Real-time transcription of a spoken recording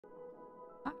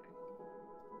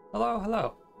Hello,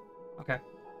 hello. Okay.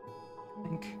 I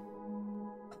think...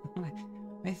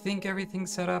 I think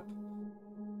everything's set up.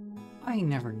 I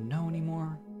never know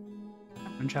anymore.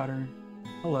 Captain Chowder.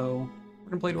 Hello. We're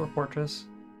gonna play Dwarf Fortress.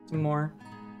 Some more.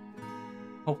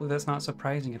 Hopefully that's not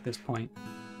surprising at this point.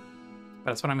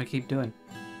 But that's what I'm gonna keep doing.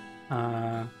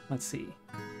 Let's see.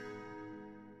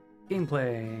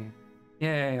 Gameplay.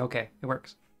 Yay, okay, it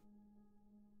works.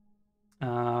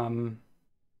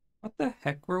 What the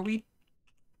heck were we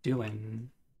doing?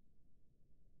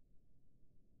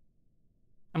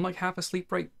 I'm like half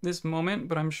asleep right this moment,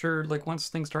 but I'm sure like once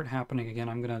things start happening again,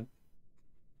 I'm gonna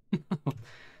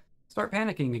start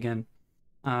panicking again.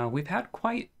 We've had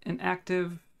quite an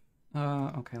active,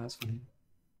 okay, that's fine.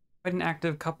 Quite an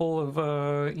active couple of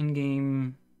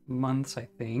in-game months, I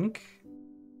think.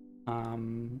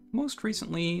 Most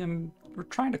recently, we're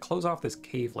trying to close off this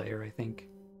cave layer, I think.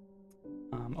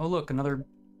 Oh look, another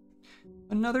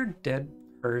dead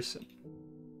person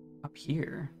up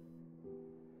here.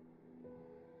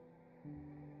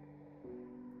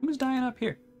 Who's dying up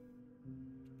here?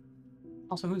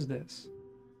 Also, who's this?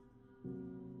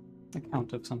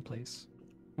 Account of someplace.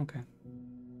 Okay.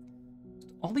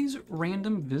 All these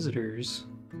random visitors.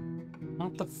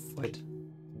 Not the foot.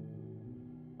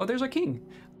 Oh, there's our king.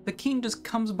 The king just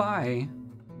comes by.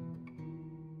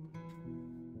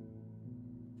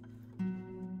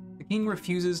 The king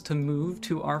refuses to move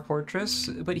to our fortress,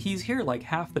 but he's here like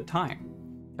half the time.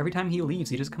 Every time he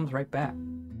leaves, he just comes right back.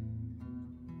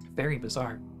 Very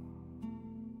bizarre.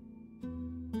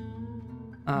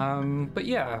 But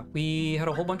yeah, we had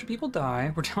a whole bunch of people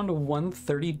die. We're down to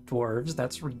 130 dwarves.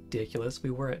 That's ridiculous. We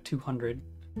were at 200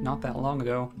 not that long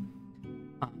ago.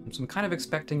 So I'm kind of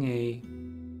expecting a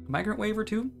migrant wave or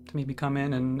two to maybe come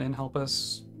in and help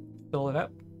us fill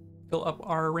up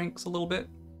our ranks a little bit.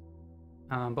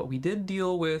 But we did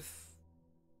deal with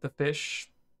the fish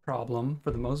problem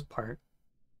for the most part.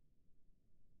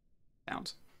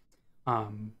 Sounds.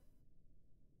 I'm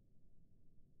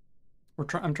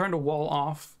trying to wall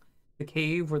off the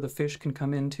cave where the fish can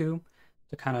come into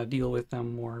to kind of deal with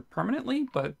them more permanently,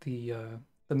 but the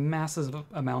massive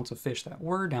amounts of fish that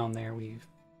were down there we've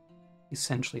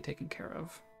essentially taken care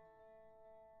of.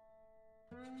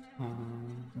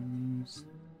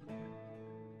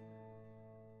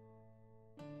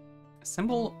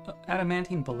 Assemble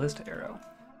adamantine ballista arrow.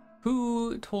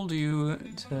 Who told you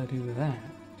to do that?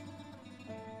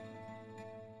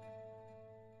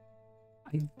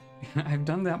 I've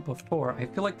done that before. I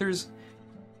feel like there's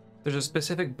a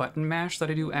specific button mash that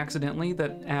I do accidentally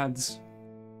that adds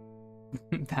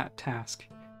that task.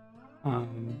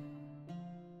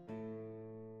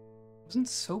 Wasn't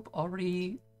soap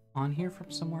already on here from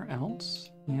somewhere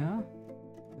else? Yeah?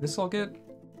 Did this all get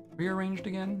rearranged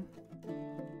again?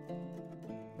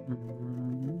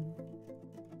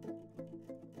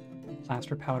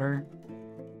 Plaster powder.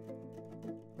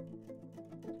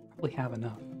 Probably have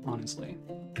enough, honestly.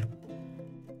 I'm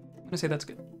gonna say that's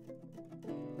good.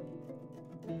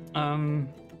 Oh,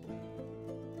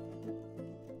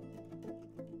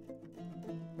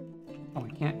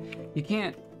 you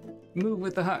can't move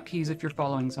with the hotkeys if you're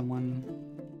following someone.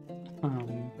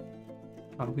 Oh,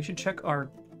 we should check our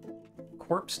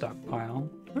corpse stockpile.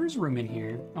 There's room in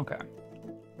here. Okay.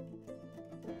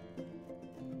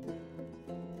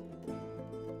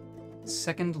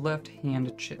 Second left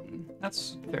hand chitin.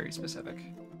 That's very specific.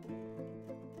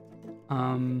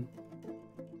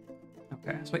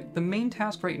 Okay, so wait, the main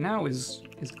task right now is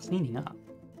cleaning up.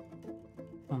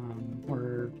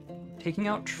 We're taking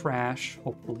out trash,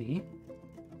 hopefully.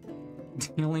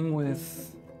 Dealing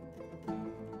with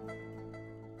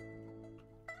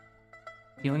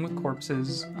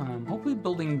corpses. Hopefully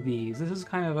building these. This is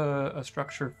kind of a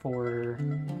structure for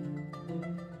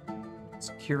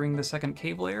securing the second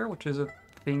cave layer, which is a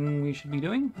thing we should be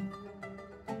doing.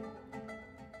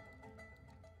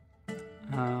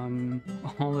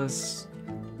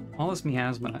 All this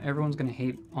miasma. Everyone's gonna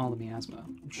hate all the miasma,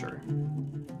 I'm sure.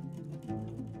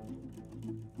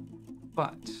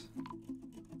 But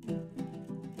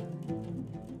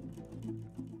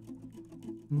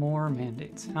more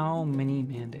mandates. How many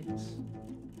mandates?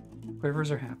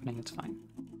 Quivers are happening, it's fine.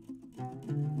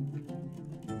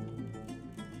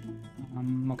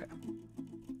 Okay.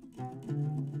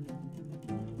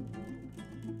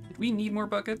 Did we need more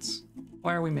buckets?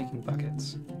 Why are we making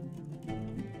buckets?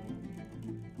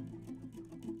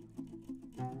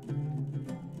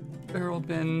 Barrel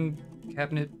bin,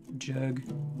 cabinet, jug.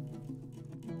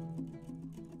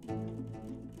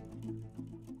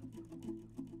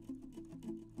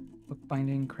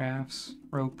 Bookbinding, crafts,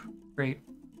 rope, great.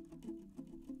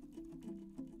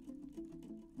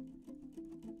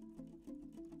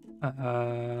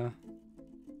 I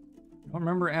don't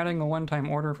remember adding a one-time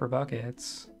order for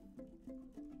buckets.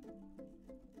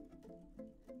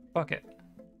 Bucket.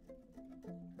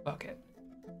 Bucket.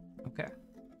 Okay.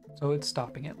 So it's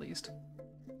stopping at least.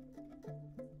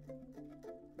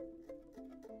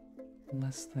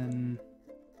 Less than...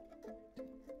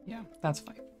 Yeah, that's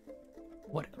fine.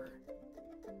 Whatever.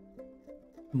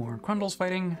 More Crundles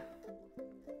fighting.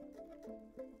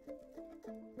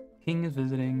 King is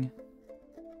visiting.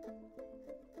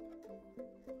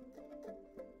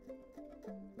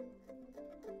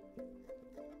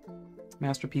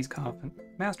 Masterpiece coffin.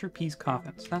 Masterpiece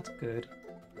coffins. That's good.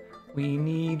 We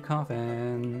need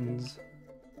coffins.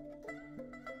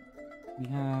 We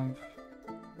have...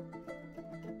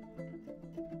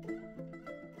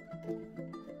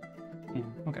 Yeah,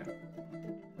 okay.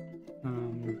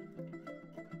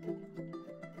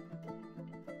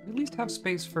 We at least have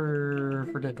space for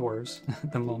dead dwarves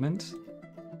at the moment.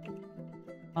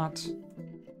 Not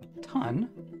a ton,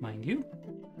 mind you.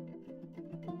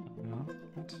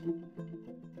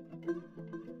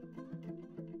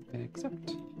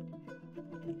 Except...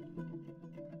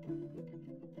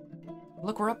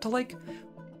 Look, we're up to like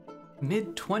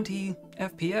mid-20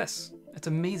 FPS. That's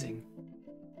amazing.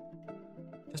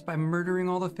 Just by murdering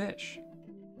all the fish.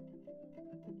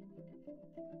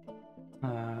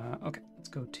 Okay, let's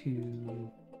go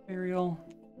to burial.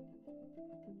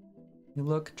 You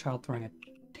look, child throwing a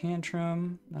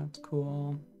tantrum. That's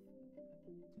cool.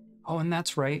 Oh, and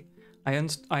that's right. I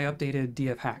updated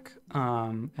DFHack,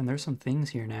 and there's some things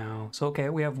here now. So, okay,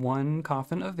 we have one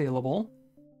coffin available.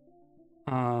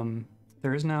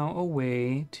 There is now a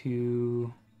way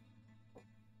to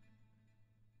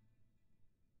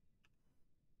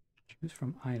choose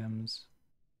from items.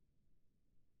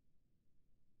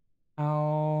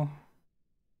 How?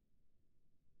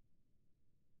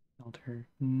 Filter,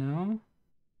 no.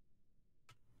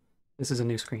 This is a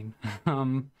new screen.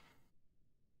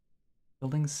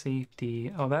 Building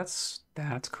safety. Oh, that's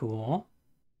cool.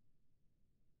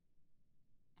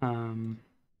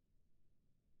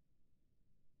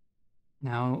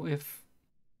 Now if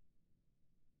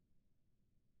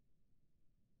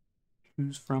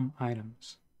choose from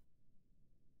items.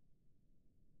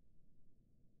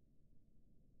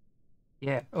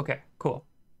 Yeah, okay, cool.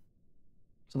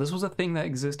 So this was a thing that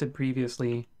existed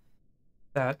previously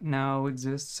that now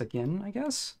exists again, I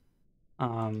guess.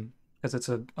 Because it's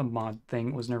a mod thing.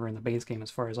 It was never in the base game as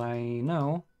far as I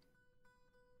know.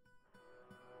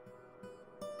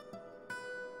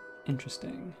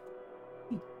 Interesting.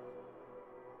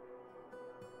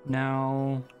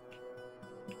 Now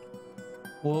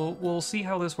we'll see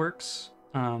how this works.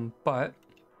 But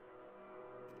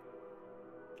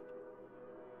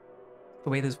the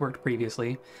way this worked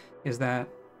previously is that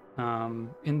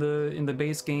in the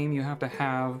base game you'd have to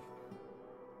have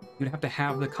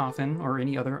the coffin or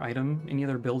any other item, any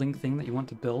other building thing that you want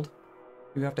to build.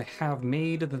 You have to have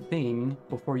made the thing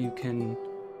before you can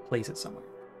place it somewhere.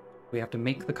 We have to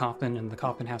make the coffin, and the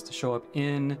coffin has to show up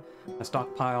in a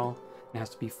stockpile. It has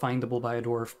to be findable by a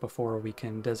dwarf before we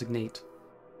can designate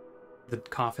the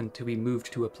coffin to be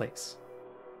moved to a place.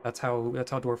 That's how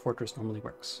Dwarf Fortress normally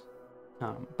works.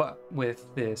 But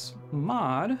with this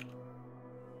mod,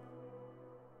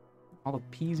 all the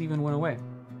P's even went away.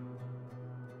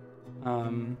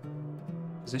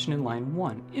 Position in line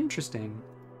 1. Interesting.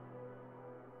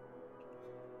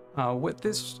 What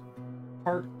this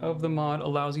part of the mod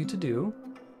allows you to do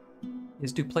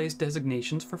is to place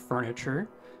designations for furniture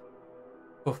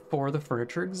before the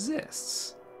furniture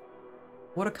exists.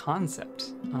 What a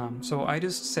concept. So I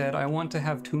just said I want to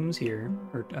have tombs here,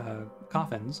 or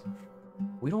coffins.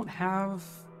 We don't have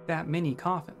that many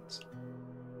coffins.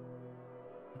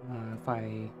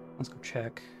 Let's go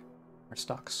check our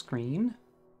stock screen.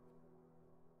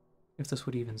 If this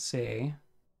would even say,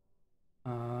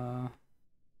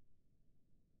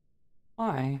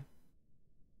 why?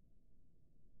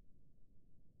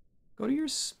 Go to your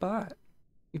spot.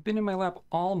 You've been in my lap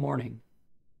all morning.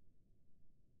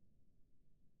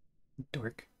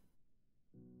 Dork.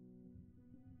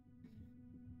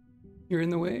 You're in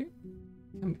the way?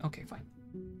 Okay, fine.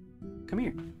 Come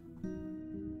here.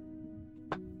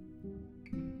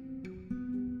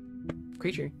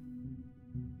 Creature.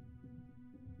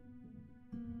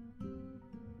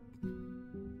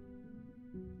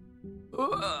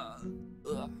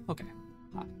 Okay.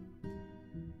 Hi.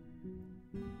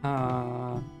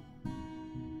 I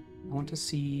want to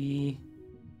see...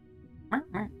 I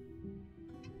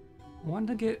want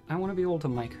to be able to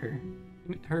mic her.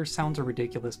 Her sounds are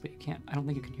ridiculous, but you can't. I don't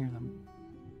think you can hear them.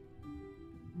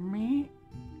 Me?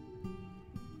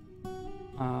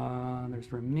 There's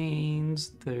There's remains.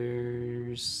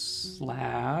 There's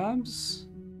slabs.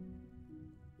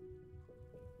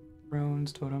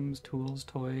 Thrones, totems, tools,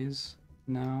 toys.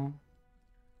 No.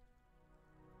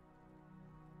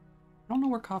 I don't know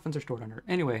where coffins are stored under.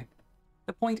 Anyway,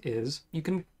 the point is, you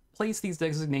can place these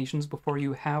designations before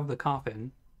you have the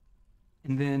coffin,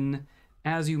 and then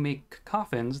as you make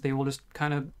coffins, they will just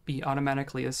kind of be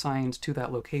automatically assigned to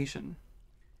that location.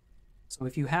 So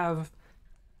if you have,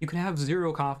 you can have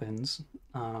 0 coffins,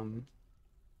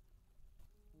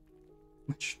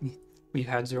 which we've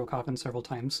had 0 coffins several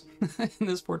times in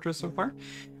this fortress so far.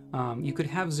 You could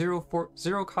have 0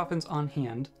 coffins on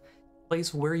hand,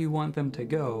 place where you want them to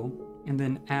go, and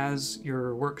then as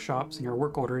your workshops and your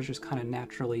work orders just kind of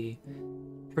naturally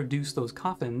produce those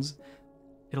coffins,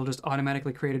 it'll just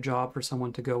automatically create a job for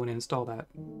someone to go and install that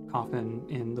coffin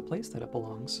in the place that it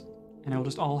belongs. And it'll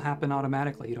just all happen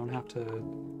automatically. You don't have to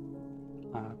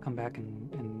come back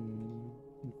and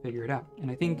figure it out.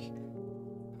 And I think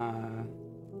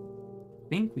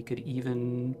we could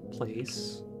even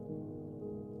place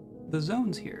the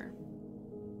zones here.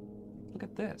 Look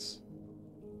at this.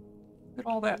 Look at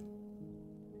all that.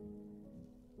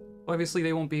 Obviously,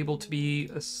 they won't be able to be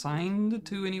assigned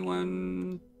to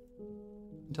anyone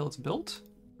until it's built.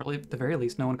 Or at the very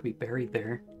least, no one could be buried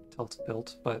there until it's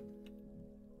built, but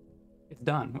it's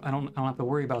done. I don't have to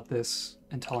worry about this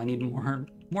until I need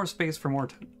more space for more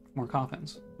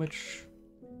coffins, which...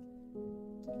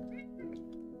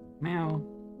 Meow.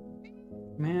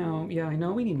 Meow. Yeah, I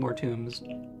know we need more tombs.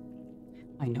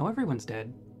 I know everyone's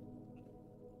dead.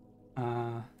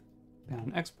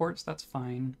 Down exports, that's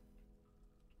fine.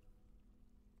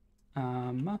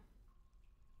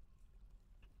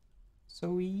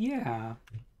 So yeah.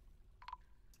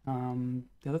 The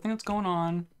other thing that's going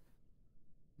on,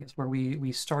 I guess where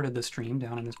we started the stream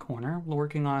down in this corner, we're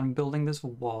working on building this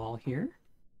wall here.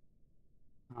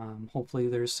 Hopefully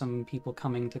there's some people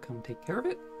coming to come take care of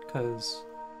it, because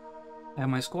I have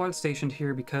my squad stationed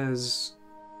here because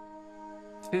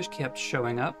fish kept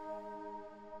showing up.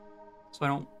 So I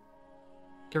don't...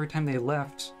 Every time they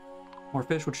left, more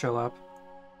fish would show up,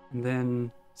 and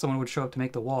then someone would show up to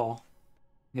make the wall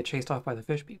and get chased off by the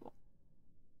fish people.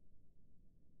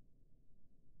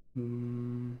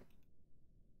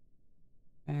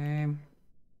 Okay.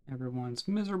 Everyone's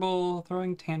miserable,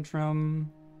 throwing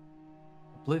tantrum,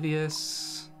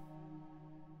 oblivious.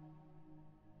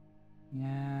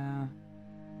 Yeah.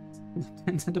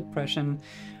 Into depression.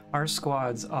 Our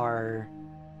squads are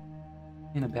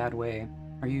in a bad way.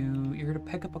 Are you eager to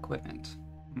pick up equipment?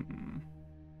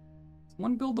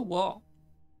 Someone build the wall.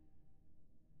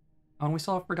 Oh, and we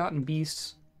saw a forgotten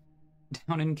beast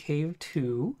down in cave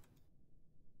 2.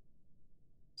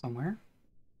 Somewhere.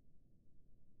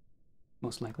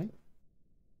 Most likely.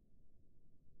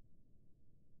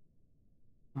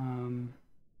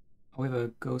 We have a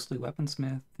ghostly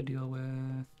weaponsmith to deal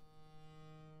with.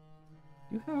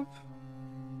 You have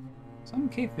some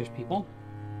cavefish people.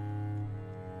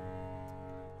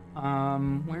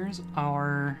 Where's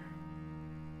our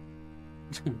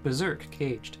berserk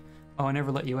caged? Oh, I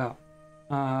never let you out.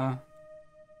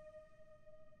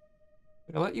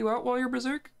 Did I let you out while you're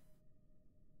berserk?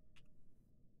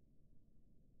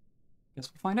 Guess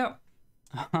we'll find out.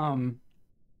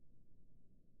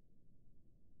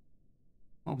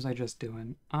 What was I just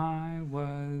doing? I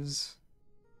was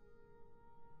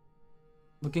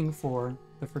looking for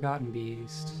the forgotten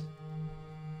beast.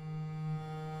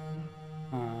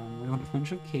 We have a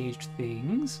bunch of caged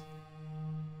things.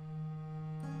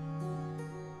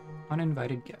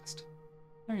 Uninvited guest.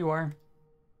 There you are.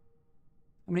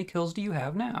 How many kills do you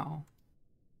have now?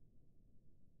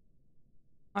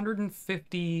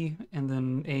 150 and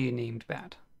then a named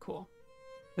bat. Cool.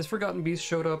 This forgotten beast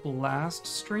showed up last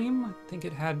stream. I think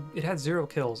it had 0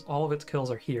 kills. All of its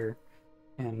kills are here.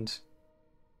 And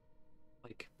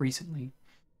like recently.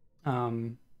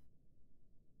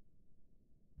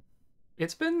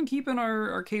 It's been keeping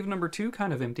our cave number 2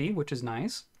 kind of empty, which is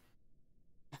nice.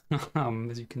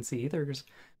 As you can see, there's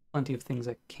plenty of things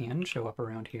that can show up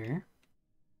around here.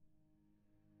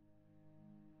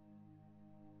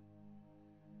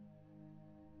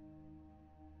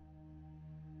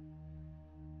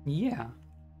 Yeah.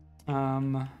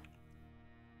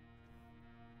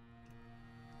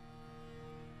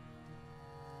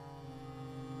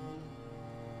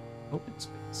 Open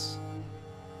space.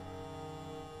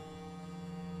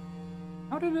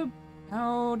 How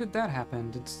did that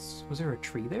happen? Was there a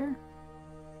tree there?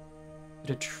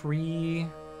 Did a tree...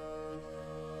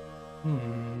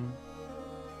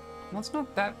 That's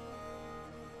not that...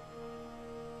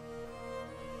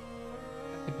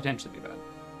 That could potentially be bad.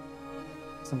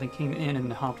 something came in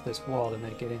and hopped this wall, then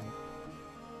they'd get in.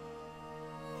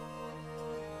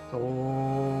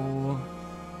 So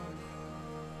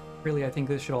really, I think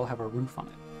this should all have a roof on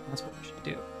it. That's what we should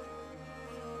do.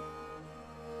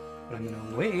 But I'm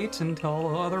gonna wait until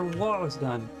the other wall is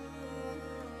done.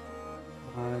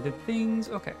 Did things...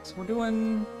 Okay, so we're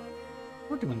doing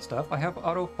stuff. I have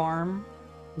auto farm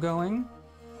going.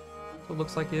 So it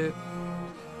looks like it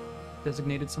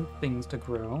designated some things to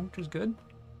grow, which is good.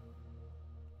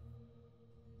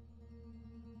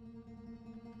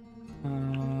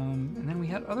 And then we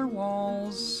had other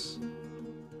walls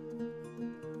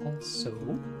also.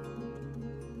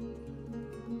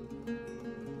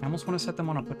 I almost want to set them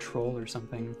on a patrol or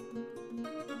something.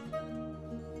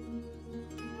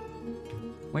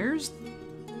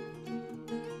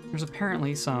 There's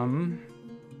apparently some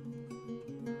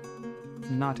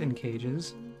not in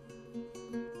cages.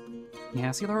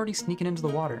 Yeah, see, they're already sneaking into the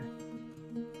water.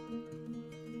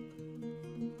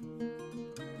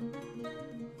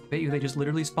 Bet you they just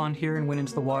literally spawned here and went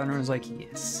into the water and was like,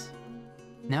 yes.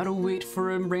 Now to wait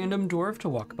for a random dwarf to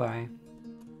walk by.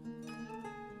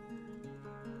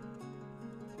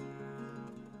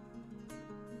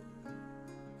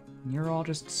 You're all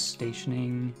just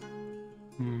stationing.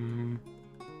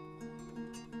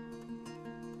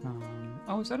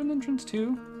 Oh, is that an entrance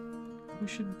too? We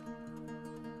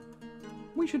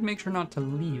should make sure not to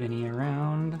leave any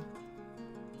around.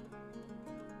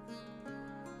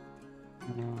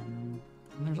 And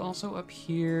there's also up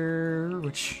here,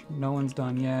 which no one's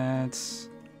done yet.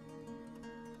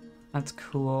 That's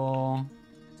cool.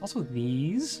 There's also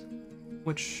these,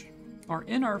 which are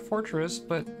in our fortress,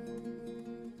 but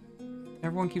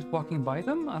everyone keeps walking by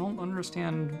them? I don't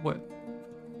understand what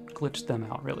glitched them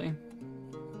out, really.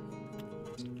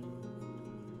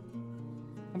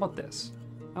 How about this?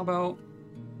 How about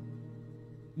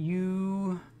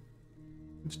you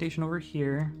station over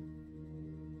here?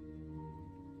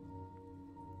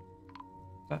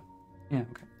 Yeah,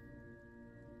 okay.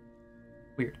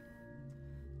 Weird.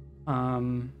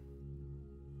 Then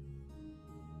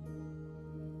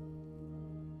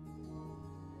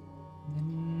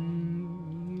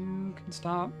you can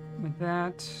stop with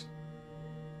that.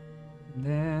 And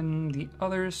then the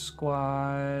other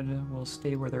squad will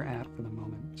stay where they're at for the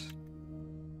moment.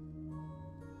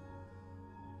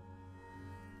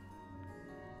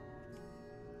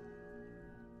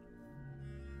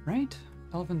 Right?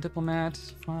 Elven diplomat,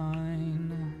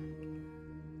 fine.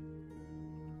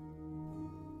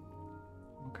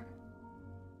 Okay.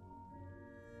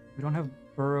 We don't have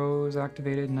burrows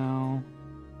activated now.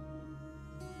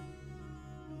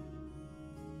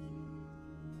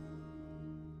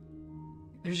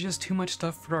 There's just too much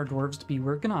stuff for our dwarves to be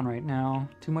working on right now.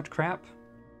 Too much crap.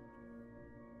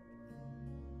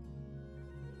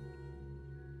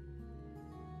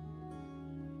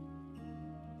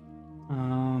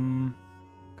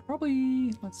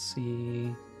 Probably, let's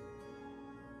see.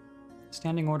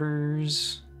 Standing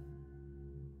orders.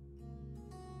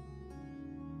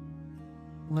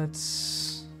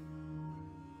 Let's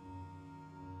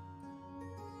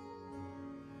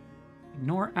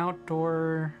ignore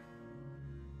outdoor.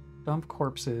 Dump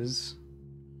corpses.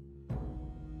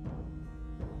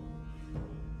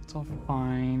 It's all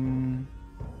fine.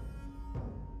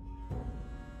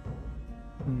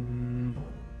 I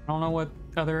don't know what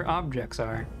other objects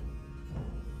are.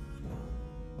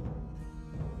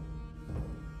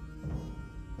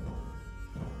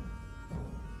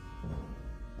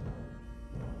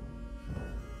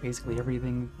 Basically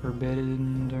everything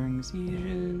forbidden during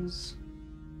sieges.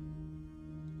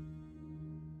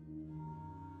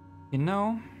 You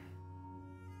know,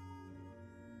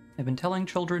 I've been telling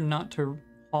children not to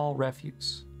haul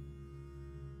refuse.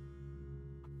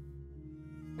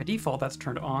 By default, that's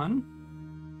turned on.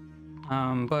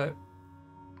 But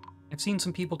I've seen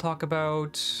some people talk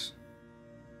about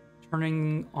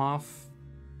turning off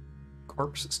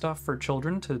corpse stuff for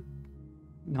children to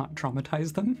not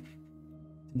traumatize them.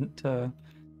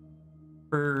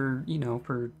 For, you know,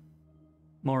 for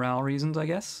morale reasons, I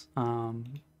guess.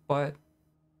 But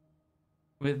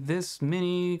with this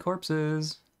many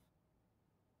corpses,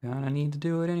 gonna need to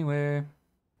do it anyway.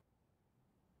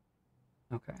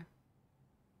 Okay.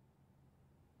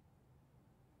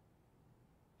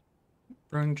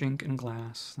 Throwing jink and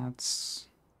glass, that's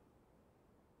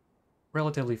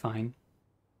relatively fine.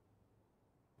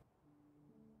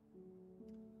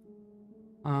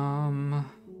 I'm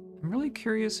really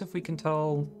curious if we can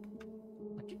tell,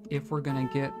 like, if we're gonna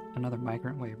get another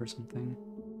migrant wave or something.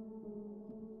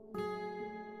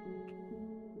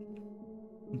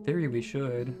 In theory, we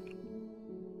should.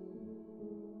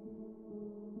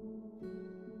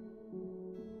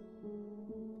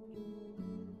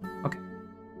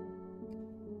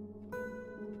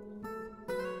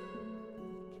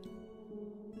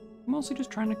 mostly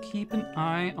just trying to keep an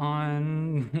eye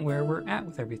on where we're at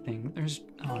with everything. There's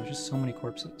just so many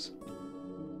corpses.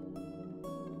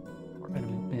 Or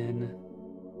vitamin bin.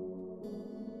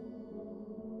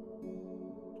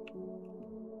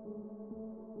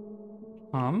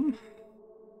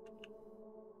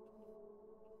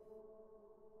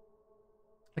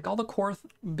 Like all the core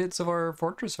bits of our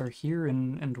fortress are here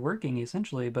and working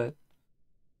essentially, but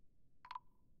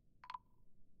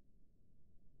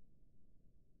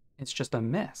it's just a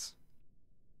mess.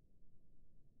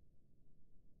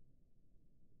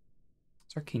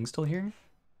 Is our king still here?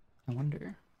 I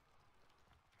wonder.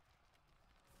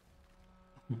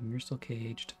 You're still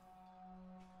caged.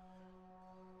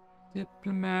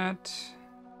 Diplomat.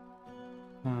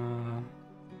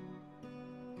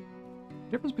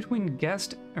 Difference between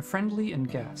guest, friendly, and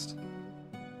guest.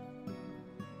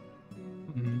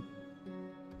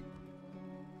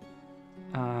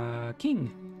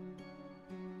 King.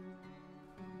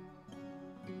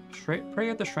 Pray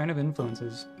at the Shrine of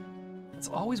Influences. That's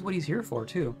always what he's here for,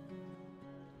 too.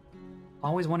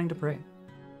 Always wanting to pray.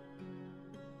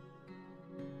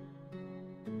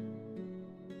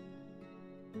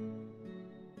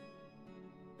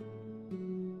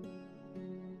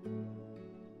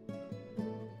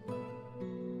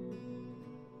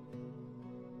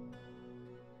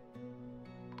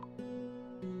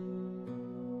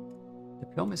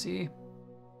 Diplomacy.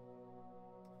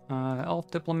 Elf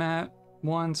diplomat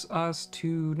wants us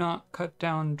to not cut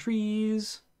down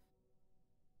trees.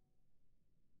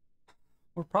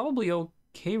 We're probably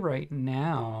okay right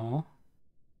now.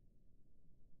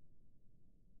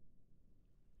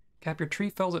 Cap your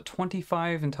tree fells at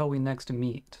 25 until we next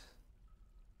meet.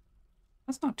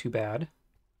 That's not too bad.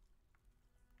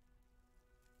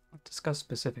 Let's discuss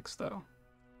specifics though.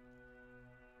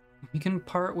 We can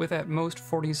part with at most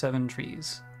 47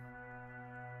 trees.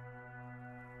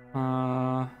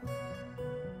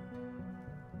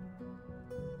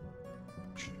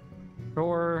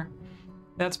 Sure.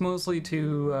 That's mostly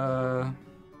to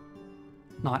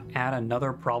not add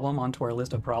another problem onto our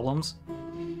list of problems.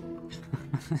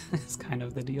 It's kind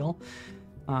of the deal.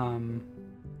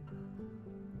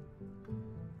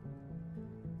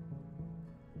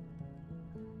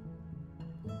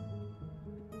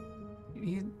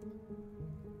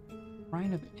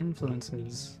 Shrine of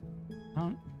Influences.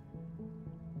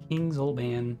 King's Old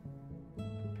Man.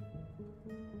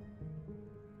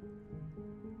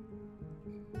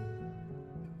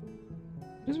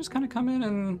 He's just kind of come in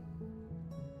and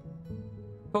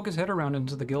poke his head around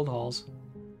into the guild halls.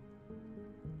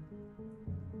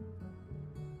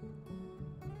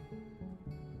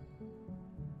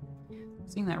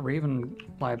 Seeing that raven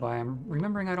fly by, I'm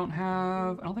remembering I don't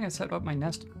think I set up my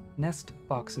nest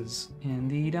boxes in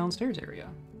the downstairs area.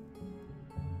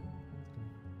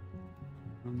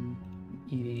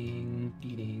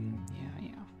 Eating,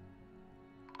 yeah.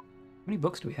 How many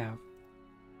books do we have?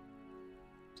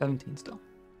 17 still.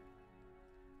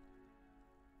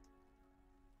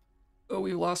 Oh,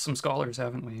 we've lost some scholars,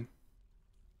 haven't we?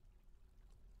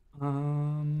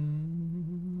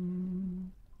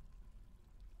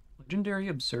 Legendary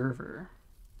Observer.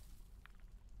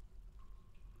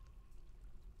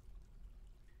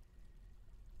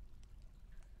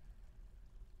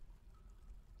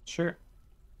 Sure.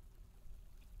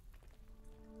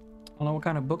 I don't know what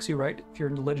kind of books you write if you're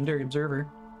the Legendary Observer.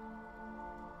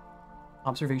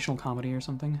 Observational comedy or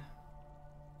something.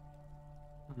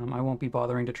 I won't be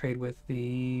bothering to trade with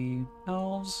the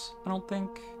elves, I don't think.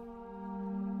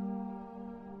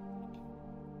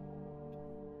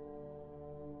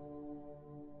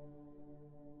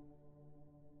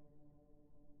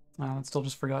 It's still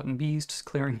just Forgotten Beast,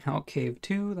 clearing out Cave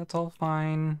 2, that's all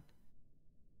fine.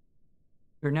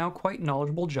 You're now quite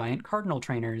knowledgeable giant cardinal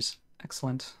trainers.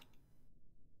 Excellent.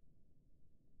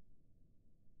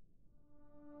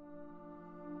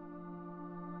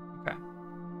 Okay.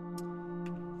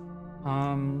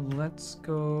 Let's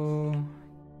go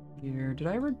here. Did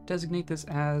I ever designate this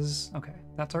as... Okay,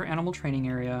 that's our animal training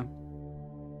area.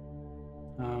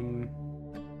 And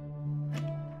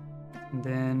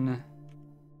then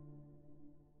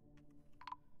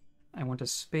I want a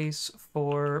space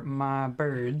for my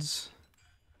birds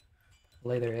to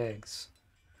lay their eggs.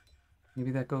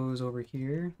 Maybe that goes over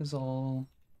here. This is all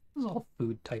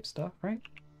food type stuff, right?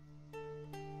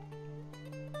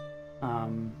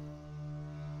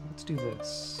 Let's do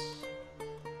this.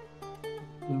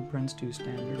 Blueprints to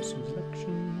standard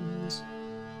selections.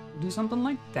 Do something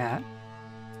like that.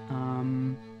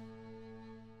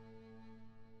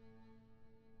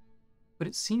 But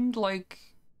it seemed like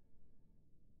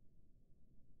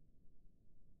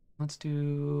let's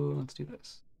do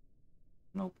this.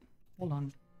 Nope. hold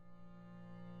on.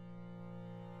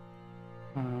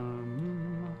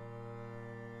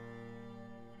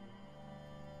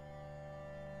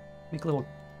 Make little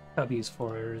cubbies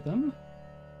for them.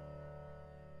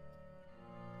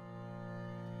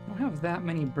 I don't have that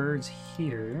many birds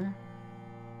here.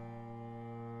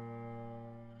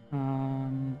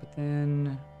 But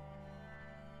then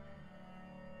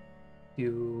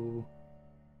do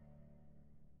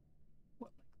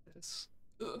what like this?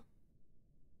 Ugh.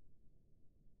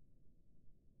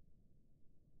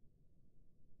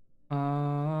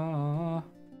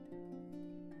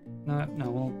 No,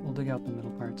 we'll dig out the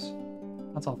middle parts.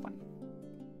 That's all fine.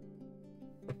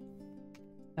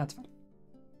 That's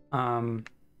fine.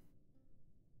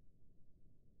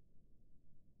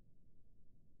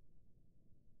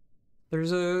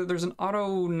 There's an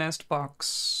auto nest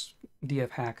box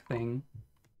DFHack thing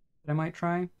that I might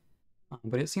try,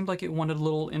 but it seemed like it wanted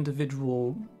little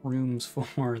individual rooms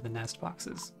for the nest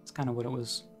boxes. It's kind of what it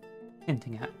was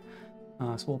hinting at.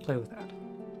 So we'll play with that.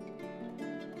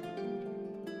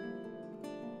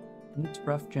 Oops,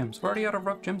 rough gems. We're already out of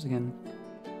rough gems again.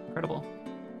 Incredible.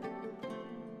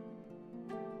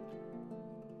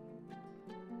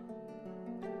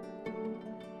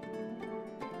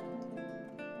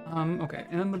 Okay,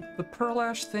 and then the pearl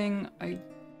ash thing,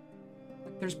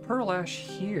 there's pearl ash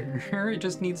here. It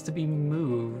just needs to be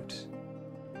moved.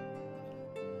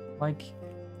 Like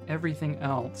everything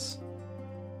else.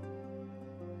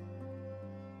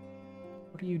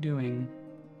 What are you doing?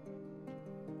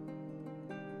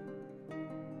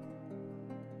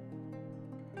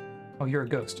 Oh, you're a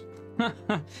ghost.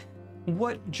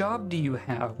 What job do you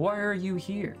have? Why are you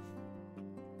here?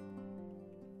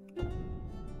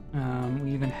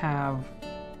 We even have...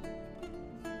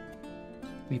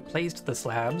 We placed the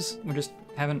slabs, we just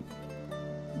haven't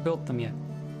built them yet.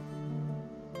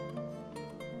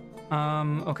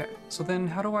 Okay, so then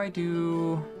how do I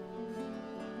do...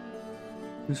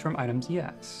 Choose from items?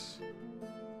 Yes.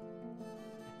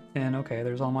 And okay,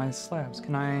 there's all my slabs.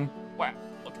 Can I... Wow,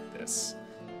 look at this.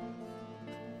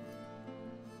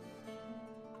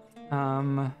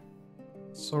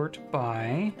 Sort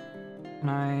by... Can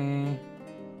I...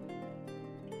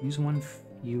 Use one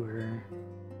fewer.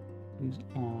 Use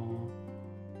all.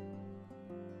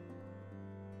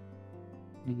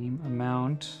 Name,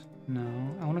 amount. No.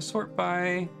 I want to sort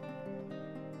by...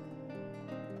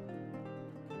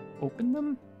 Open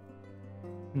them?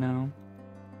 No.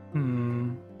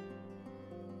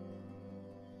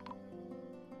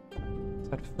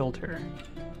 Set filter.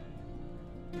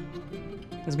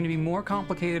 It's going to be more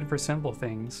complicated for simple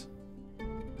things.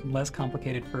 Less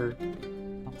complicated for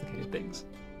complicated things.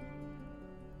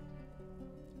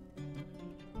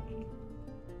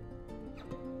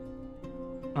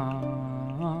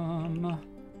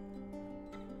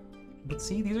 But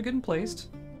see, these are getting placed.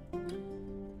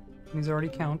 These already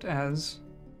count as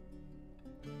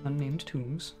unnamed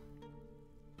tombs.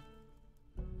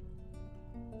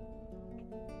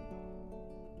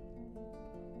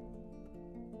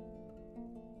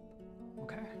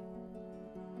 Okay.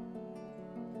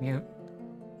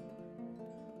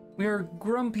 We are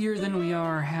grumpier than we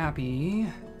are happy.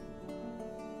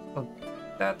 But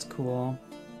that's cool.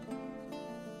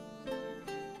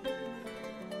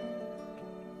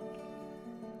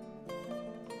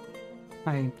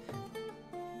 I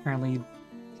apparently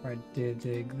tried to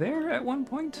dig there at one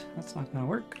point. That's not gonna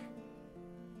work.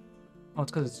 Oh,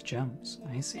 it's because it's gems.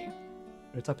 I see.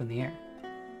 But it's up in the air.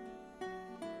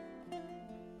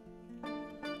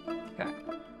 Okay.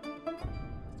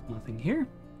 Nothing here.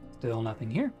 Still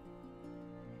nothing here.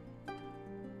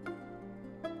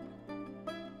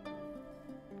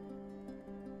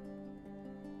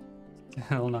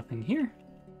 Still nothing here.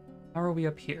 How are we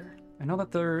up here? I know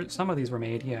that some of these were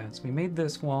made, yeah. So we made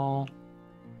this wall.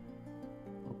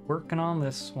 We're working on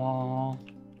this wall.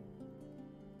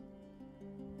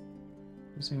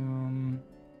 Zoom.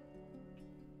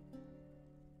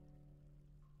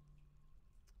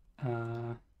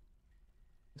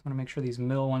 Just want to make sure these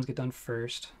middle ones get done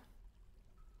first.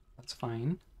 That's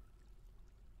fine.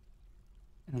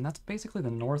 And then that's basically the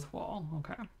north wall.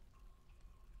 Okay.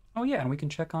 Oh yeah, and we can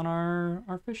check on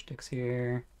our fish sticks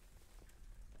here.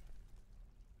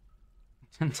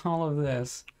 And all of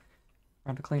this. We're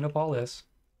going to clean up all this.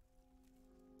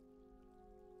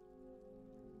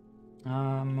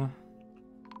 Yeah.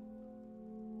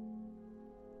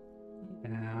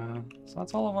 So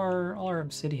that's all of our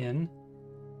obsidian.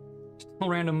 Still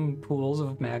random pools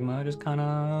of magma just kind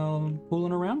of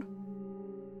pooling around.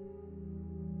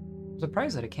 I'm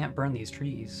surprised that it can't burn these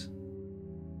trees.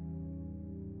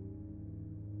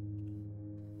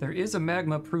 There is a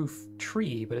magma-proof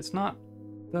tree, but it's not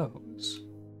those.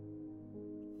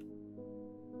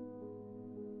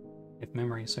 If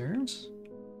memory serves.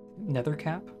 Nether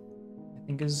cap, I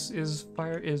think is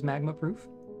magma proof.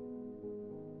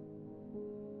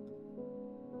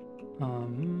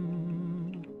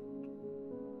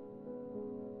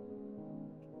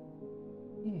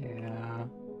 Yeah.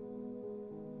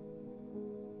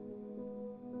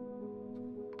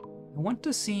 I want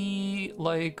to see,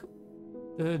 like,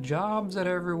 the jobs that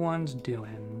everyone's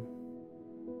doing.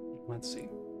 Let's see.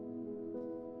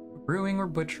 We're brewing, we're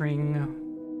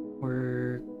butchering,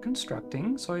 we're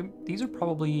constructing, so these are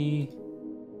probably...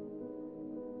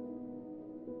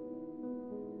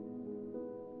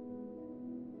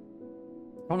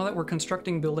 I don't know that we're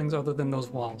constructing buildings other than those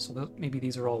walls, so maybe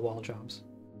these are all wall jobs.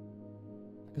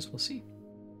 I guess we'll see.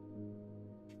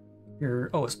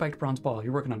 Oh, a spiked bronze ball.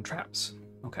 You're working on traps.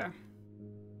 Okay.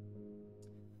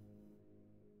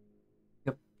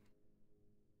 Yep.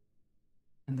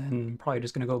 And then probably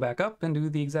just gonna go back up and do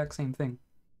the exact same thing.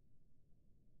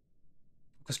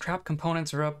 Because trap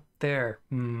components are up there.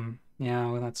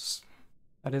 Yeah, well,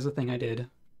 that is a thing I did.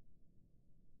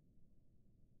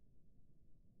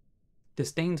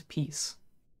 Disdained peace.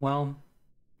 Well,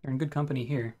 you're in good company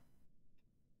here.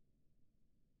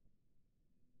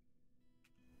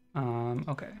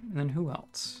 Okay, and then who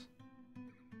else?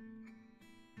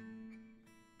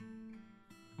 I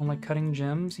don't like cutting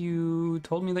gems. You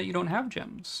told me that you don't have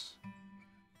gems.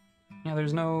 Yeah,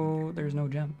 there's no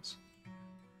gems.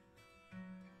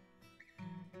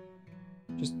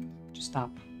 Just stop.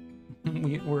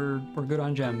 We're good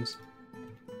on gems.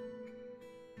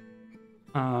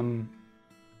 Do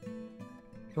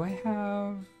I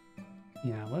have...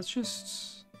 Yeah,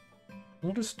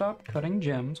 we'll just stop cutting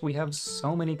gems. We have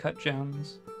so many cut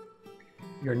gems.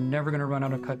 You're never gonna run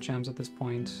out of cut gems at this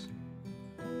point.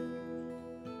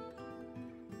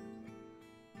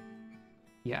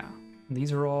 Yeah,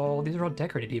 these are all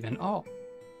decorated even. Oh,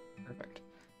 perfect.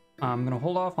 I'm gonna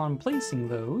hold off on placing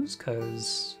those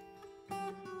because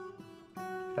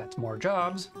that's more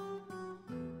jobs.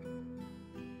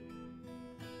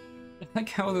 I like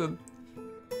how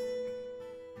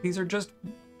these are just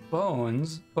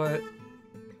bones, but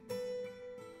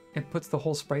it puts the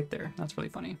whole sprite there. That's really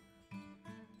funny.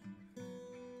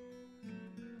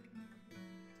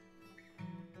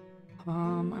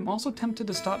 I'm also tempted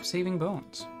to stop saving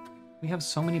bones. We have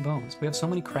so many bones. We have so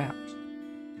many crabs.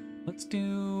 Let's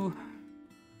do...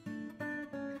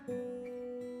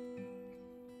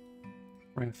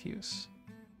 refuse.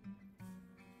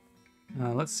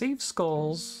 Let's save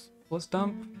skulls. Let's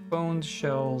dump bones,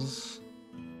 shells.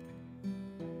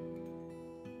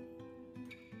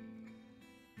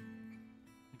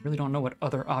 I really don't know what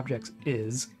other objects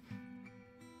is.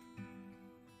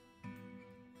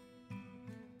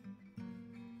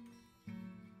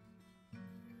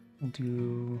 We'll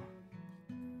do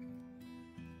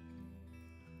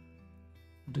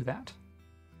that.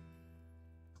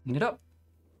 Clean it up.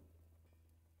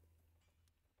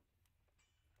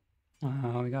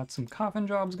 We got some coffin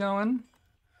jobs going.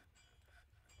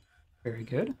 Very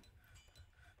good.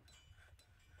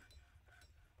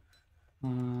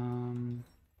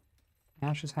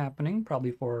 Ash is happening,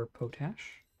 probably for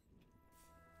potash.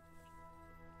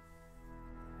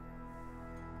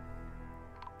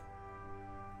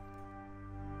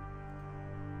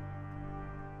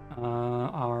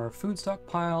 Our food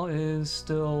stockpile is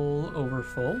still over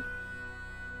full.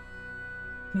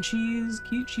 And cheese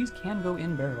can go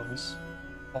in barrels.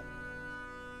 Oh.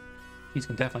 Cheese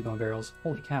can definitely go in barrels.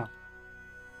 Holy cow.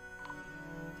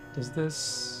 Does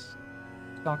this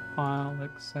stockpile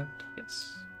accept?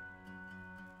 Yes.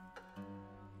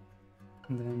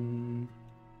 And then...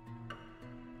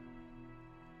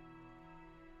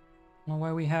 well,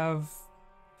 why we have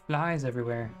flies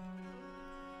everywhere?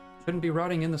 Shouldn't be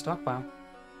rotting in the stockpile.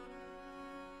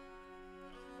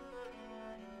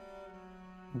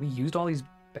 We used all these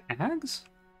bags?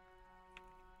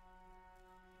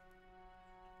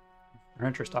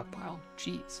 Furniture stockpile.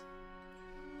 Jeez.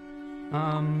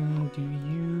 Do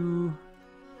you...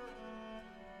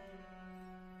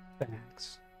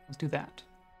 bags. Let's do that.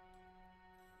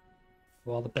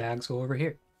 So all the bags go over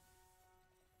here.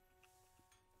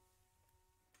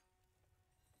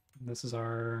 This is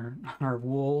our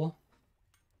wool.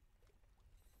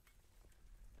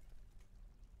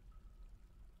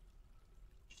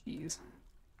 Jeez.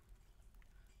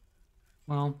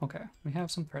 Well, okay. We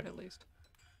have some thread at least.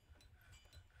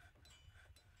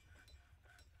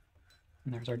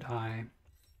 And there's our dye.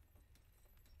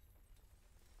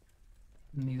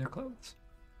 And these are clothes.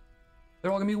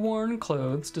 They're all gonna be worn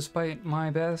clothes despite my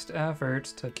best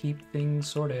efforts to keep things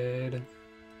sorted.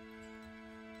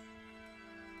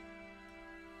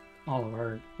 all of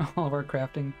our all of our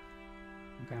crafting.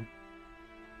 Okay.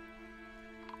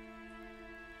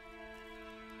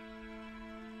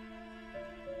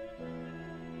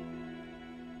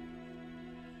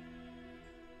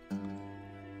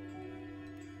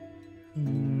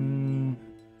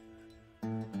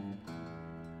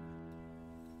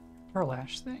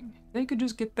 Lash thing. They could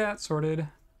just get that sorted.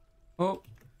 Oh.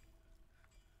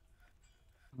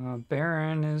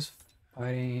 Baron is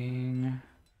fighting.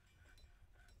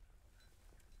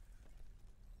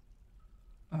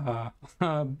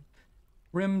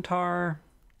 Rimtar.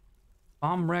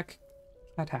 Bombwreck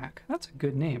attack. That's a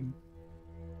good name.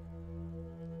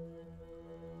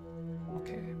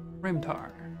 Okay.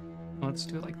 Rimtar. Let's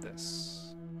do it like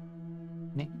this.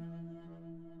 Name.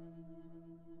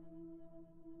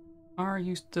 Are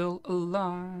you still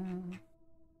alive?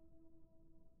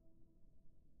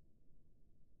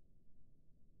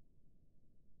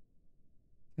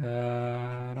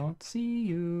 I don't see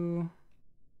you.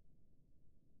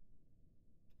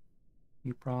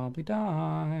 You probably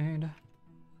died.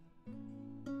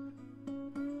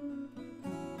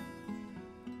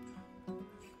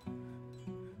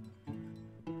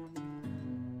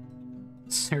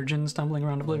 Surgeon stumbling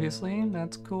around obliviously.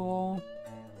 That's cool.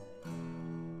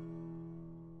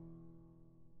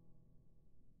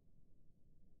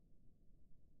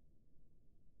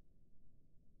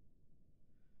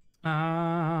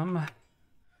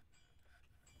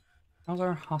 How's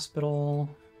our hospital?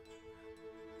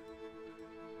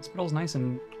 Hospital's nice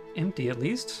and empty, at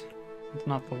least. It's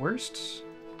not the worst.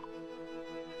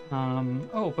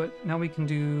 Oh, but now we can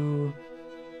do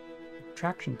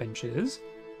traction benches.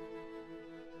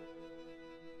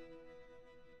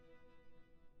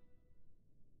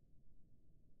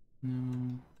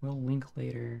 No, we'll link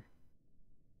later.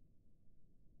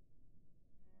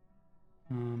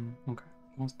 Okay,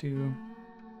 let's do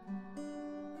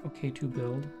okay to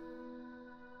build.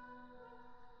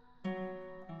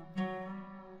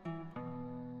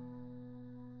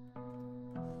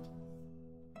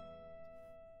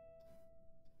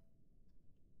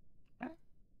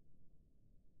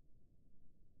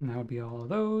 And that would be all of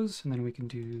those, and then we can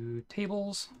do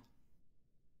tables.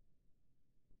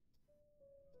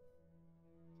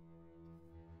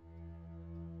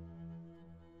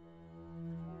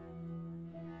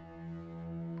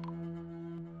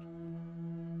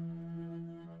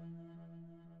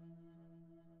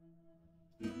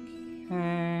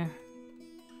 Okay.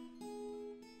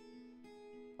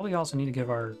 Probably also need to give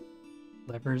our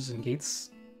levers and gates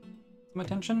some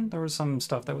attention. There was some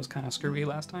stuff that was kind of screwy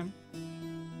last time.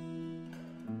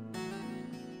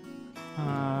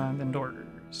 And then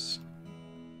doors.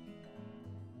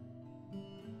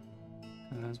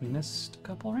 Because we missed a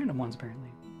couple random ones, apparently.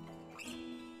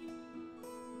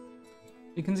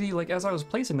 You can see, like, as I was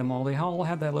placing them all, they all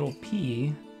had that little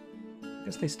P. I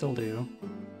guess they still do.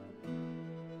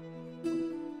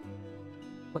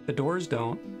 But the doors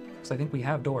don't, because I think we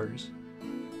have doors.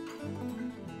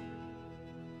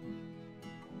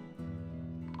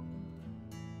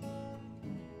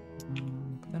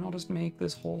 Then I'll just make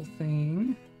this whole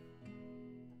thing.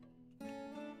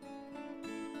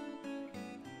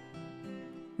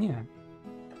 Yeah.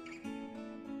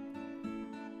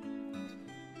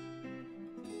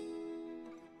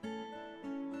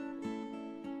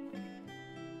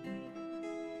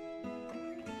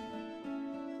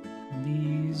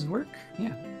 These work?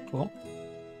 Yeah, cool.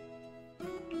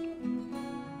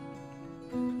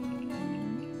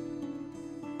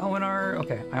 Oh, and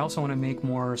okay, I also want to make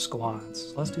more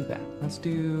squads. Let's do that. Let's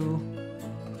do...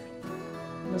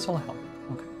 This will help.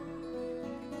 Okay.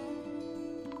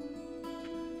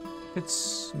 It's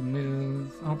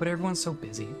smooth. Oh, but everyone's so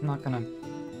busy. I'm not gonna...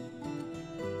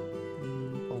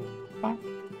 4, 5.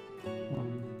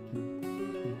 1,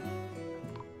 2, 3,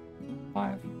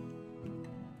 5.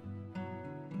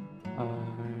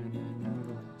 And then we'll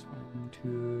go 1,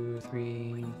 2,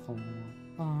 3, 4,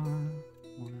 5.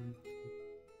 1,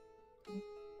 2,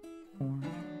 4,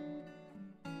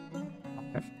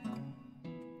 5.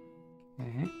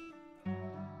 Okay.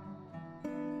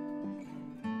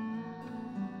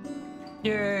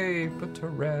 Yay! Put to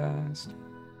rest.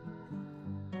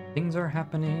 Things are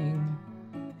happening.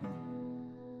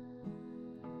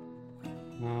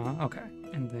 Okay.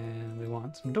 And then we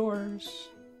want some doors.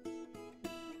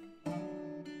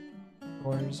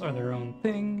 Doors are their own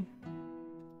thing.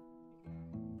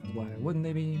 Why wouldn't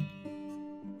they be?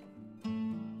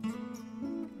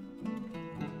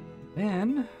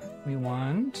 Then we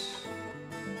want...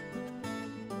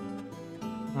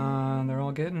 they're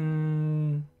all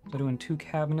getting... They're doing 2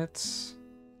 cabinets.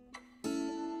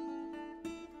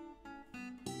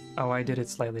 Oh, I did it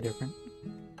slightly different.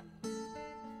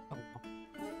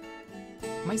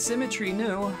 My symmetry,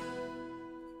 no.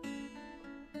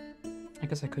 I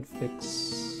guess I could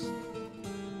fix...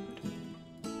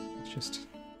 Let's just...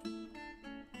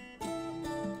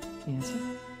 Cancel.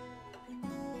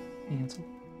 Cancel.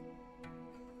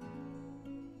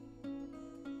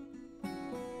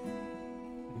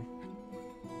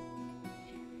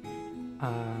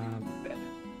 Bed.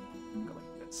 Go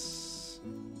like this.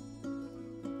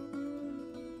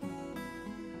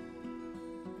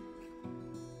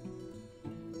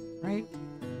 Right?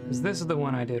 Because this is the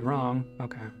one I did wrong.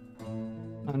 Okay.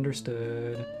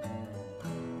 Understood.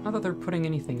 Not that they're putting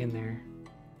anything in there.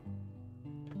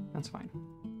 That's fine.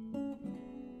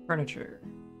 Furniture.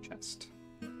 Chest.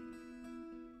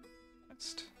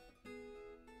 Chest.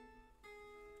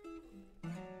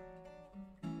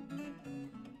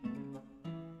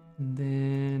 And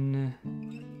then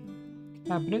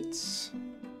cabinets.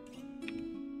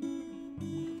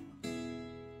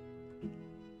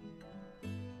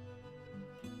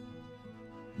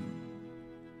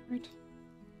 Right.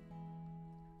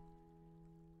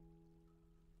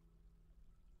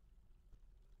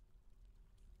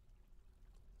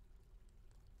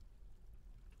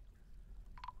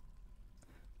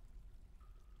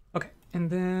 Okay, and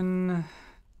then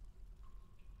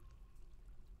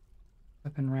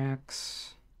weapon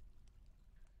racks.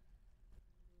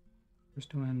 Just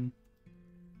doing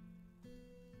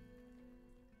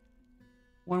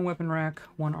one weapon rack,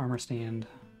 one armor stand.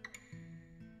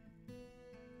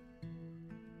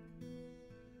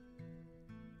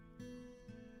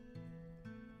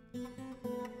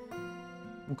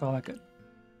 We'll call that good.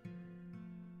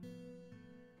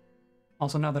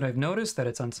 Also, now that I've noticed that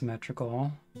it's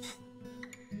unsymmetrical,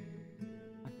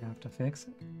 I have to fix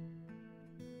it.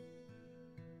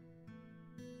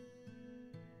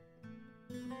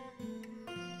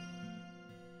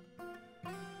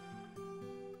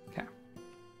 Okay.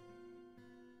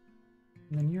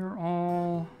 And then you're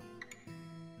all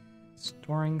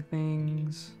storing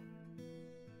things,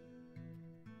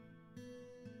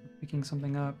 picking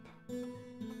something up.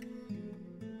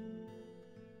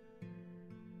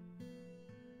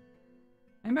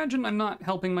 I imagine I'm not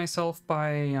helping myself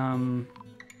by, I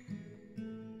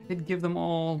did give them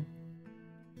all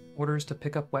orders to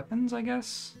pick up weapons, I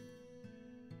guess.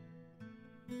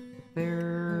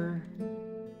 They're...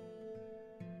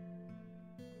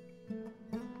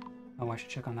 Oh, I should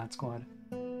check on that squad.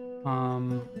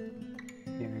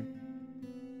 Here.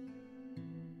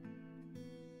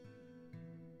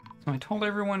 So I told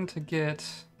everyone to get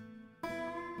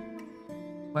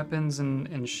weapons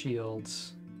and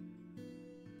shields.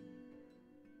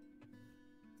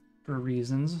 For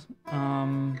reasons. But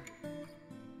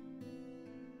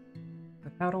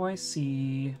how do I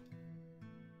see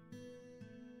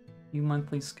your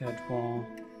monthly schedule?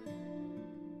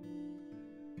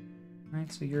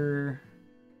 Right, so you're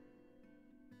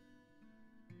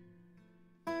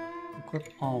equip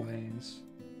always.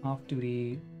 Off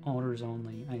duty, orders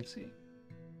only. I see.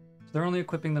 So they're only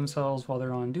equipping themselves while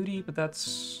they're on duty, but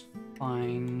that's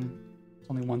fine. It's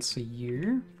only once a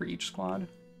year for each squad.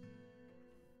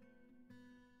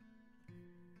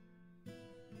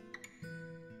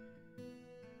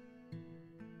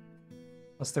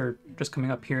 Plus they're just coming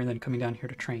up here and then coming down here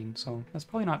to train, so that's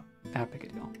probably not that big a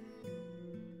deal.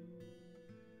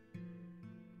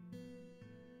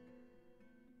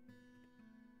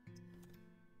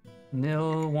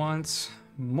 Nil wants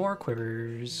more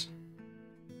quivers.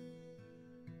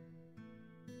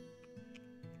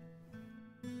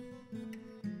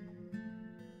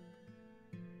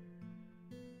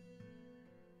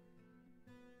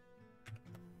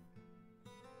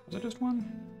 Was it just one?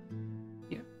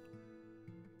 Yeah.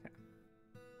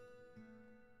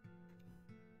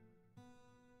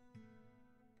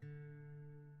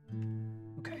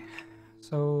 Okay,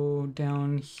 so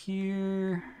down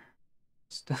here,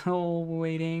 still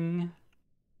waiting.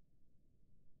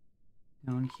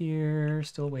 Down here,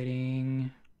 still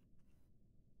waiting.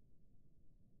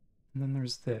 And then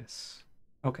there's this.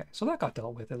 Okay, so that got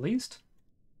dealt with at least.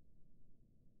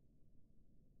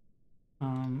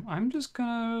 I'm just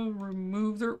gonna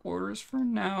remove their orders for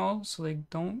now so they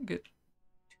don't get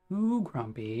too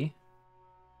grumpy.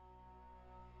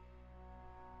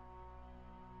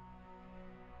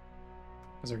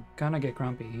 Because they're gonna get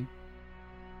grumpy.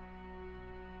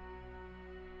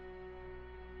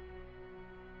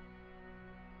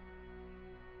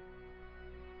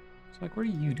 So like, what are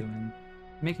you doing?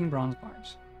 Making bronze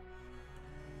bars.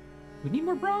 We need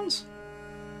more bronze?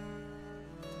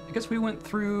 I guess we went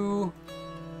through...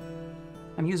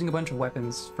 I'm using a bunch of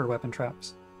weapons for weapon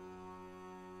traps.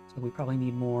 So we probably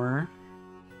need more.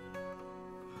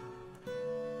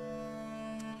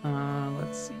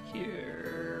 Let's see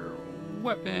here.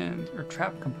 Weapons or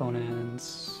trap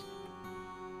components.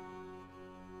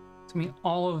 It's gonna be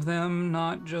all of them,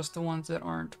 not just the ones that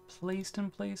aren't placed in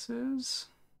places.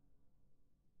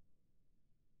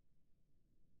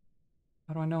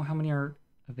 How do I know how many are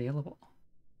available?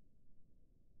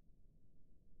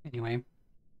 Anyway,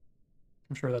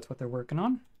 I'm sure that's what they're working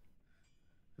on.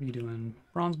 What are you doing?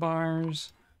 Bronze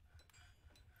bars.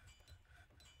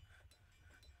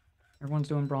 Everyone's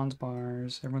doing bronze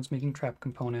bars. Everyone's making trap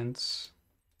components.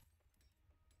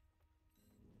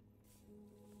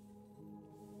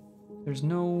 There's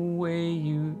no way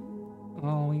you...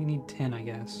 Oh, you need 10, I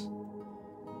guess.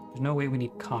 There's no way we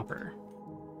need copper.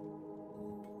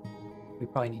 We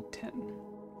probably need 10.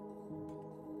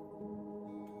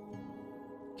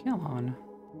 Come on.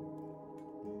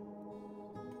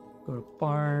 Go to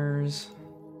bars.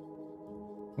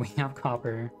 We have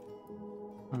copper.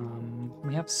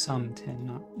 We have some tin,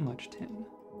 not much tin.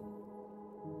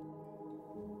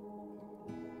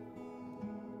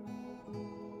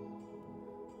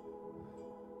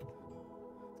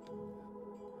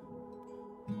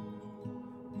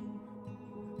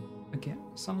 Again,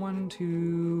 someone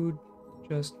to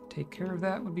just take care of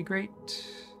that would be great.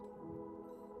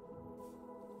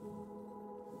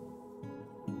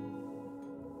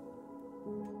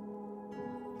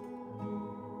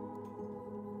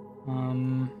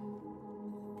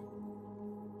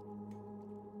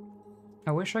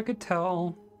 I wish I could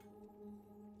tell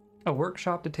a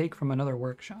workshop to take from another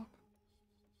workshop.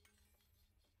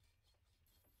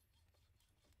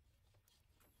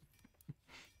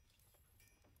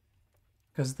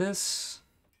 Because this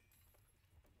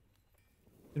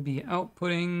would be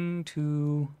outputting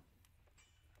to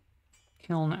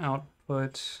kiln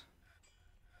output,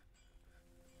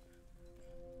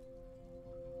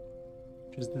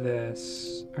 which is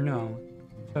this. Or no,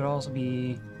 it should also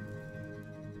be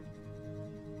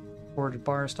forged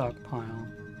bar stockpile,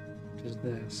 which is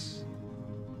this.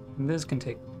 And this can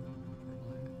take...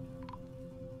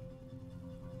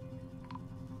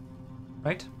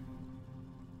 Right?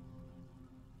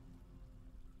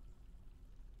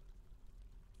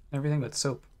 Everything but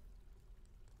soap.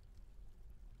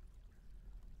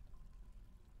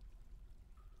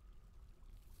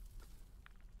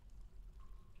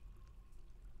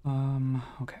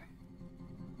 Okay.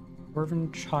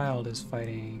 Dwarven child is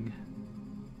fighting.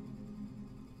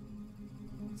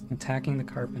 Attacking the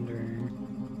carpenter.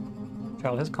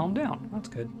 Child has calmed down. That's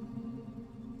good.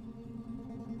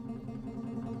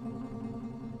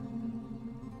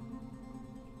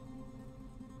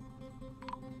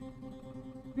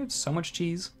 We have so much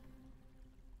cheese.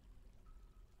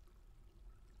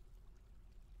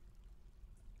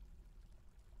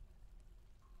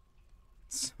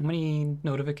 So many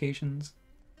notifications.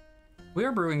 We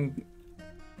are brewing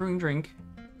drink.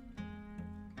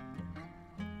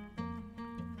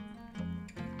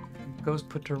 Ghost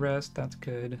put to rest, that's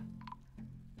good.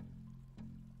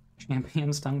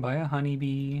 Champion stung by a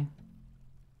honeybee.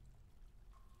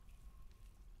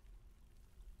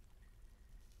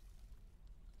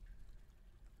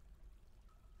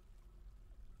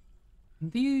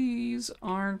 These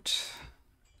aren't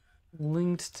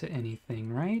linked to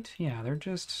anything, right? Yeah, they're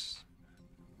just...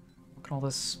 Look at all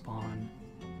this spawn.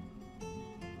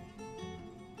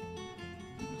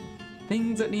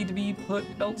 Things that need to be put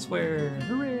elsewhere.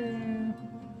 Hooray!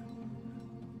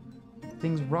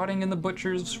 Things rotting in the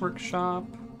butcher's workshop.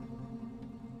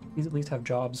 These at least have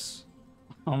jobs.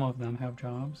 All of them have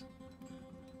jobs.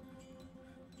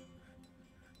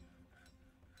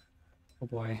 Oh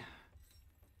boy.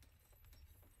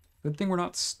 Good thing we're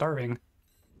not starving.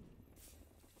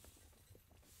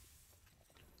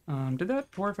 Did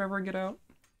that dwarf ever get out?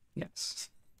 Yes.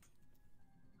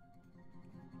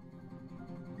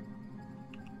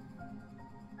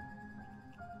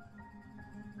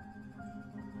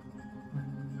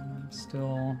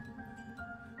 Still...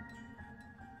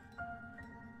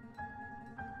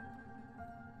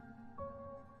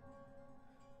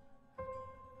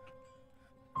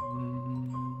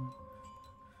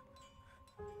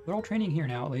 They're all training here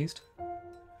now, at least.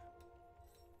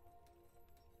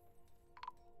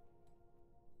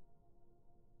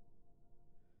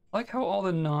 I like how all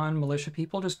the non-militia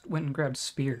people just went and grabbed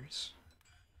spears.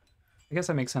 I guess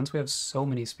that makes sense. We have so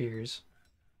many spears.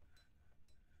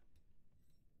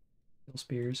 Little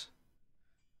spears.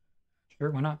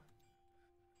 Sure, why not?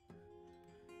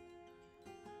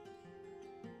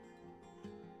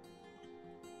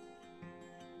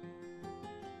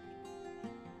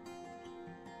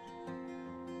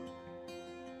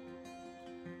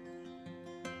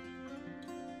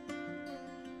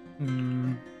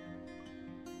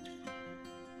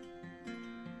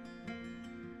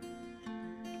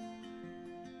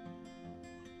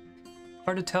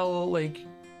 hard to tell, like,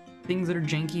 things that are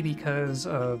janky because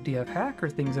of DFHack, or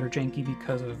things that are janky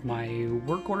because of my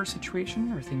work order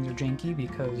situation, or things are janky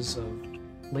because of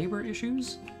labor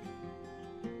issues.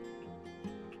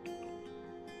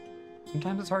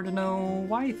 Sometimes it's hard to know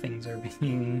why things are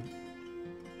being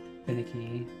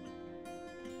finicky.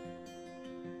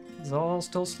 It's all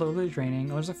still slowly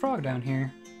draining. Oh, there's a frog down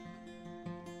here.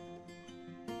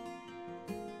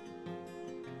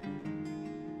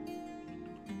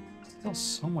 Still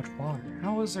so much water.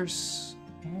 How is there so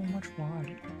much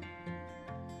water?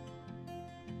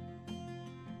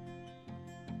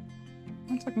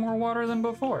 That's like more water than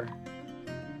before.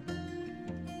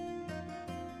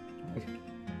 Okay.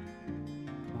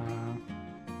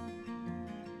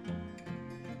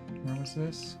 Where was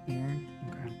this? Here?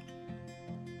 Okay.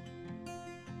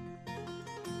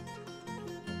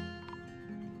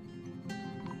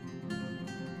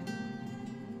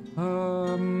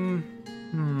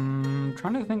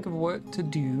 Trying to think of what to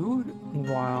do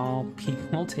while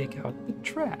people take out the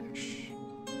trash.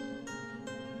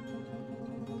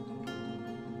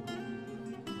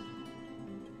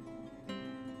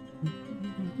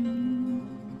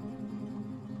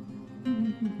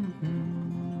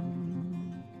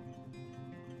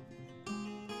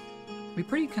 We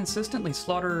pretty consistently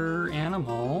slaughter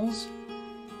animals.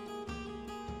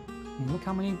 Look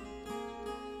how many...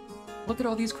 Look at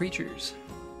all these creatures.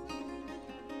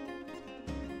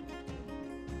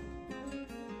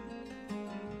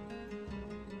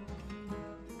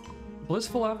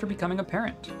 Blissful after becoming a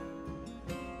parent.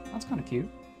 That's kind of cute.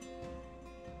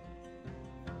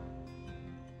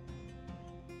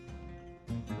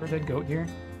 Is there a dead goat here?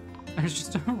 There's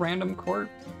just a random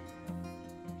corpse.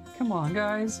 Come on,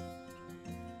 guys.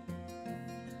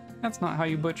 That's not how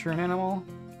you butcher an animal.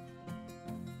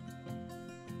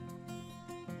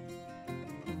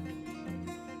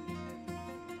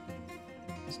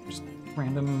 Just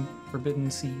random forbidden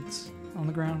seeds on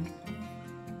the ground.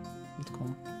 That's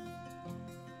cool.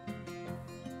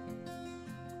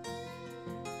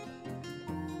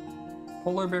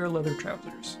 Polar bear leather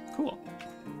trousers. Cool.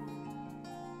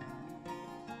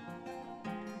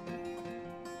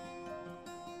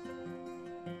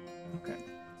 Okay.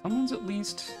 Someone's at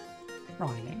least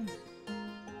trying.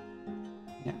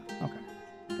 Yeah, okay.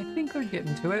 I think they're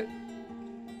getting to it.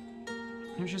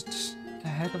 There's just a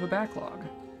heck of a backlog.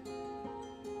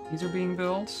 These are being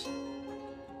built.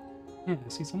 Yeah,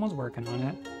 see, someone's working on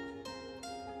it.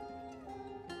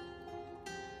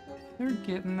 They're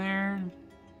getting there.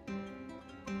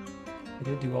 I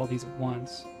did do all these at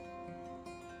once.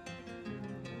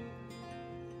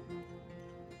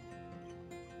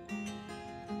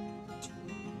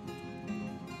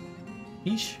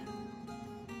 Yeesh.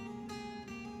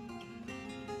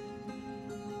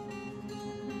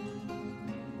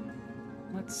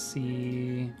 Let's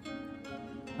see.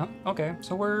 Oh, okay,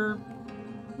 so we're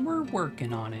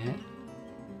working on it.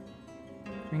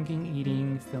 Drinking,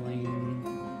 eating, filling,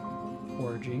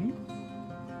 foraging.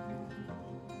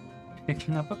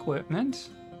 Picking up equipment,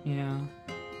 yeah.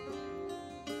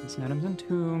 Some items and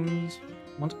tombs.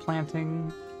 One's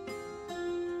planting.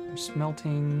 There's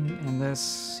smelting, and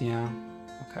this, yeah.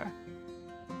 Okay.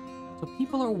 So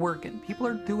people are working. People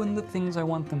are doing the things I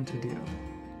want them to do.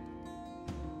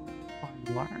 By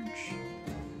and large.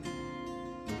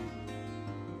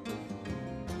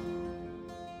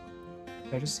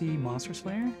 Did I just see Monster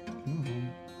Slayer? Ooh.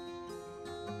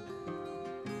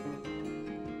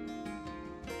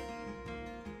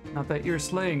 Not that you're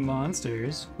slaying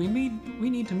monsters. We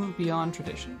need to move beyond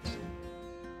traditions.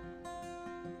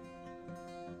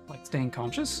 Like staying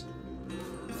conscious?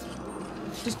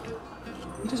 He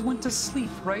just went to sleep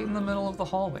right in the middle of the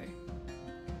hallway.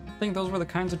 I think those were the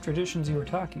kinds of traditions you were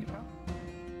talking about.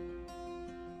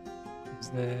 What's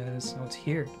this? Oh, it's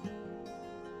here.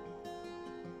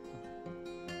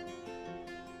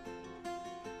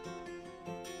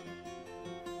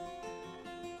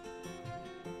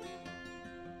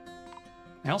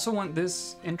 I also want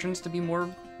this entrance to be more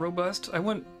robust. I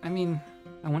want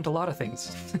a lot of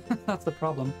things. That's the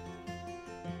problem.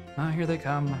 Ah, here they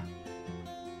come.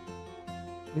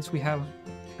 At least we have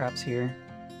traps here.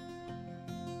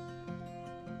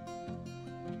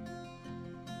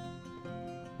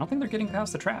 I don't think they're getting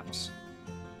past the traps.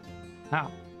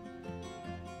 How?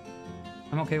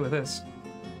 I'm okay with this.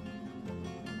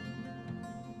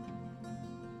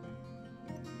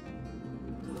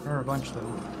 There are a bunch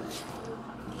though.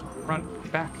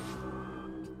 Front, back.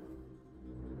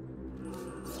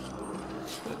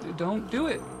 Don't do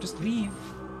it. Just leave.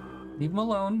 Leave them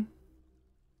alone.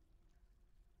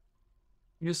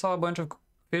 You just saw a bunch of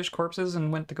fish corpses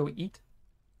and went to go eat?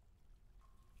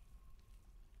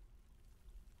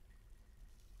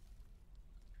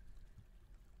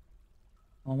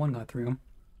 Well, one got through.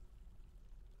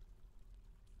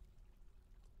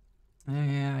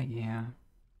 Yeah.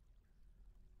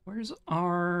 Where's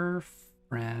our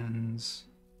friends?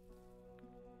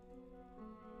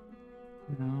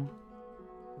 No.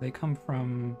 They come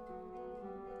from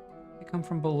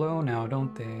below now,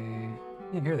 don't they?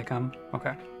 Yeah, here they come.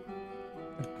 Okay.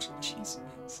 Jeez.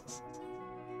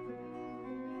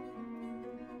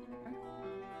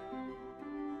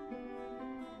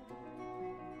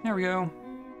 There we go.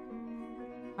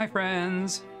 Hi,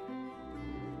 friends.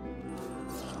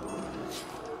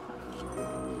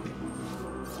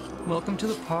 Welcome to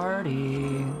the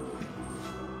party.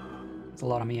 It's a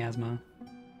lot of miasma.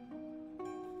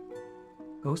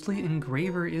 Ghostly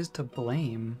engraver is to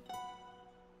blame.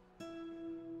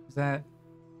 Is that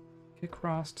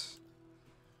Kickfrost?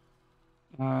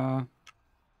 No.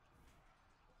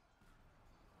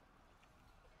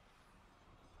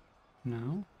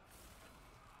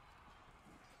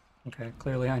 Okay,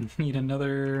 clearly I need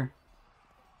another...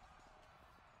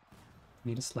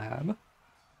 Need a slab.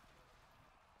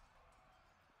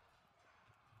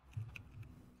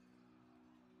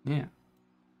 Yeah.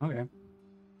 Okay.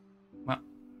 Well.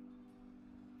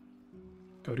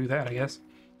 Go do that, I guess.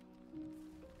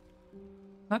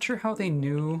 Not sure how they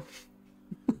knew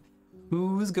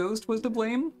whose ghost was to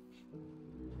blame.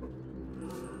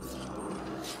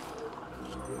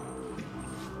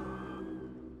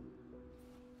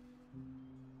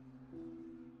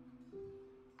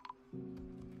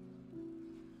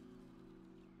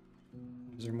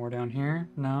 Is there more down here?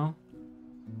 No?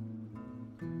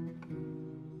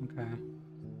 Okay.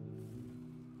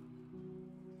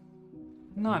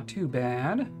 Not too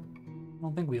bad. I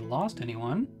don't think we lost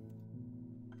anyone.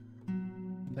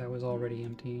 That was already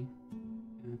empty.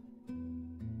 Yeah.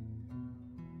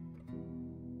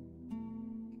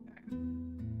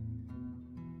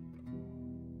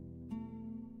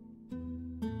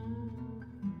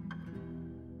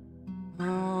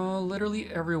 Literally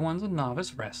everyone's a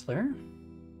novice wrestler.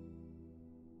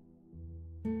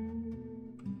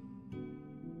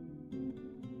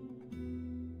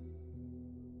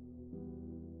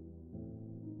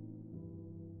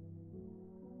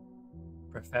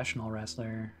 Professional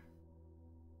wrestler.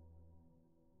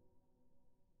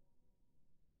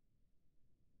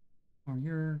 Or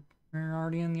you're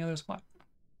already in the other spot.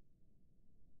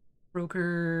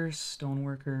 Broker,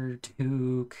 stoneworker,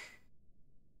 toque,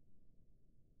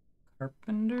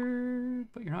 carpenter,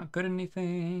 but you're not good at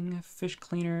anything. Fish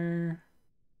cleaner.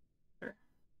 Sure.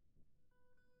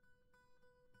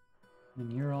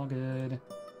 And you're all good.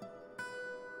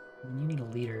 And you need a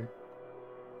leader.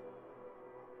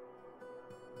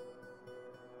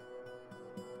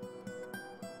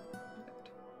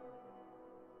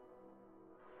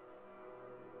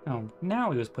 Oh,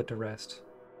 now he was put to rest.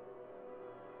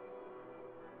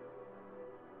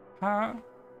 Huh?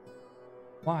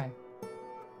 Why?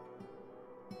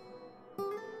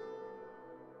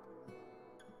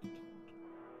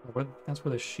 That's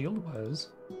where the shield was.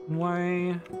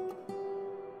 Why?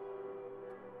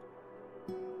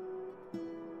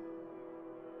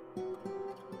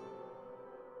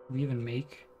 We even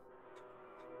make...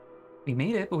 We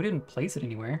made it, but we didn't place it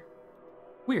anywhere.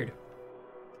 Weird.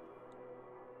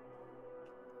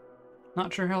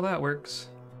 Not sure how that works.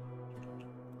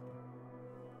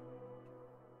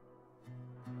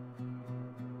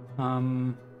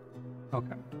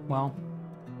 Okay, well.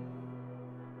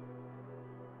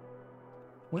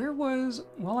 Where was...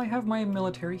 Well, I have my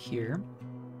military here.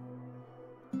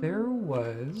 There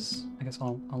was... I guess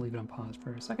I'll leave it on pause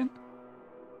for a second.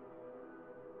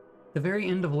 The very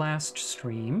end of last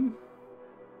stream.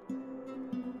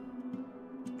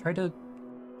 Tried to...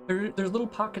 There's little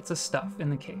pockets of stuff in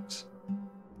the caves.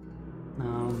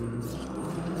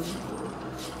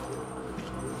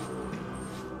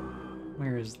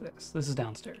 Where is this? This is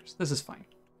downstairs. This is fine.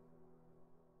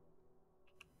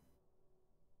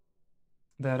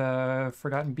 That,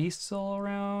 forgotten beasts all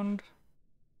around.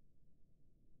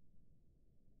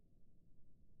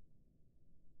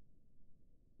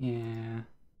 Yeah.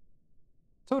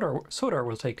 Sodar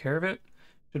will take care of it.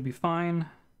 Should be fine.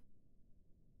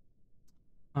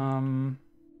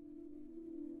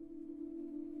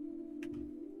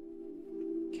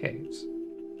 Caves.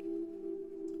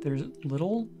 There's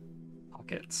little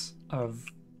pockets of...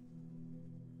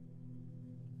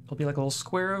 It'll be like a little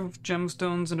square of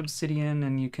gemstones and obsidian,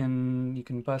 and you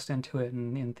can bust into it,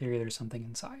 and in theory there's something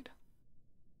inside.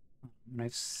 And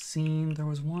I've seen there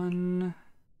was one...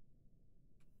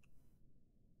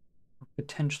 Or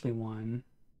potentially one.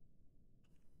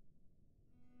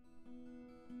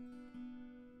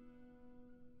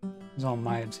 It was all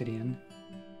my obsidian.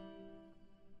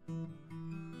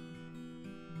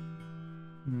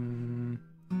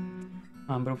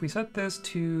 but if we set this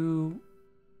to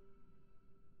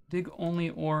dig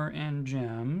only ore and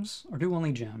gems, or do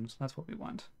only gems, that's what we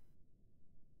want.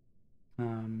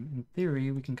 In theory,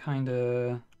 we can kind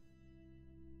of...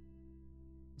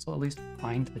 This will at least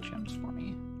find the gems for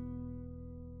me.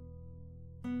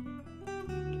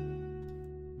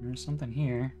 There's something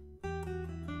here.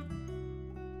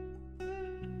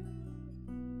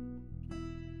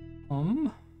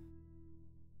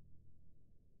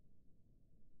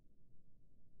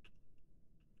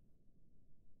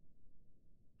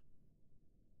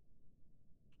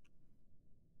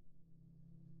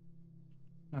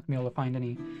 Not gonna be able to find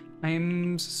any.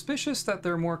 I'm suspicious that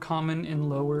they're more common in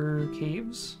lower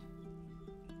caves.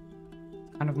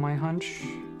 Kind of my hunch.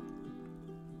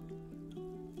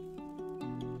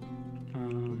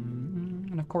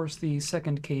 And of course the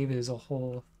second cave is a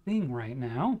whole thing right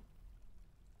now.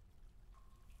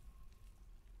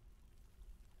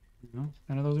 No,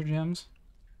 none of those are gems.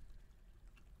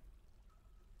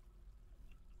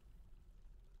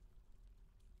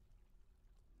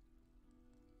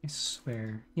 I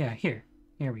swear. Yeah, here.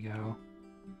 Here we go.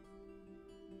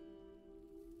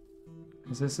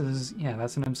 Because this is... Yeah,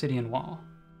 that's an obsidian wall.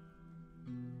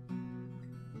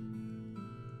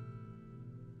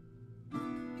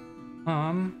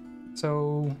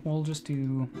 So we'll just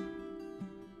do...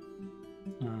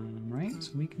 right?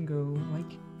 So we can go,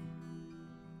 like...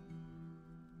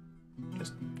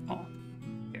 Just all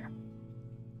here.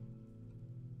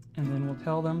 And then we'll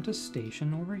tell them to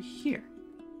station over here.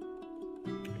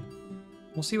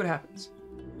 We'll see what happens.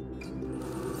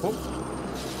 Oh.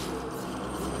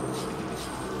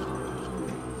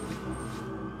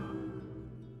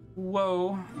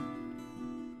 Whoa.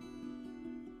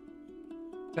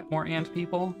 Is that more ant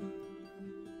people?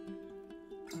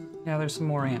 Yeah, there's some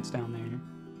more ants down there.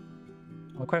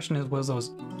 Well, the question is, was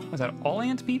that all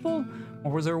ant people?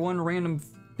 Or was there one random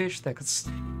fish that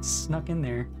snuck in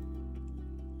there?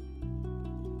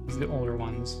 These are the older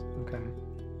ones. Okay.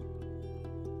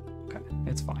 Okay,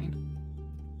 it's fine.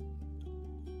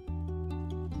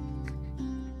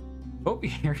 Oh,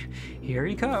 here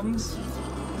he comes.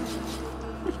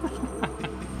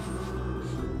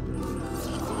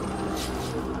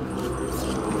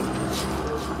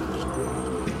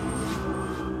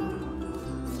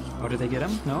 Oh, did they get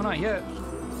him? No, not yet.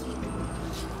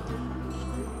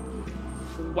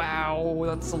 Wow,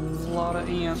 that's a lot of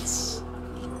ants.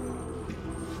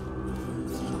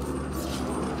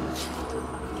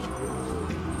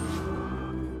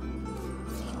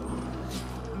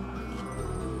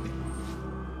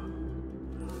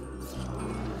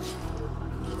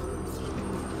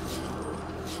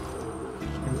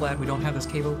 I'm glad we don't have this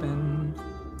cave open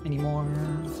anymore.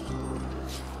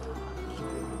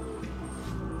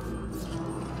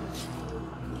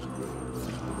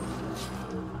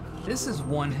 This is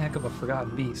one heck of a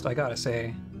forgotten beast, I gotta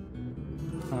say.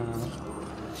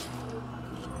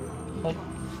 Hold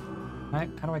on. How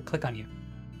do I click on you?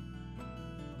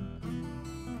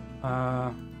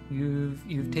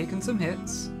 You've taken some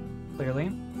hits,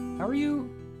 clearly. How are you?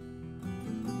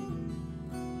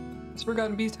 This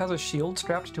forgotten beast has a shield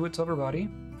strapped to its upper body.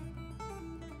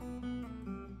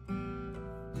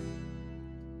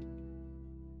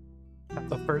 That's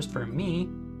the first for me.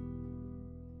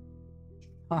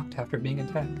 Shocked after being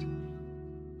attacked.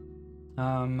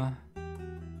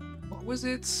 What was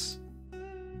it?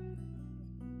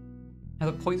 Has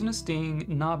a poisonous sting,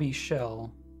 knobby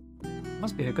shell.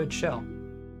 Must be a good shell.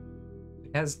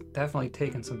 It has definitely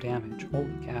taken some damage.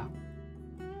 Holy cow.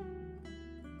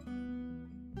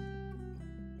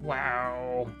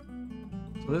 Wow.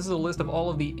 So this is a list of all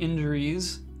of the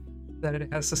injuries that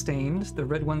it has sustained. The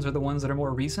red ones are the ones that are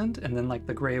more recent, and then like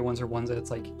the gray ones are ones that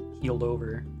it's like healed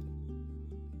over.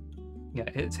 Yeah,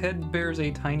 its head bears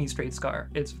a tiny straight scar.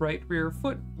 Its right rear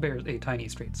foot bears a tiny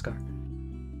straight scar.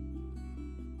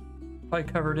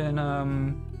 Probably covered in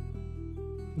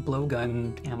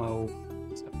blowgun ammo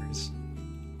suckers.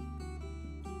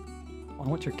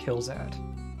 What's your kills at?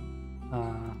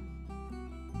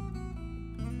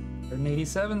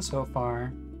 187 so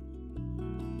far.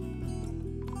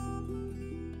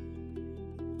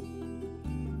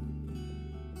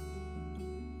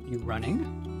 You running?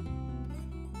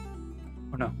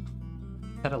 Oh no,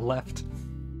 had a left.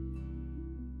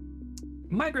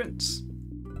 Migrants!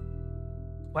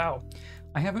 Wow,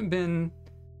 I haven't been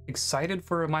excited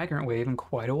for a migrant wave in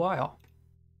quite a while.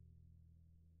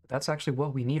 That's actually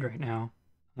what we need right now.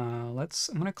 I'm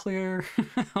gonna clear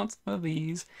out some of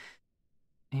these.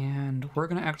 And we're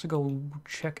gonna actually go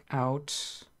check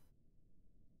out...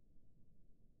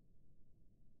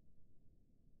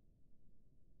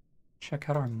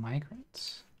 our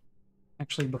migrants.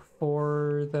 Actually,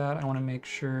 before that, I want to make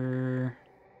sure...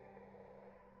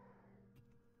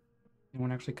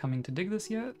 Anyone actually coming to dig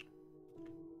this yet?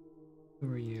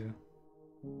 Who are you?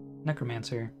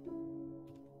 Necromancer.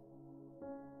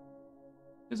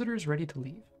 Visitors ready to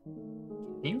leave.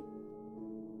 You?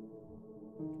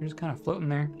 You're just kind of floating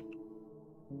there.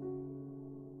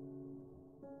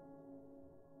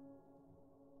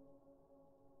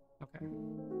 Okay.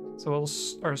 So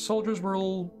our soldiers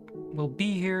will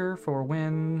be here for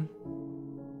when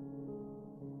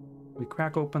we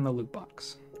crack open the loot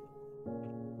box.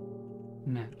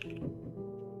 Now.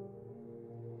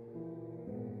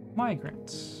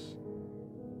 Migrants.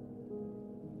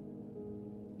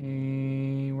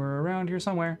 Hey, we're around here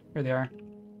somewhere. Here they are.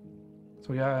 So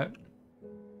we got...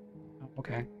 Oh,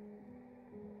 okay.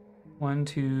 1,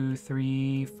 2,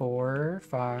 3, 4,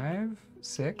 5,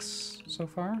 6 so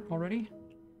far already.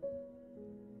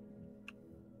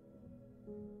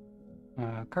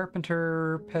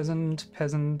 Carpenter, peasant,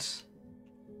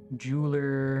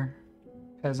 jeweler,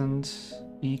 peasant,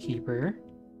 beekeeper,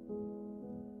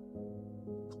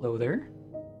 clother,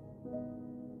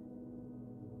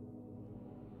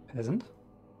 peasant,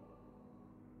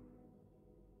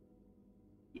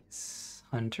 yes,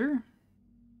 hunter.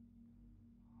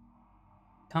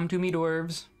 Come to me,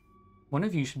 dwarves. One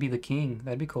of you should be the king.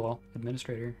 That'd be cool.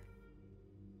 Administrator.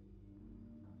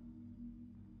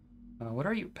 What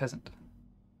are you, peasant?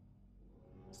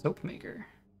 Soap maker.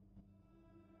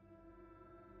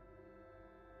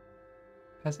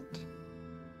 Peasant.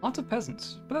 Lots of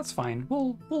peasants, but that's fine.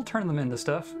 We'll turn them into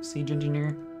stuff. Siege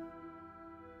engineer.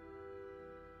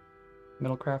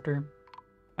 Metal crafter.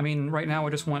 I mean, right now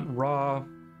I just want raw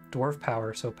dwarf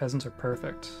power, so peasants are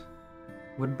perfect.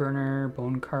 Wood burner,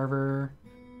 bone carver,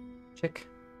 chick.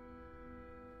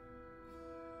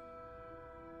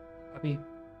 Puppy.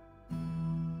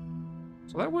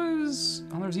 So that was...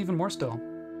 Oh, there's even more still.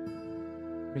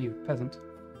 What are you, peasant?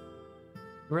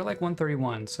 We're at like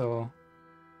 131, so...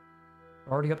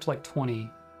 We're already up to like 20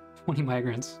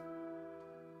 migrants.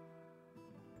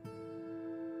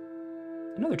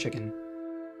 Another chicken.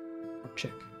 Or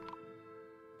chick.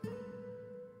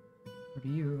 What are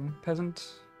you, peasant?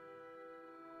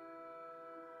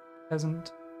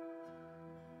 Peasant.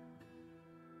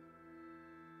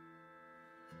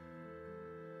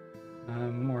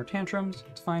 More tantrums,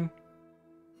 it's fine.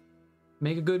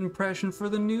 Make a good impression for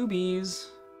the newbies.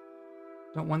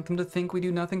 Don't want them to think we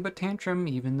do nothing but tantrum,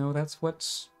 even though that's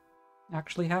what's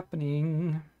actually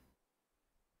happening.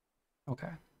 Okay.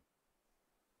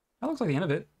 That looks like the end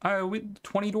of it.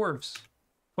 20 dwarves.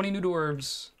 20 new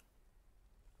dwarves.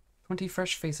 20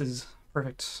 fresh faces.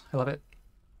 Perfect. I love it.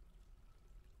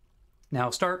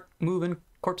 Now start moving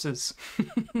corpses.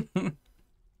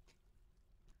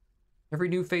 Every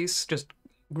new face, just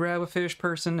grab a fish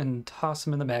person and toss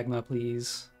them in the magma,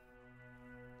 please.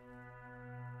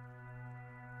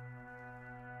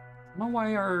 I don't know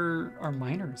why our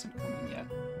miner isn't coming yet.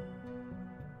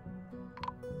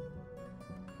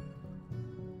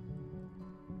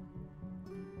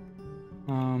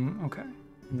 Okay.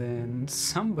 Then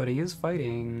somebody is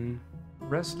fighting.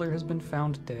 Wrestler has been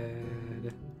found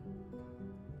dead.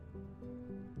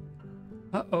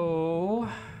 Uh-oh.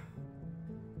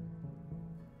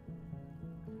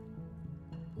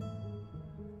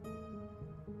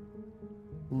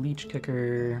 Leech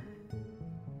kicker.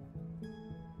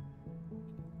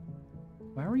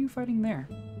 Why were you fighting there?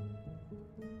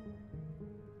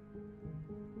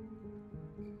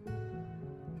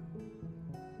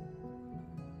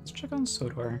 Let's check on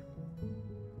Sodor.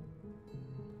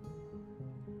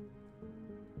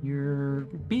 You're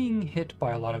being hit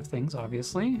by a lot of things,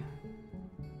 obviously.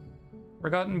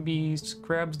 Forgotten Beast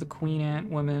grabs the Queen Ant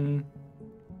Woman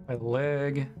by the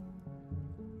leg.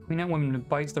 Queen Ant Woman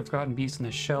bites the Forgotten Beast in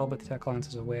the shell, but the tech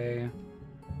glances away.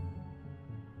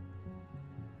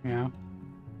 Yeah.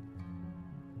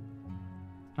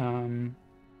 Okay,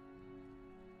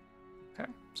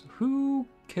 so who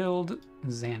killed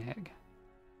Xanag?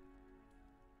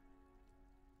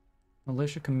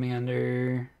 Militia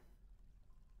commander.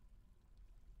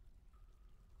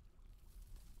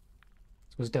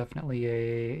 This was definitely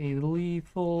a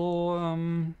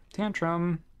lethal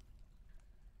tantrum.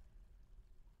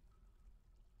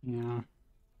 Yeah.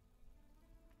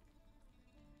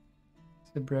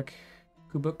 Sibrick,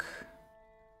 Kubuk.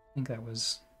 I think that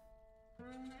was...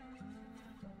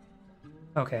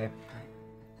 Okay.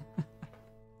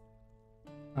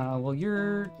 Well,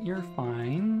 you're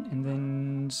fine, and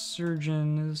then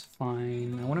Surgeon is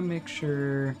fine. I want to make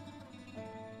sure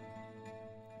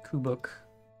Kubuk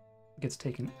gets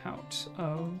taken out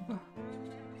of...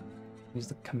 Who's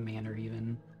the commander,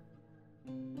 even?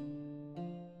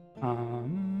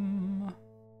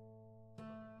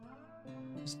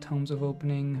 There's Tomes of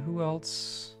Opening. Who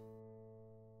else?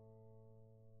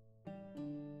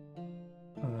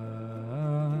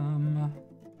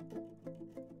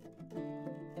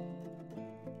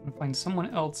 I'll find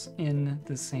someone else in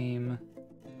the same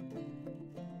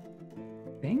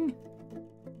thing?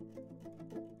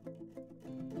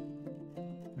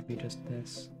 Maybe just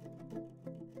this.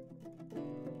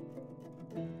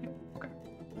 Okay.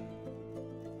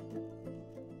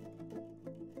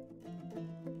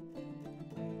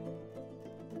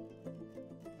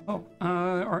 Oh,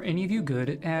 are any of you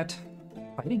good at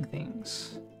fighting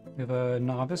things? We have a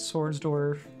novice swords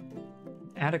dwarf,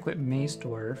 adequate mace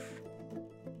dwarf.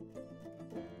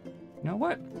 You know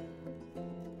what?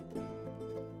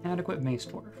 Adequate mace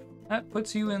dwarf. That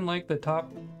puts you in like the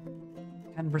top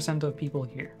 10% of people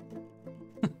here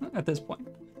at this point.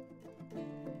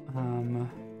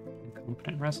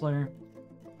 Competent wrestler.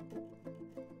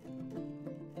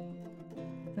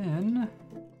 Then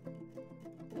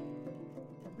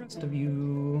the rest of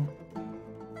you.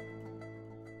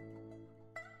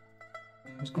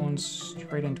 Just going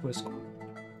straight into a squad.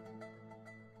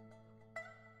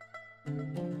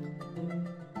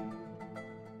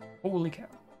 Holy cow.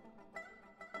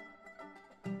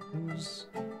 Who's...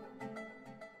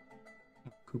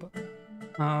 Oh, Kuba.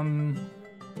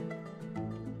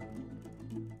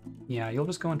 Yeah, you'll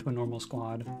just go into a normal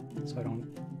squad, so I don't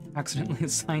accidentally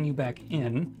assign you back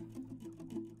in.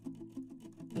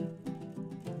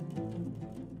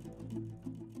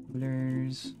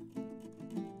 Rulers.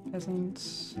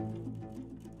 Peasants.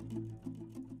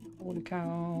 Holy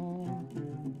cow.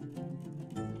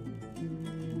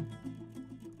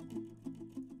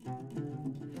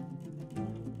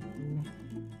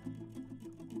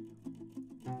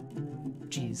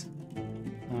 Jeez.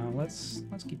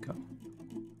 Let's keep going.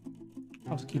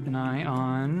 Also keep an eye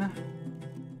on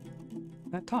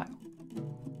that tile.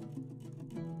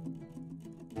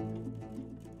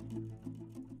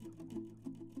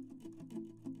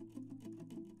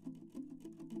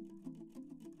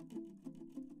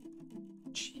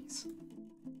 Jeez.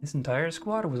 This entire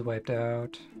squad was wiped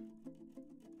out.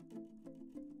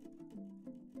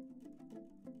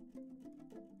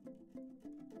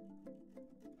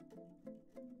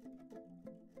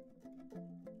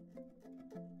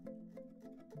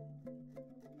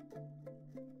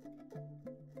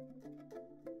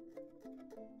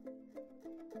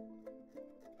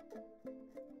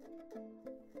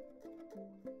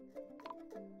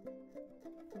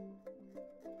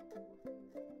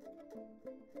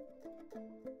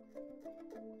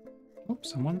 Oh,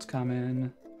 someone's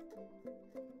coming.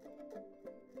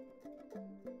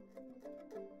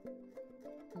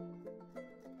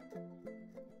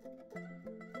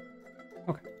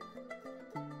 Okay.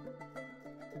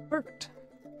 Perfect.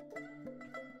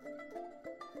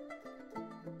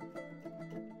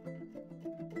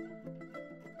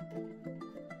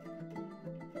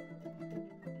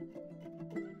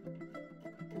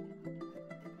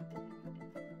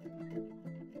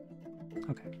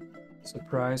 Okay.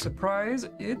 Surprise, surprise,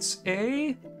 it's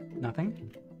a...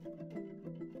 nothing.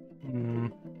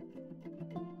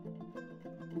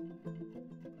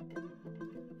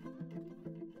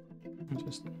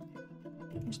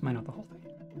 Just mine out the whole thing.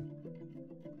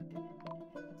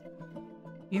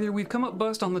 Either we've come up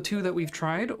bust on the two that we've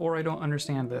tried, or I don't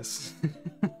understand this.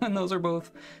 And those are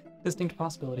both distinct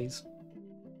possibilities.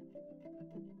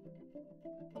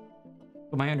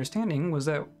 But my understanding was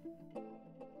that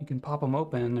you can pop them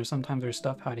open, and sometimes there's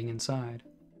stuff hiding inside.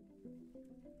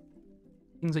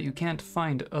 Things that you can't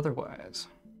find otherwise.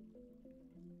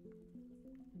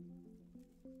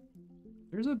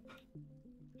 There's a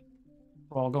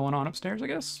brawl going on upstairs, I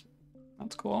guess.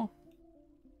 That's cool.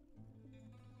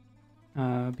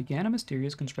 Began a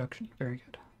mysterious construction. Very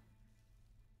good.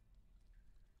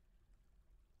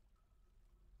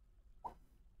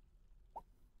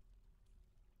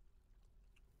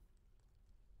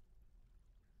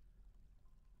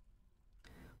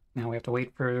 Now we have to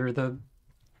wait for the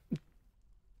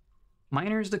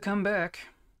miners to come back.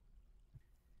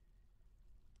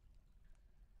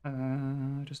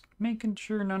 Just making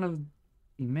sure none of the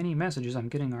many messages I'm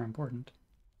getting are important.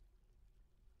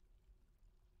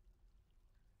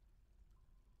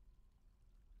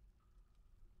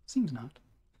 Seems not.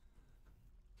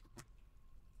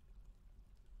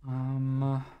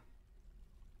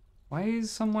 Why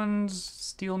is someone's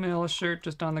steel mill shirt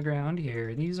just on the ground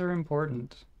here? These are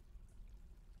important.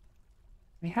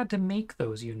 They had to make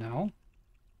those, you know.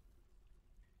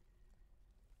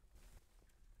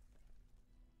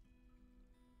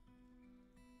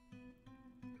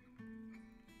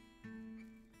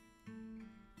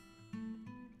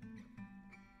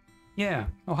 Yeah.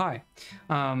 Oh, hi.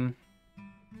 Um,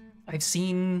 I've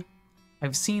seen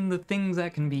the things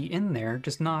that can be in there,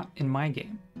 just not in my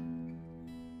game.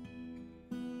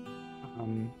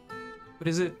 But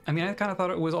is it? I mean, I kind of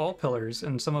thought it was all pillars,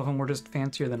 and some of them were just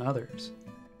fancier than others.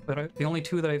 But the only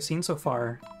two that I've seen so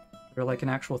far are like an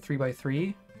actual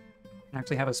 3x3 and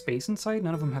actually have a space inside.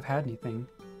 None of them have had anything.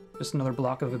 Just another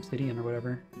block of obsidian or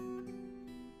whatever.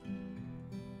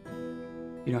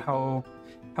 You know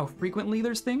how frequently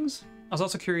there's things? I was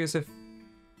also curious if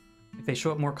they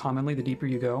show up more commonly the deeper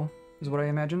you go, is what I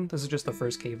imagine. This is just the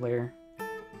first cave layer.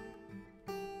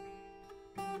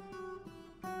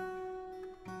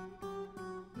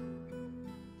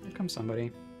 Here comes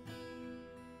somebody.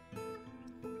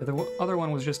 The other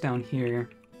one was just down here.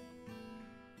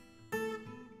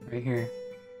 Right here.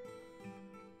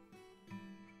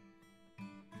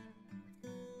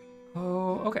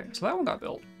 Oh, okay, so that one got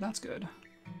built. That's good.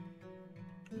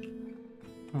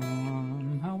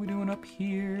 How are we doing up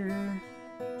here?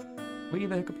 Way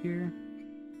the heck up here.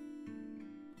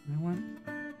 I went.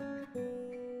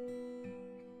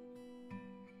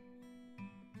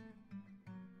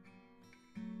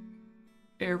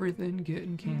 Everything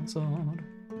getting canceled.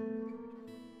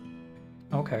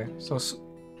 Okay, so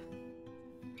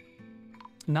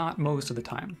not most of the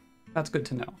time. That's good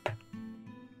to know.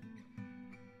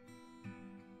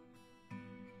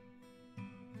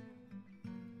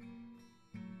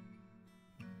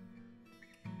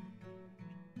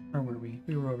 Where were we?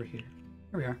 We were over here.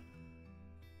 Here we are.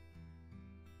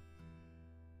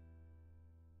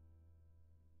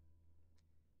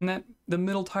 And that the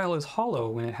middle tile is hollow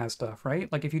when it has stuff,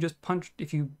 right? Like if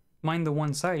you mine the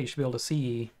one side, you should be able to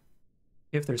see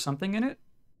if there's something in it.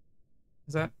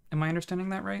 Am I understanding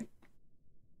that right?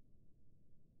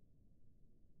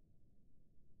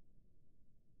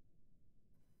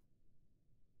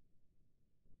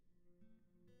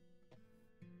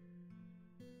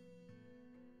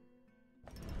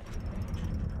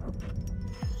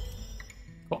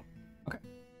 Cool. Okay.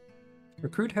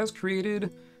 Recruit has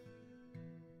created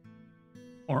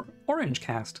orange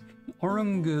cast.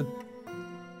 Orangcast.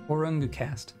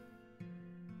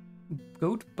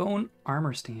 Goat bone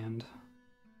armor stand.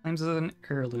 Claims as an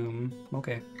heirloom.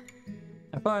 Okay.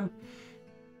 Have fun.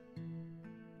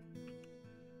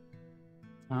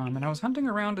 And I was hunting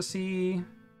around to see...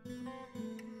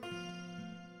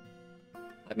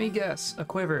 Let me guess. A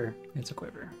quiver. It's a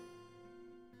quiver.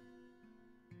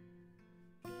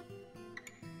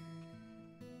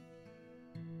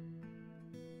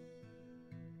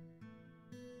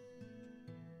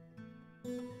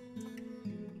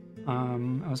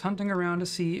 I was hunting around to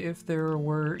see if there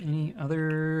were any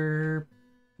other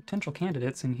potential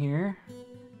candidates in here.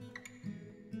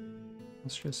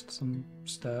 It's just some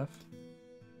stuff.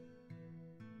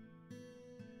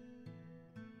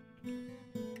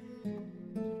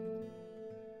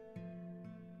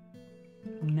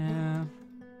 Nah.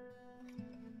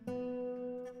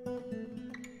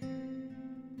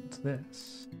 What's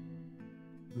this?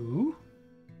 Ooh.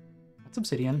 That's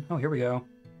obsidian. Oh, here we go.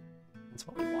 That's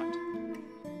what we want.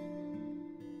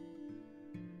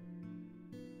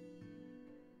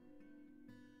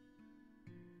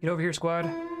 Get over here, squad.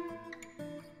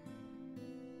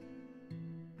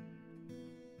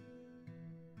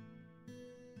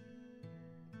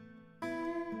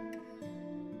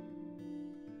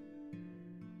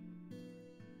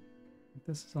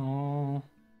 This is all...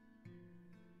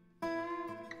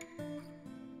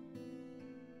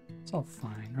 It's all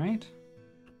fine, right?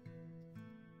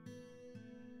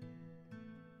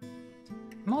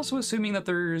 I'm also assuming that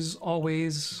there's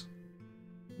always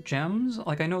gems.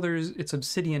 Like, I know it's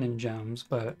obsidian and gems,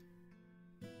 but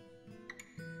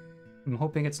I'm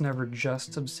hoping it's never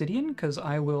just obsidian, because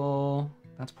I will...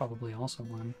 That's probably also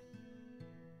one.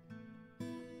 I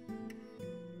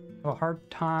have a hard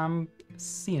time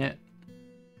seeing it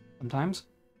sometimes.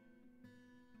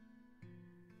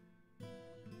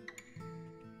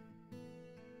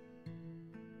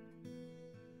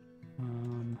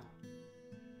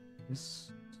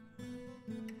 This...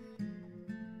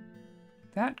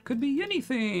 That could be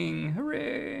anything!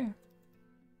 Hooray!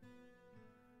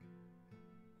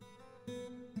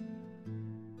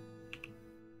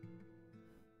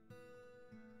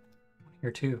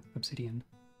 Here too, obsidian.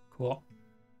 Cool.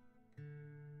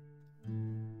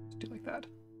 Let's do it like that.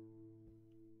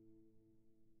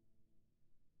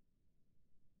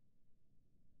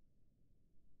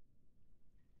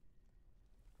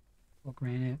 Well,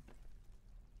 granite.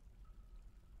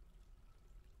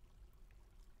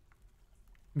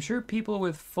 I'm sure people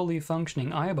with fully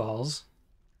functioning eyeballs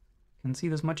can see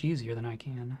this much easier than I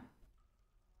can.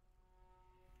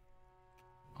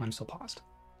 Oh, I'm still paused.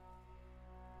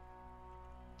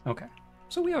 Okay.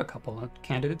 So we have a couple of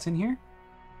candidates in here.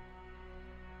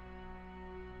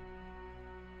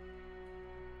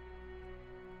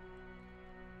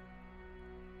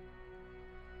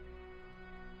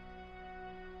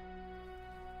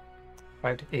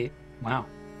 Five to 8. Wow.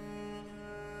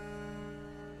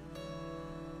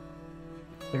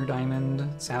 Clear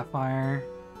diamond, sapphire,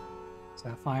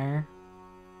 sapphire,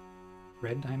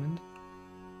 red diamond.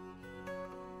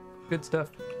 Good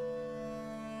stuff.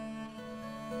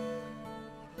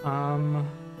 I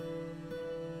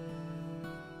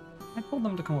told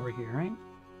them to come over here, right?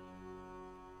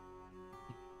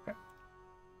 Okay.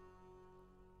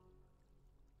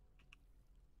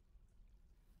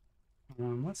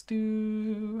 Let's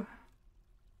do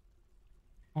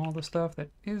all the stuff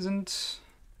that isn't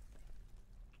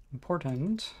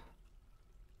important.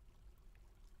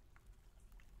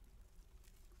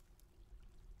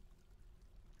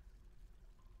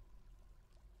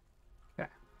 Okay.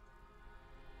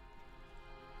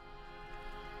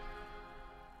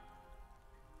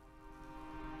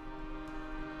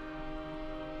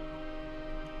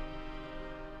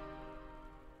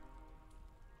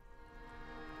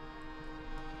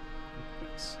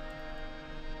 Nice.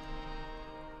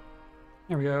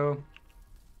 There we go.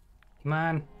 Come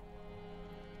on.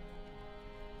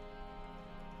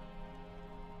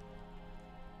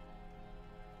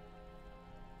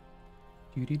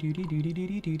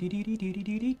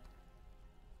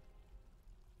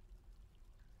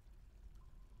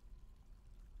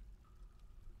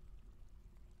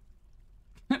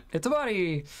 It's a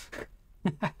body.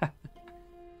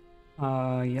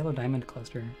 Yellow diamond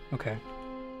cluster. Okay.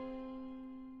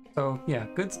 So yeah,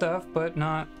 good stuff, but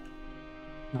not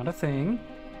a thing.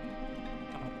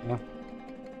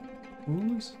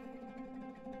 Ooze.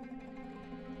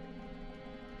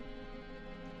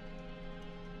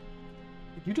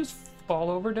 Did you just fall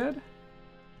over dead?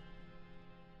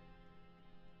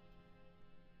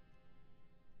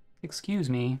 Excuse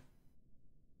me.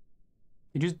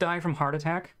 Did you just die from heart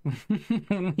attack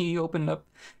when he opened up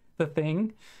the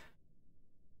thing?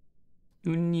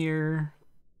 Unir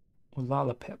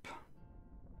Olalapip.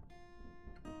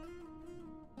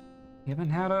 You haven't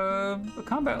had a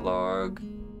combat log.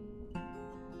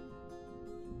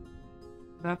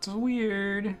 That's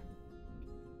weird.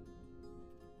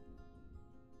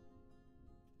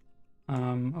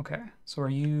 Okay, so are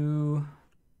you...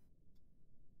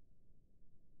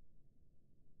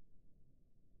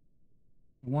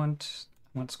 I want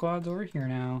squads over here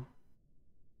now.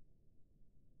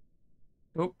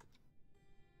 Oh.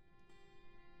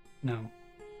 No.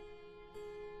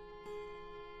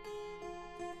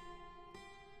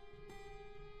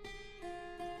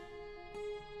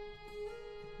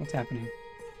 What's happening?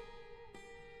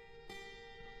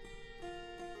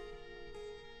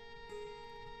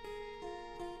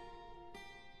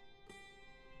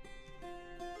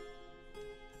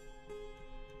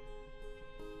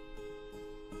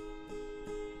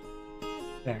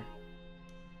 There.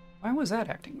 Why was that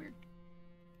acting weird?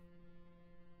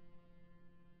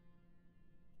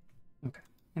 Okay.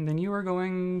 And then you are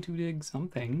going to dig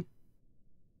something.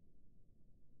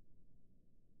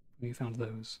 We found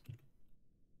those.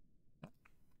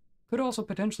 Could also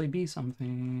potentially be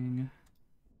something.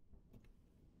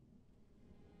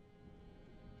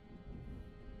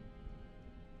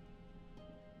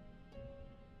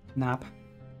 Nap.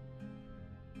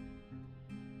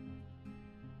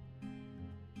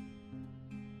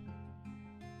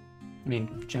 I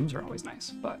mean, gems are always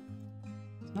nice, but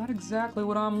it's not exactly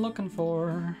what I'm looking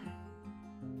for.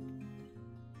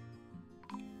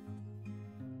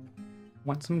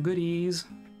 Want some goodies.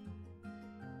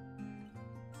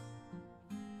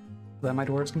 That my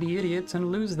dwarves can be idiots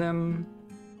and lose them.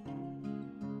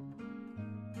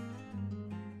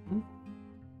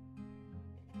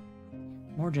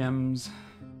 More gems.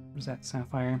 Where's that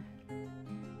sapphire?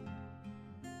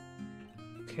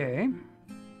 Okay.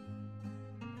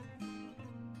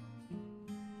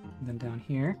 And then down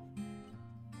here.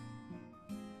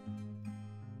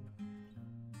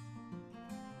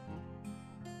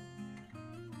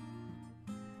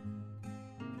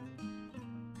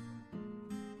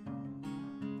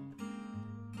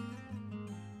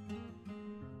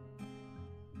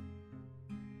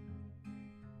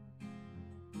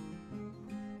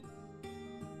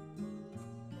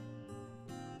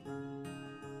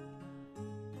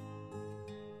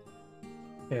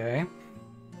 Okay.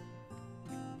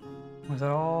 Was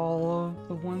that all of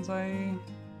the ones I...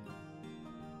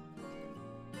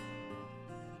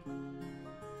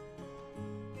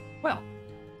 Well.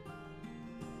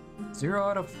 0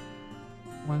 out of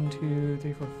 1, 2,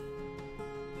 3, 4,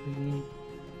 3.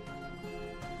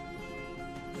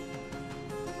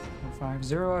 5.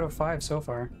 0 out of 5 so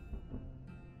far.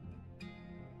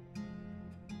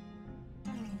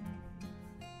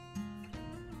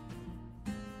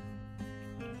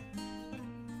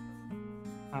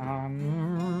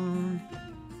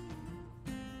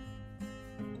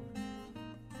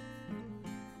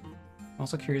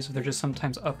 Also curious if they're just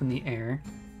sometimes up in the air.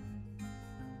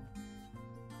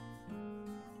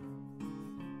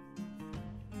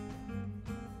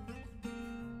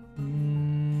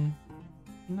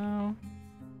 No.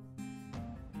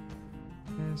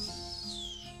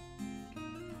 This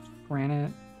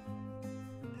granite.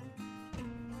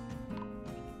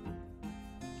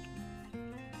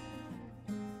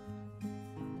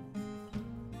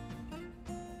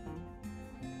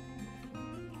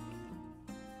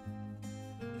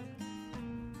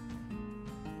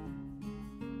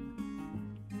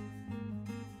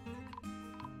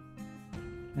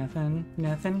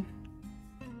 Nothing.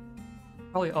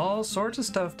 Probably all sorts of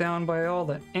stuff down by all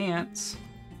the ants.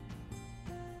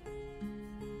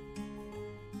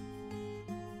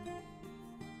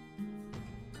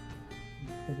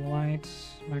 Big light,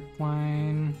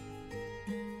 microplane.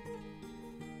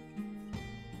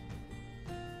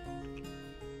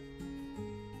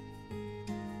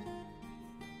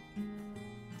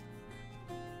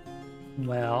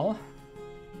 Well.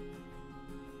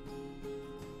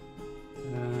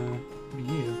 What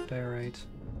are you? Diorite.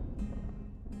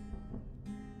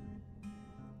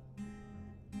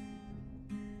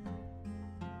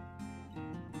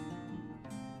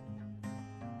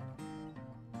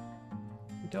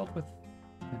 We dealt with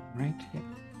them, right? Yeah.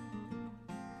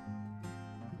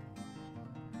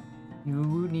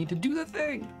 You need to do the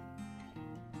thing!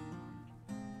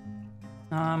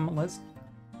 Let's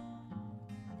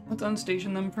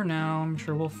unstation them for now. I'm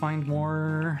sure we'll find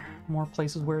more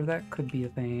places where that could be a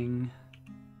thing.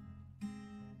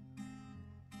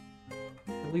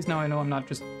 At least now I know I'm not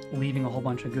just leaving a whole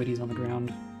bunch of goodies on the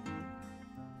ground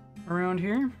around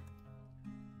here.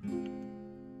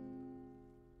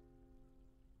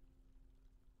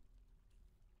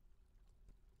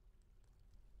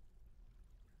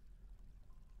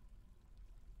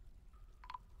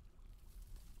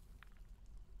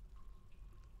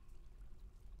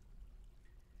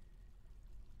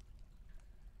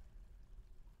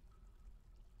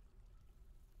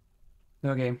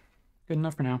 Okay, good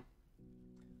enough for now.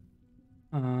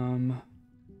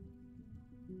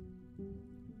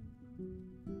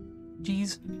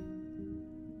 Geez.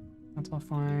 That's all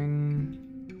fine.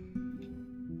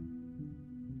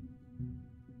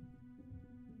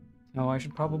 Oh, I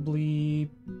should probably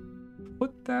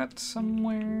put that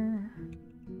somewhere.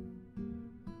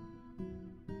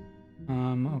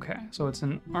 Okay, so it's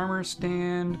an armor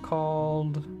stand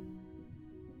called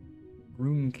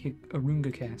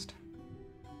Runga Cast.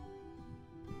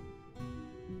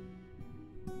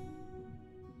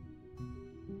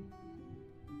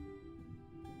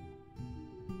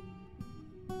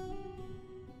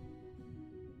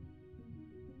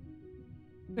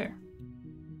 There.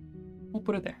 We'll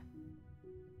put it there.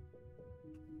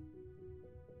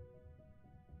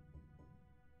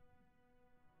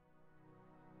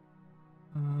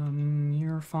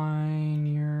 You're fine.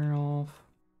 You're all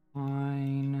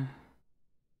fine.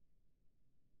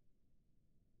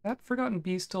 That Forgotten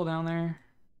Beast still down there?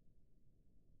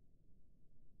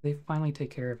 They finally take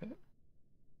care of it.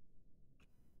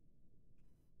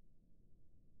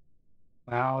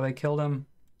 Wow, they killed him.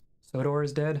 Sodor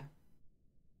is dead.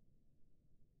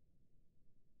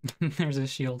 There's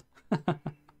his shield.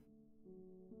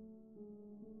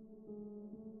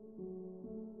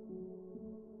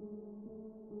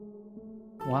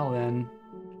 Well then.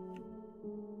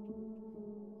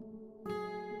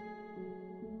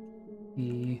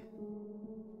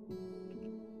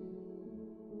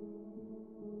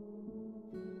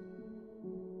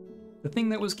 The thing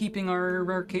that was keeping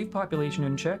our cave population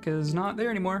in check is not there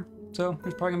anymore. So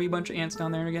there's probably gonna be a bunch of ants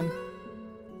down there again.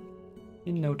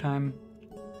 In no time.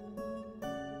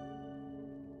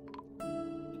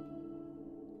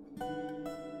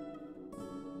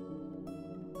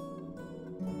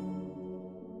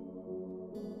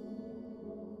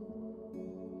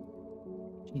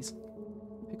 Jeez.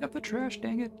 Pick up the trash,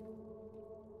 dang it.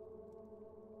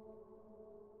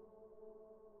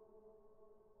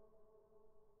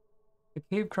 The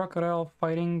cave crocodile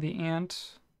fighting the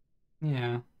ant.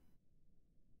 Yeah.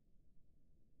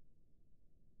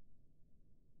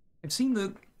 I've seen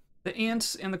the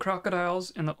ants and the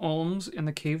crocodiles and the olms and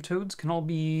the cave toads can all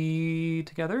be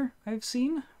together, I've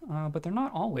seen, but they're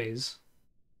not always.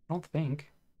 I don't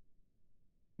think.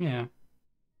 Yeah.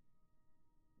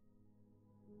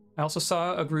 I also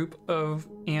saw a group of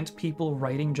ant people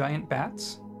riding giant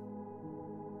bats.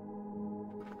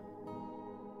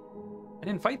 I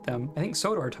didn't fight them. I think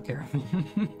Sodor took care of them.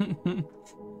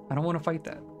 I don't want to fight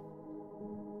that.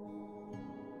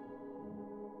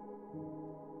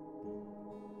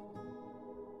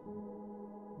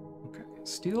 Okay,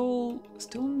 still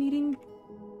needing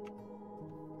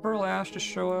Pearl Ash to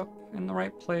show up in the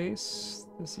right place.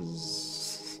 This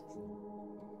is...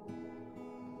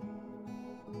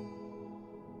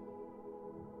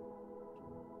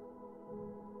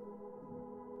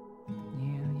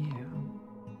 Yeah.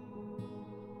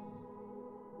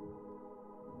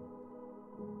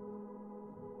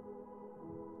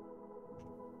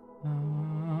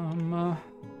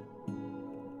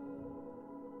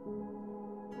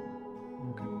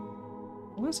 Okay.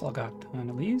 Well, this all got done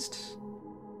at least.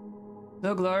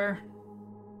 Douglar.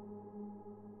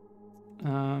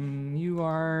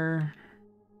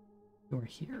 You're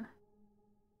here.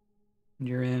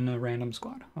 You're in a random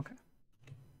squad. Okay.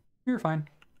 You're fine.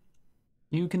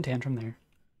 You can tantrum there.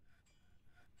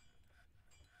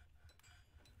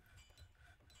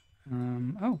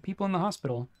 Oh, people in the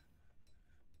hospital.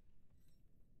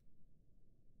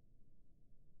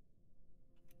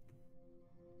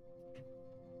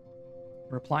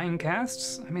 Replying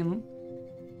casts? I mean,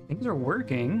 things are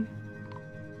working.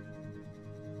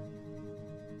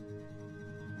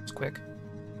 It's quick.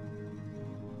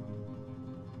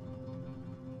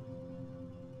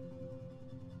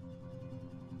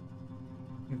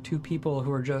 You have two people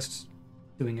who are just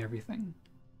doing everything.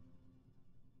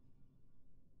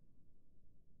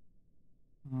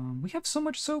 We have so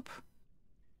much soap.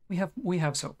 We have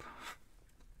soap.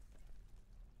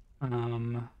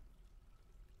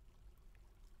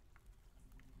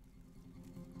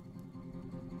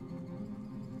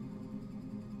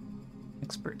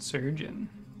 Expert surgeon.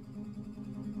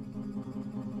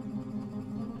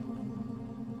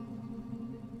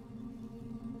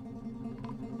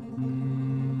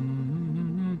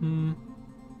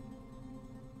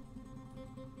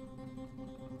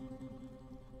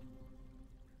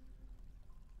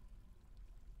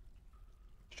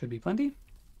 Should be plenty.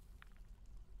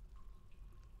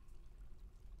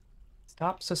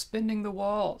 Stop suspending the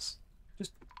walls.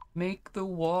 Just make the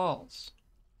walls.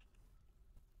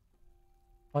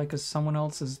 Like, because someone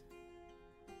else is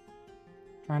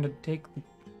trying to take the...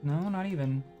 No, not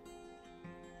even.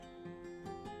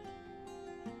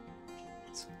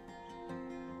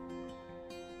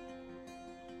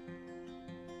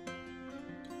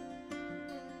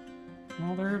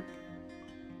 Well, they're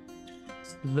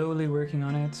slowly working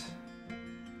on it.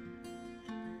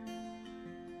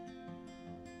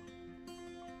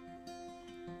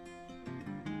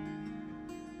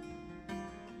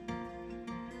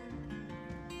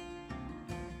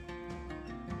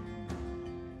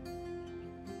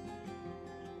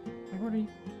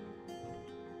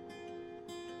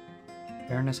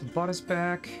 Baroness of Bodice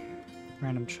back.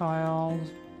 Random child.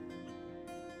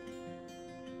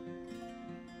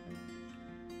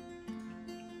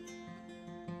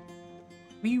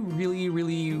 We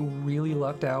really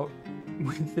lucked out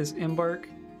with this embark,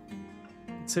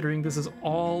 considering this is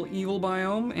all evil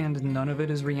biome and none of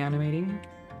it is reanimating.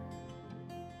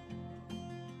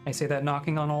 I say that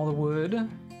knocking on all the wood.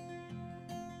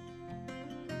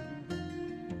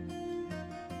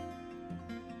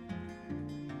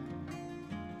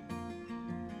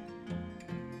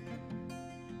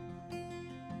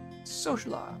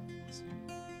 Socialize.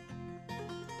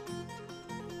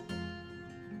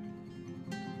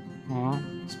 Aw,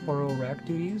 Sporo rack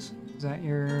duties? Is that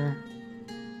your...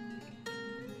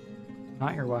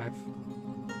 Not your wife.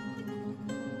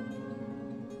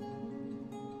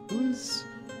 Who's...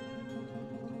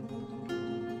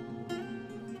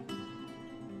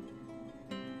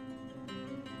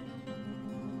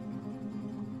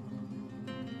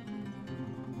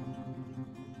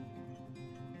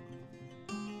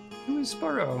 Who is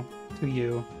Sporo to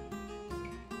you?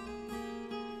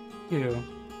 You.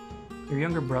 Your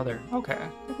younger brother. Okay,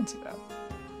 I can see that.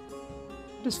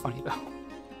 It is funny though.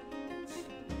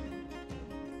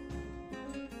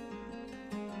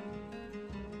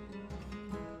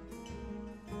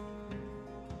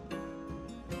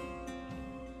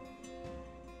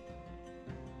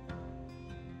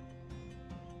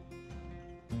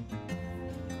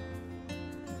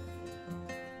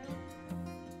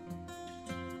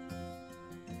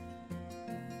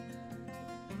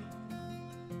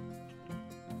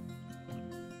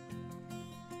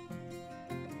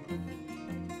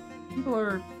 People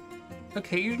are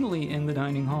occasionally in the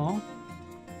dining hall.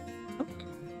 Oh.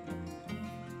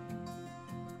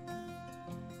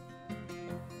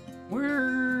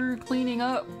 We're cleaning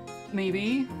up,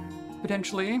 maybe,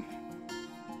 potentially.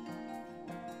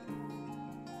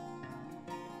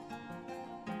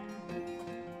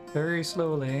 very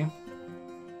slowly.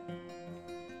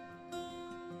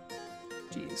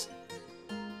 Jeez.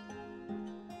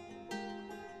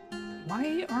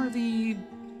 Why are the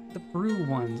brew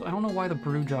ones? I don't know why the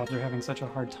brew jobs are having such a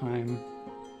hard time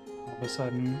all of a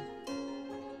sudden.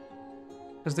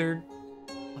 Because they're,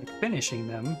 like, finishing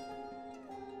them.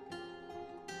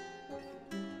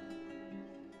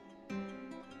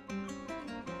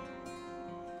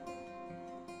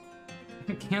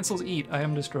 Cancels eat.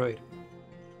 Item destroyed.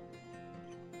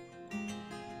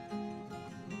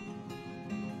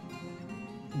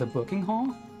 The booking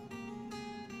hall?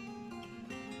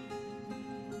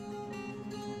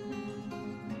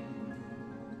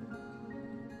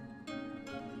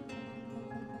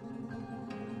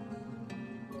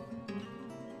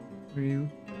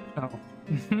 Oh.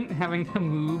 Having to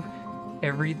move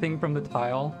everything from the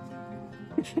tile.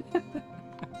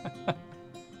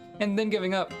 And then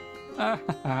giving up.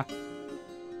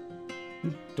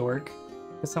 Dork.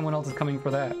 Because someone else is coming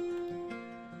for that.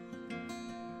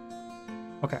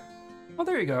 Okay. Oh,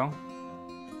 there you go.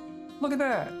 Look at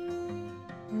that.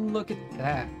 Look at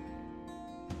that.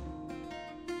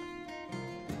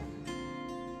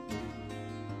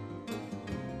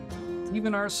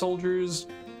 Even our soldiers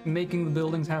making the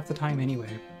buildings half the time anyway.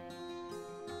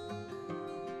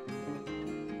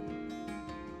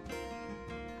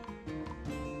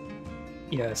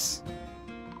 Yes.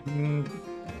 I'm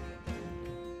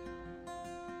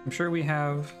sure we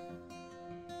have...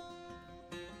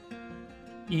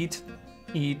 Eat,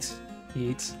 eat,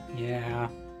 eat. Yeah.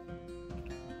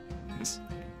 Nice.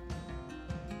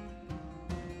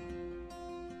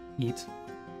 Eat.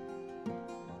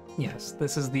 Yes,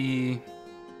 this is the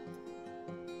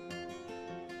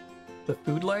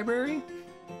food library?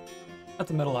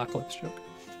 That's a Metalocalypse joke.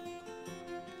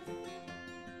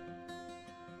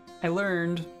 I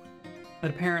learned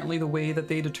that apparently the way that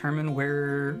they determine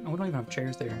where... Oh, we don't even have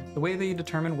chairs there. The way they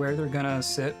determine where they're gonna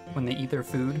sit when they eat their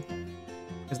food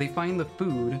is they find the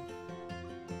food,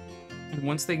 and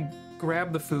once they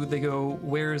grab the food, they go,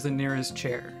 where is the nearest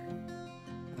chair?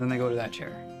 And then they go to that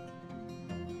chair.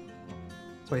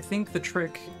 So I think the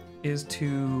trick is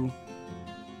to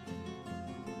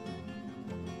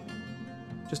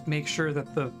just make sure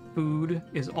that the food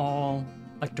is all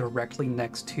like directly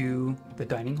next to the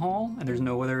dining hall and there's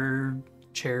no other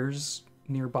chairs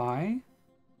nearby.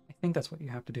 I think that's what you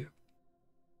have to do.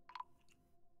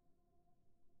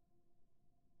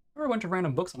 There are a bunch of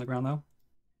random books on the ground though.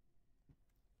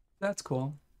 That's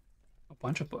cool. A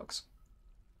bunch of books.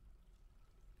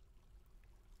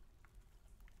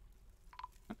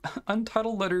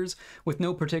 Untitled letters with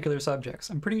no particular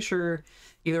subjects. I'm pretty sure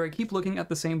either I keep looking at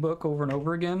the same book over and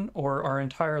over again, or our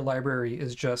entire library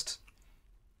is just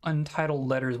untitled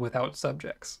letters without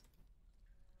subjects.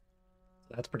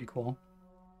 So that's pretty cool.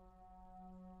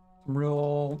 Some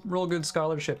real good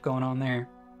scholarship going on there.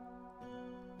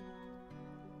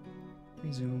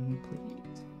 Resume,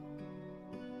 please.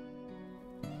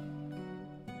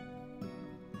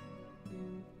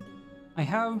 I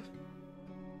have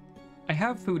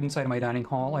food inside my dining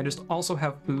hall. I just also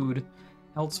have food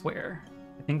elsewhere,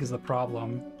 I think is the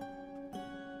problem.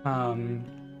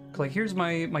 Like here's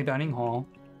my dining hall.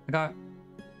 I got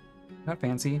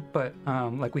fancy, but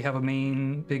like we have a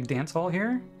main big dance hall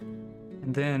here,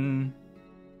 and then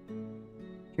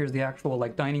here's the actual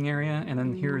like dining area, and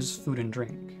then here's food and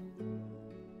drink.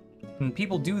 And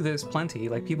people do this plenty.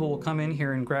 Like people will come in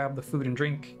here and grab the food and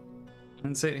drink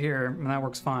and sit here, and that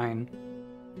works fine.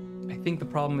 I think the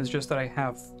problem is just that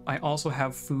I also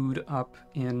have food up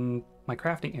in my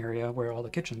crafting area where all the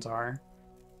kitchens are.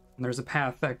 And there's a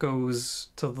path that goes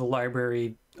to the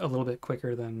library a little bit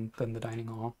quicker than the dining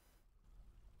hall.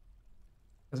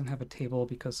 Doesn't have a table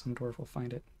because some dwarf will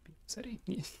find it. City.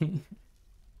 I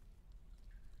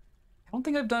don't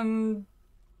think I've done...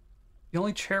 The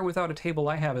only chair without a table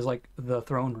I have is like the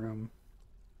throne room.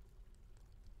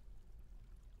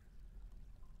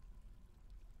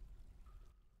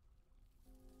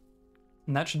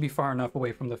 And that should be far enough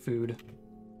away from the food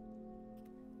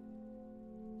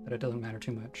that it doesn't matter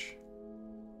too much.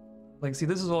 Like, see,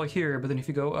 this is all here, but then if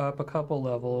you go up a couple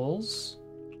levels,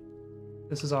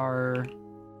 this is my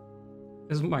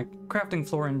crafting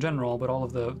floor in general, but all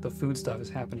of the food stuff is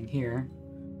happening here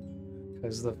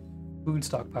because the food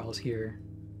stockpile is here.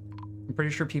 I'm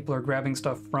pretty sure people are grabbing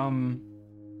stuff from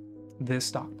this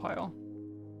stockpile,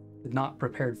 the not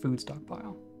prepared food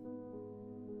stockpile,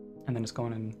 and then just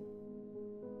going into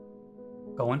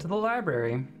the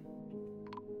library,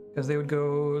 because they would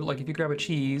go, like, if you grab a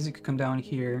cheese, you could come down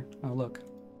here. Oh, look.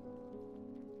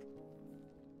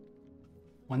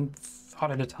 One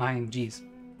thought at a time, jeez.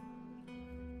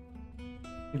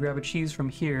 You grab a cheese from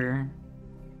here,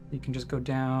 you can just go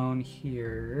down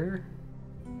here,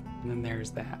 and then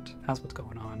there's that. That's what's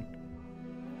going on.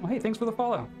 Oh, hey, thanks for the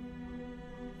follow.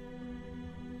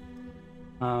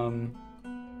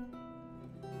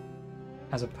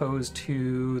 As opposed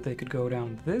to, they could go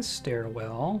down this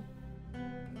stairwell.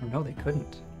 Or no, they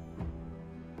couldn't.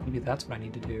 Maybe that's what I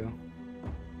need to do.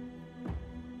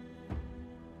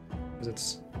 Because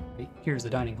it's, here's the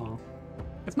dining hall.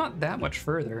 It's not that much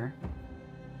further.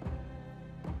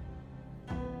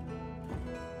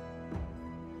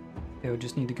 They would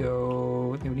just need to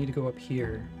go, they would need to go up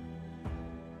here.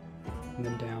 And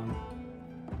then down.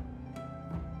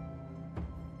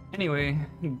 Anyway,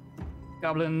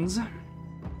 goblins.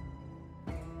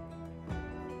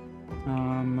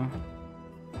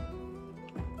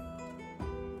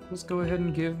 Let's go ahead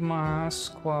and give my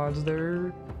squads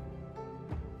their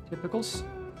typical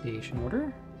station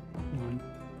order. Come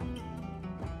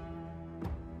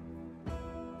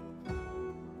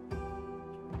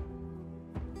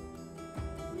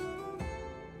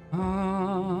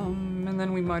on. And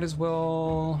then we might as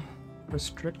well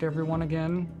restrict everyone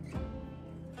again.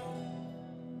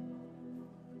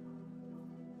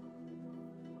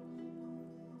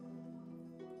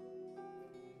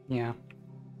 Yeah.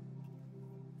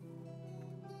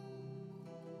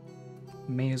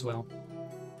 May as well.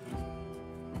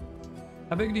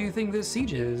 How big do you think this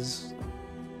siege is?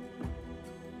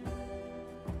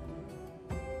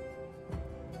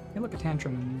 Hey, look, a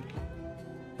tantrum.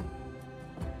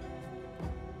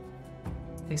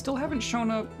 They still haven't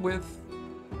shown up with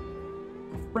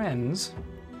friends.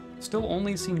 Still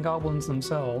only seen goblins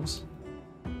themselves,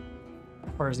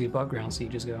 as far as the above ground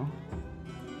sieges go.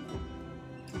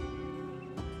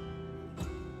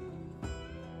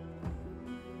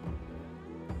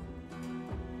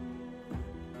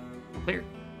 Clear.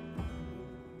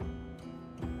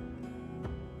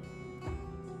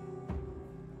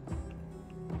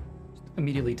 Just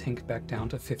immediately tank back down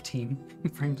to 15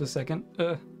 frames a second.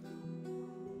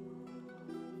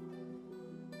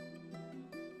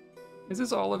 Is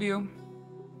this all of you?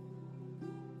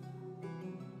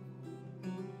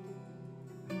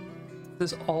 Is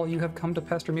this all you have come to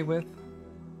pester me with?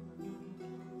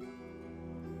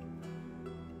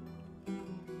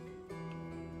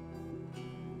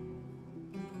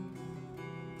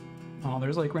 Oh,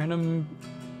 there's like random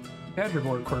badger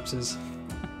board corpses.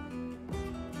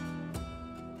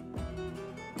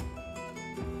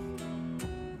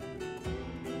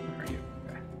 Where are you?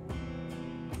 Okay.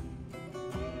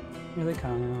 Here they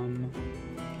come.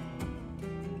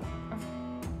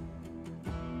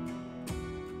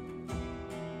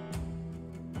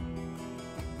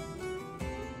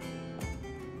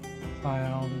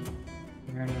 File,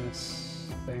 awareness,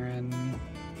 Baron.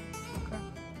 Okay.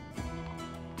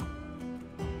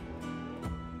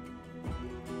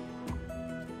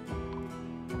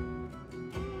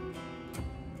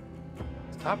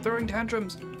 Stop throwing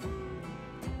tantrums!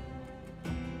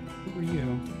 Who are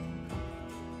you?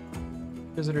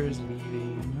 Visitors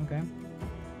leaving, okay.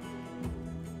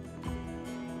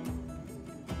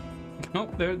 Oh,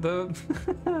 they're the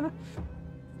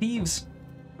thieves.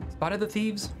 Spotted the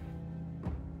thieves.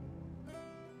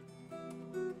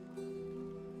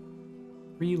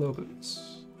 3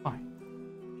 lobos. Fine.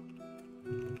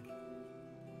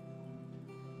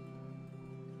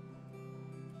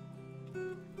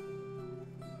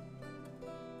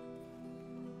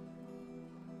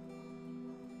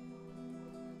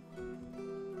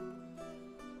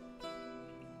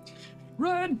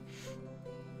 Run!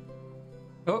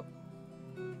 Oh.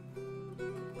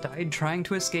 Died trying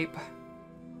to escape.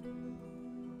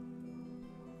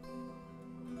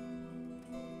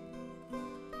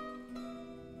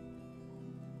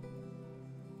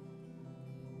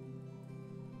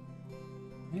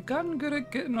 I've gotten good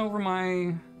at getting over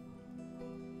my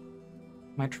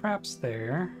traps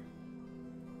there.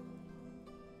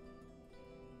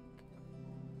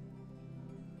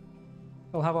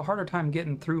 I'll have a harder time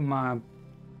getting through my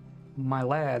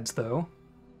lads, though.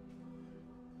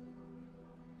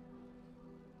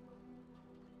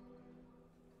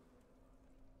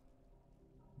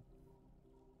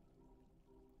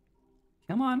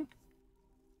 Come on.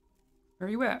 Where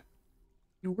are you at?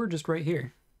 You were just right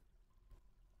here.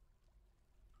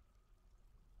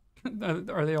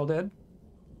 Are they all dead?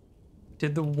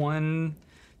 Did the one...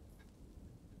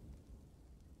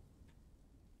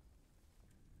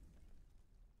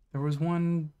 There was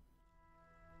one...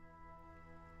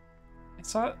 I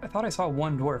thought I saw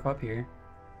one dwarf up here.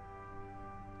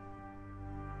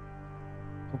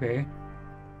 Okay.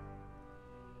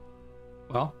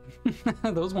 Well,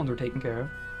 those ones were taken care of.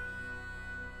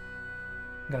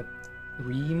 Got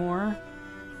 3 more.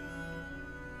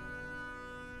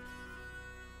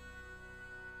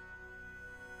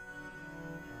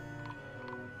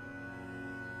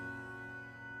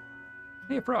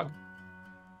 Hey, a frog.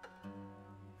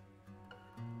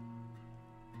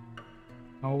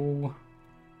 Oh.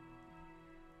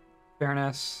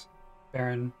 Baroness.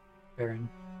 Baron. Baron.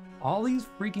 All these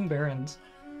freaking barons.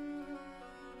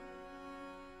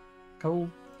 Go.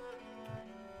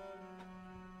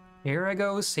 Here I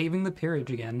go, saving the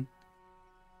peerage again.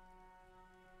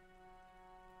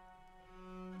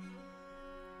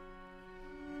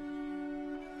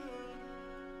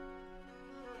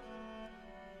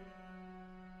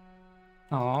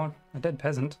 Aw, a dead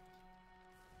peasant.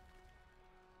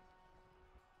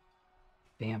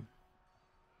 Damn.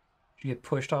 Did you get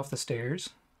pushed off the stairs?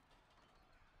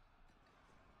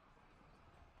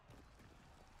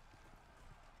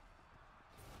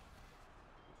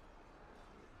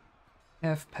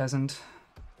 F peasant.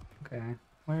 Okay,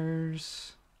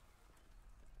 where's...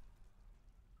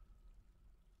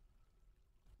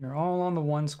 You're all on the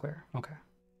 1 square. Okay.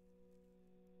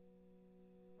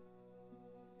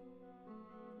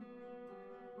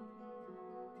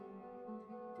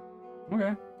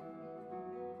 Okay.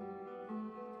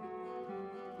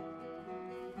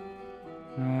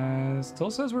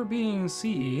 Still says we're being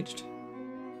sieged.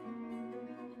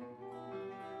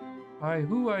 By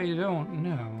who I don't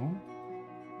know.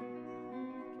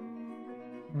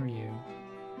 Who are you?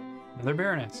 Another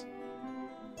baroness.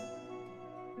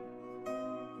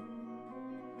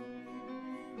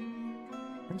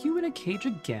 Are you in a cage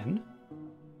again?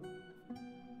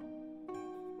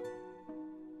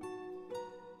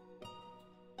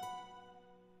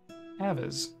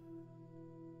 Avas.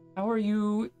 How are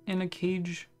you in a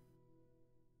cage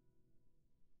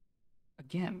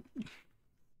again?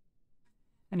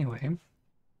 Anyway.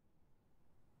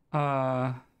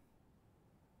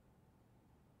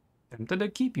 Tempted to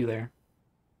keep you there.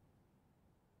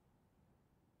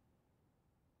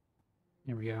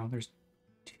 Here we go. There's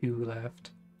 2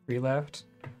 left. 3 left.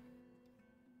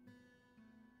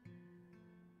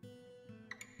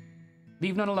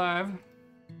 Leave none alive.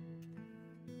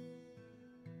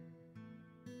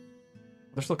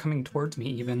 They're still coming towards me,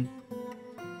 even.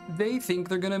 They think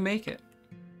they're gonna make it.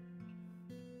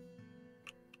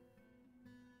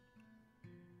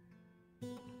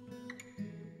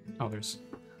 Oh, there's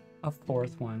a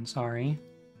 4th one. Sorry.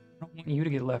 I don't want you to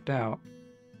get left out.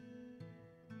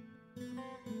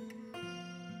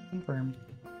 Confirmed.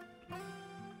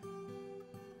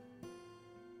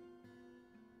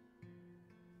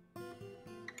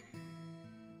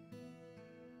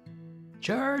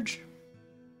 Charge!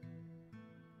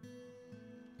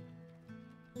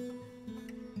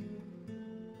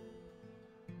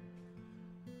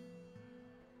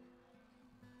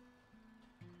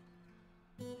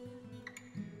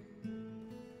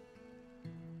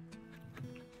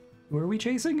 Who are we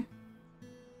chasing?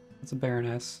 It's a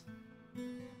baroness.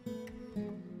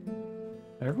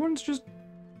 Everyone's just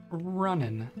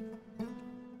running.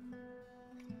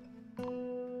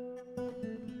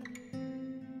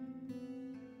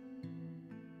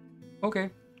 Okay.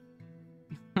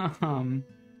 Oh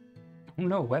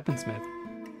no, weaponsmith.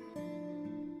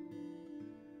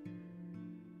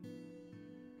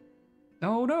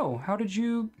 Oh no, how did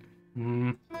you...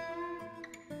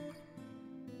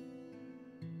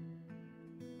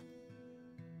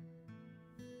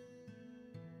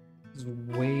 This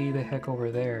is way the heck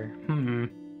over there.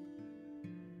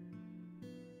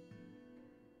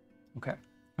 Okay.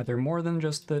 Are there more than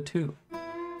just the 2?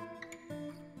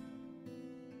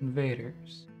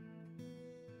 Invaders.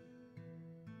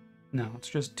 No, it's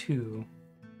just 2.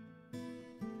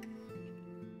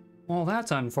 Well,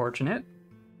 that's unfortunate.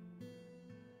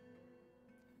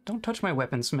 Don't touch my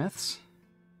weaponsmiths.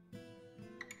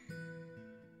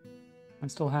 I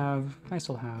still have...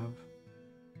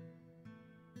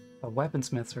 The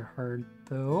weaponsmiths are hard,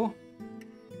 though.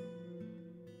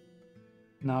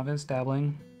 Novice,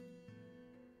 dabbling.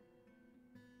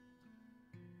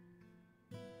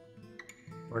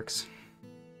 Works.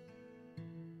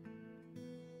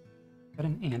 Is that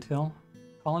an anthill?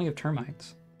 Colony of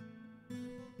termites.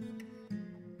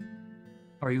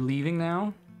 Are you leaving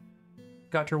now?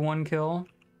 Got your 1 kill?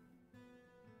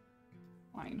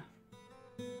 Fine.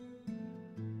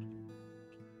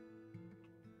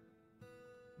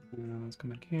 Let's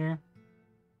come back here.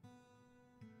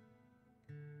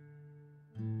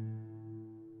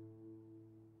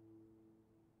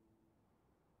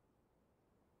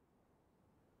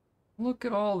 Look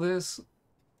at all this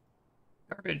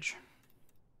garbage.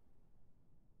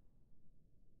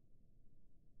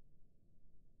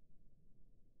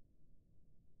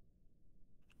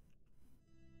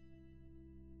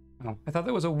 Oh, I thought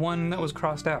that was a 1 that was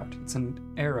crossed out. It's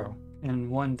an arrow in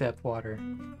 1 depth water.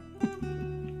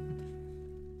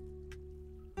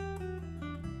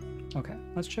 Okay,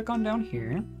 let's check on down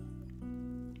here.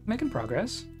 Making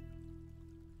progress.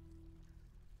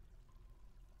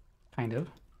 Kind of.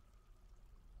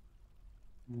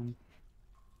 And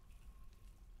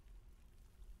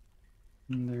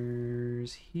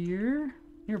there's here.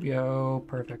 Here we go.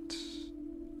 Perfect.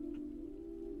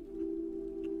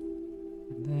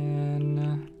 And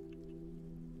then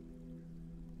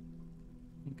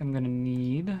I think I'm gonna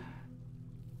need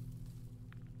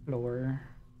floor.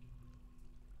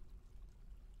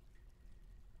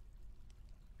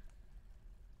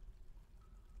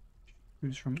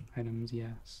 Choose from items,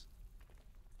 yes.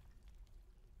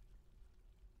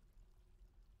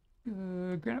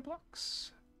 Granite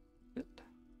blocks. Good.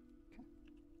 Okay.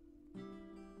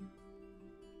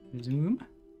 Resume.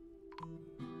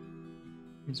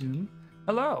 Resume.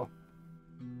 Hello.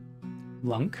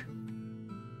 Lunk.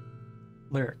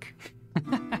 Lyric.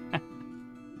 I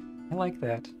like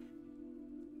that.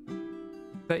 Is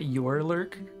that your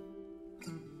lurk?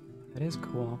 That is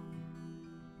cool.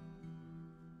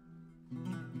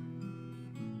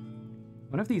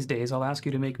 One of these days, I'll ask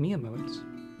you to make me emotes.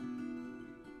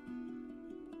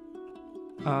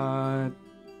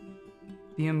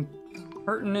 The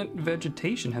impertinent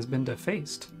vegetation has been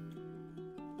defaced.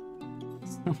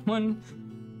 Someone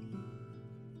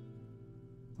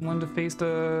defaced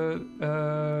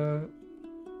an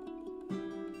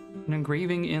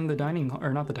engraving in the dining hall,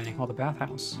 or not the dining hall, the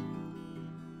bathhouse.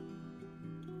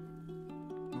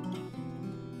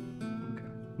 Okay.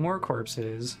 More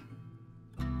corpses.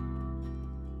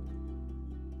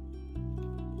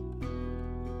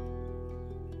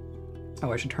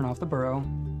 Oh, I should turn off the burrow.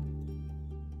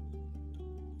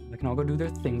 They can all go do their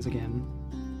things again.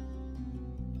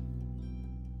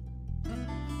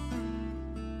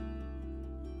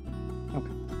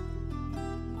 Okay.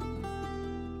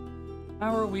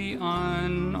 How are we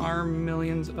on our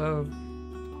millions of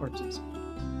corpses?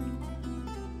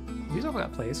 These all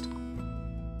got placed.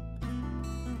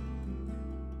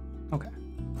 Okay.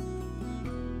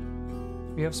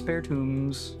 We have spare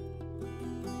tombs.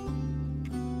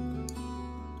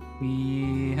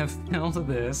 We have filled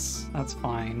this. That's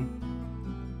fine.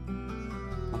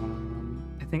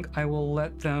 I think I will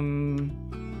let them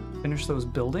finish those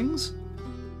buildings,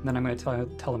 and then I'm going to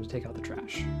tell them to take out the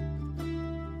trash.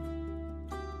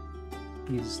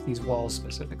 These walls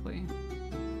specifically.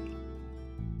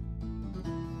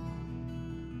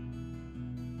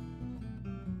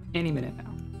 Any minute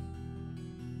now.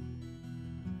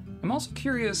 I'm also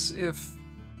curious if,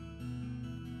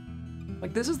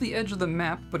 like, this is the edge of the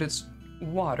map, but it's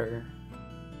water.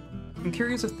 I'm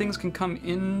curious if things can come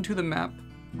into the map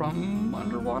from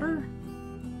underwater,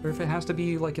 or if it has to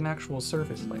be like an actual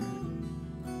surface layer.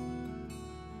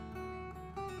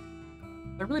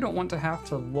 I really don't want to have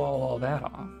to wall all that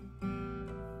off.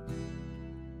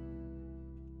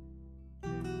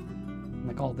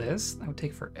 Like all this, that would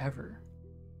take forever.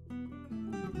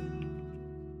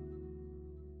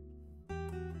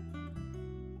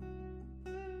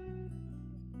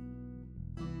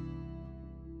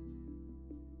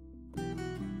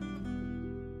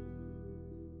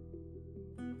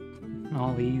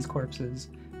 All these corpses.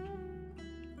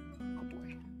 Oh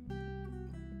boy.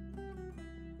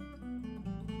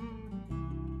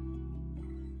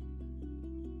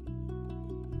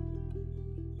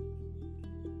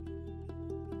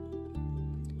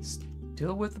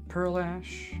 Still with the pearl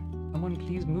ash. Someone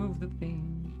please move the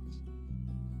things.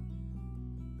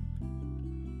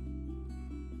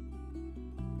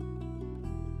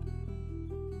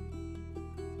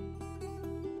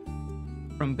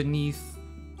 From beneath.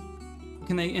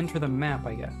 Can they enter the map,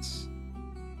 I guess?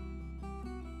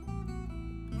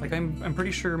 Like I'm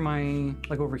pretty sure my,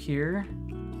 like over here,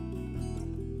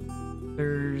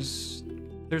 there's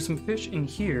some fish in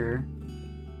here.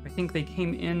 I think they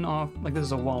came in off, like this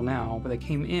is a wall now, but they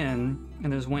came in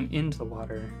and just went into the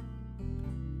water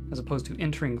as opposed to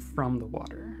entering from the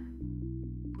water.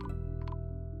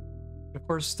 Of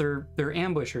course, they're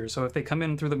ambushers, so if they come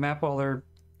in through the map while they're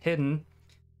hidden,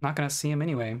 not gonna see them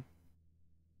anyway.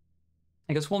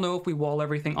 I guess we'll know if we wall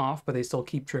everything off, but they still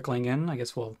keep trickling in. I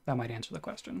guess that might answer the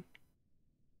question.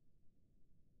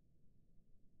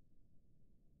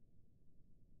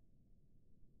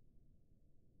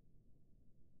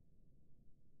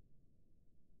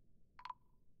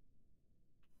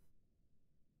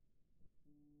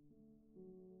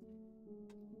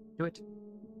 Do it.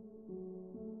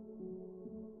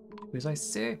 Do as I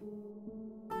say.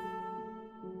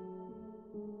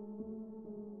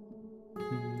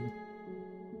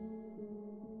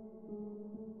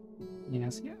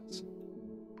 Yes, yes.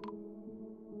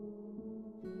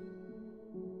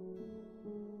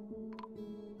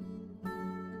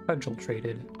 Cudgel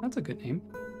traded. That's a good name.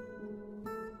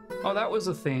 Oh, that was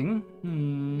a thing.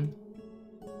 Hmm.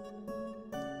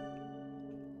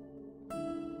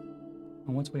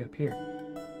 Oh, what's way up here?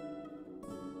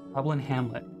 Goblin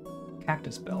Hamlet.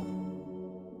 Cactus Bell.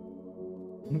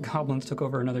 Goblins took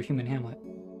over another human hamlet.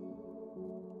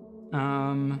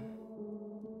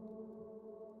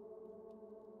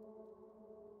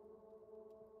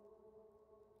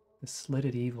 The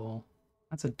Slitted Evil.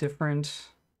 That's a different...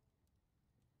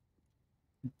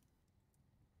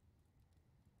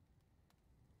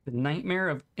 The Nightmare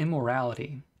of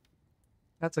Immorality.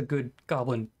 That's a good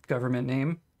goblin government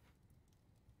name.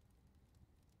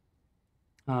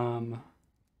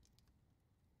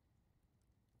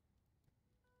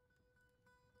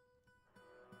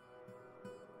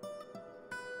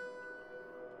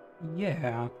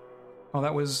 Yeah. Oh,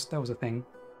 that was a thing.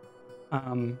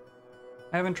 I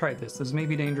haven't tried this. This may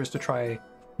be dangerous to try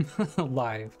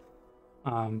live.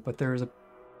 But there's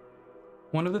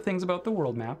one of the things about the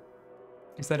world map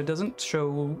is that it doesn't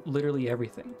show literally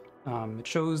everything. It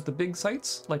shows the big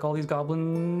sites, like all these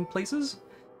goblin places.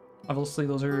 Obviously,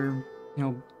 those are, you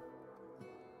know,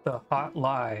 the hot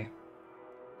lie.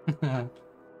 The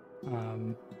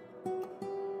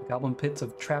goblin pits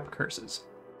of trap curses.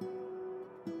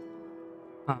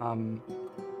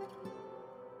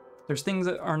 There's things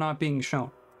that are not being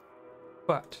shown,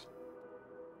 but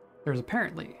there's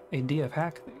apparently a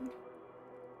DFHack thing.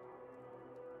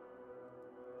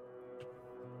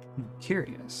 I'm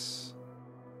curious.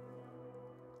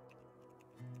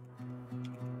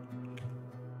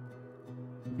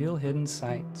 Reveal hidden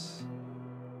sites.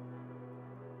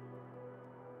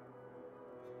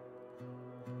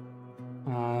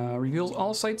 Reveals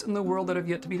all sites in the world that have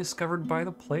yet to be discovered by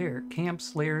the player.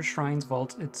 Camps, lairs, shrines,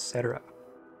 vaults, etc.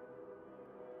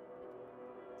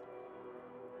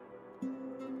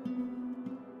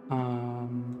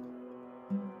 I'm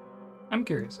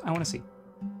curious. I want to see.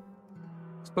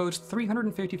 Exposed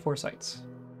 354 sites.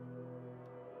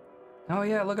 Oh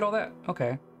yeah, look at all that.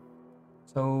 Okay.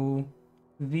 So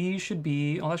these should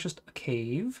be... Oh, that's just a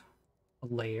cave. A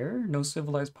lair. No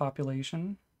civilized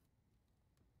population.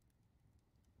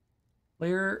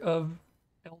 Lair of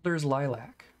Elder's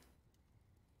Lilac.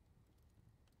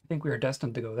 I think we are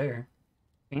destined to go there.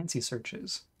 Fancy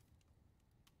searches.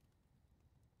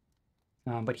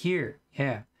 But here,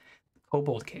 yeah, the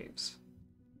Kobold Caves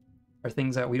are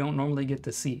things that we don't normally get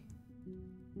to see.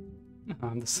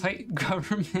 The site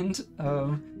government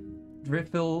of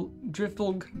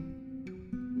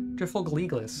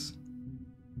Drifilgleeglis.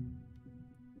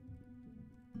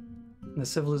 The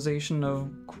civilization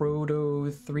of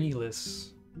Crodo-Threelis.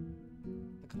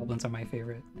 The goblins are my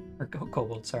favorite. Or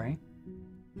kobolds, sorry.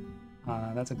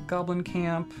 That's a goblin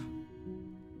camp.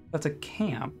 That's a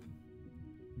camp.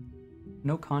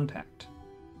 No contact.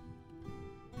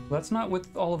 So that's not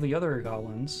with all of the other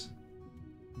goblins.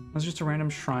 That's just a random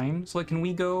shrine. So, like, can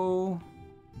we go...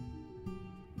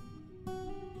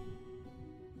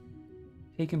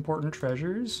 take important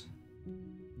treasures?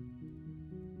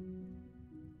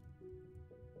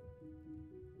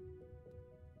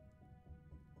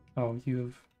 Oh,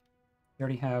 you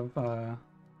already have,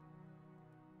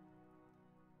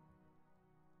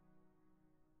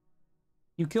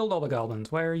 You killed all the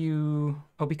goblins. Why are you...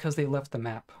 Oh, because they left the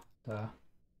map. Let's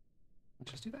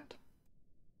just do that.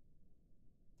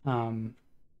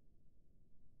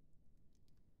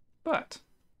 But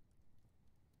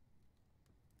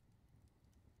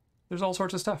there's all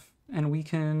sorts of stuff, and we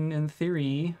can, in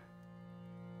theory,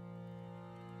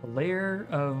 the lair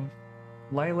of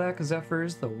Lilac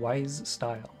Zephyrs, the Wise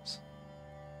Styles.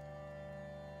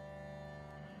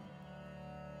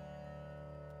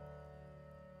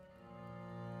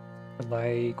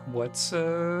 Like, what's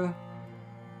a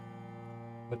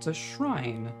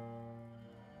shrine?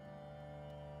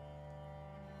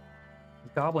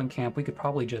 Goblin camp we could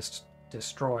probably just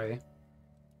destroy.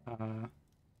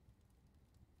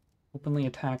 Openly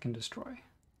attack and destroy.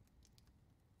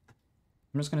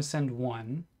 I'm just gonna send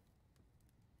one.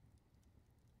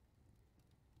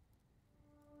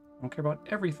 I don't care about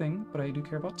everything, but I do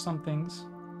care about some things.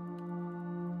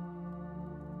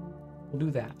 We'll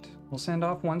do that. We'll send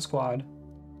off one squad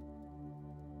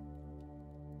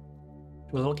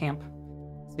to a little camp,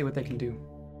 see what they can do.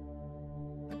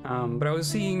 But I was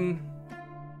seeing...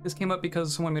 This came up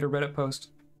because someone made a Reddit post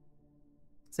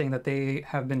saying that they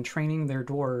have been training their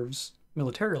dwarves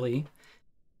militarily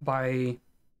by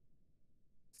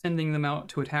sending them out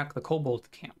to attack the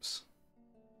kobold camps.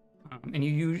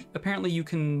 And apparently you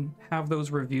can have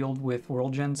those revealed with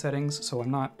world gen settings, so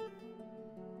I'm not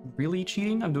really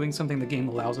cheating. I'm doing something the game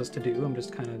allows us to do. I'm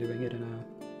just kind of doing it in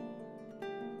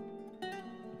a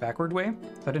backward way.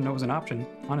 I didn't know it was an option,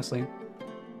 honestly.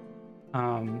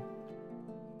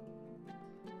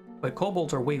 But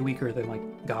kobolds are way weaker than,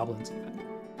 like, goblins even.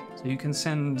 So you can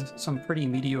send some pretty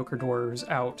mediocre dwarves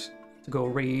out to go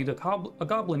raid a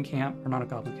goblin camp, or not a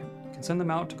goblin camp. You can send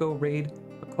them out to go raid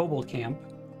a kobold camp,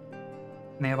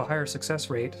 and they have a higher success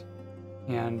rate,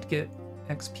 and get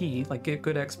XP, like get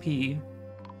good XP,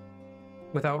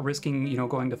 without risking, you know,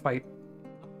 going to fight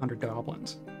 100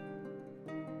 goblins.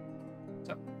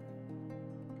 So,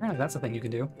 apparently that's a thing you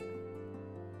can do.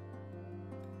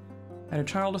 I had a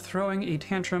child throwing a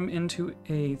tantrum into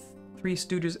a Three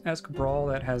Stooges-esque brawl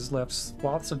that has left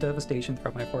swaths of devastation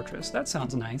throughout my fortress. That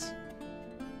sounds nice.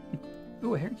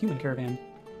 Ooh, a human caravan.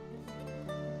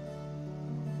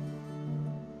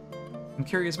 I'm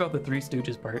curious about the Three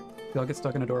Stooges part. They all get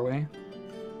stuck in a doorway.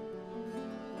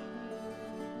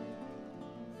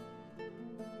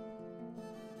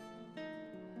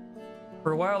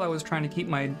 For a while I was trying to keep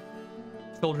my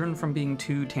children from being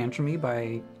too tantrumy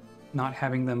by not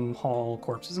having them haul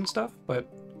corpses and stuff, but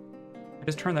I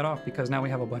just turned that off because now we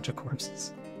have a bunch of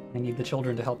corpses. I need the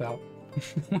children to help out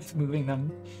with moving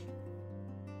them.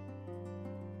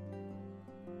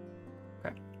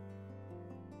 Okay.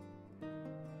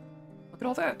 Look at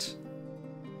all that.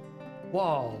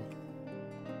 Wall.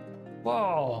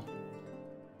 Wall.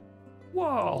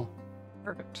 Wall.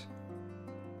 Perfect.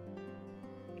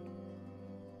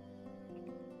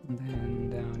 And then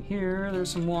down here, there's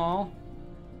some wall.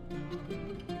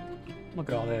 Look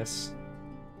at all this.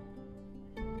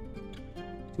 Too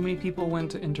many people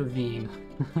went to intervene.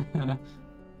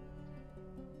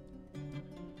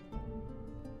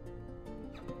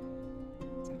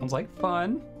 Sounds like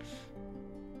fun.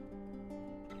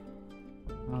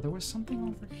 There was something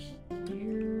over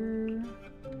here.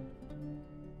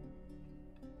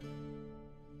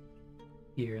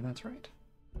 Here, that's right.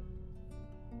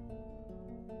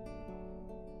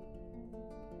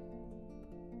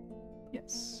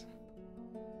 Yes.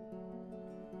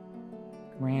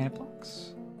 Granite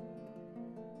blocks.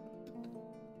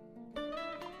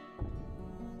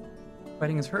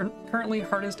 Fighting is currently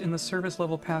hardest in the service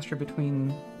level pasture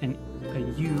between a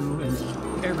you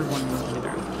and everyone in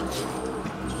there.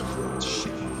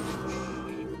 Shit.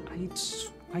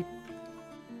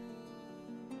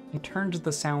 I turned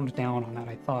the sound down on that,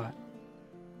 I thought.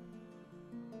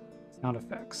 Sound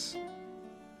effects.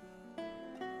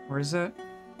 Or is it?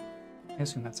 I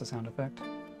assume that's a sound effect.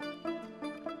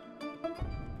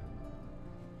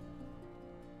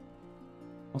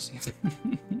 We'll see if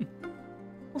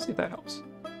we'll see if that helps.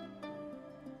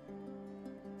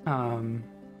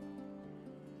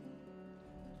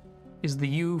 Is the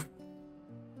you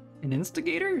an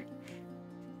instigator?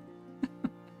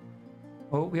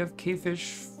 Oh, we have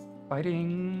cavefish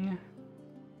fighting.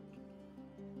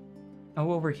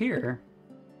 Oh, over here.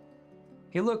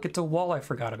 Hey, look, it's a wall I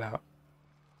forgot about.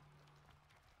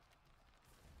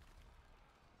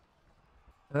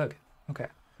 Ugh. Okay,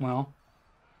 well,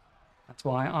 that's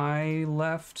why I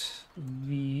left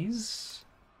these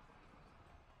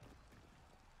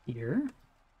here.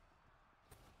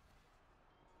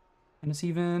 And it's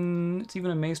even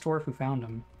a mace dwarf who found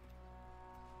them.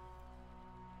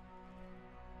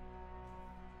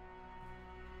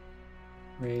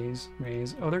 Raise,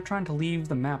 raise. Oh, they're trying to leave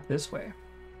the map this way.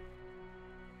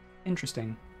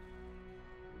 Interesting.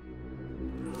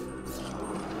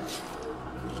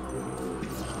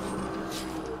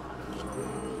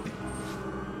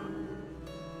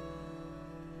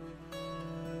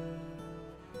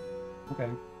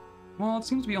 Okay. Well, it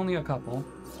seems to be only a couple.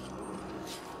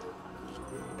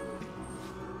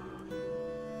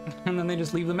 And then they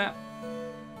just leave the map.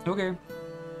 Okay.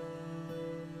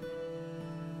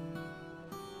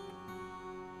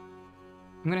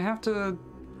 I'm gonna have to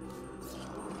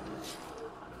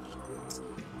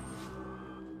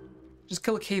just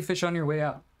kill a cavefish on your way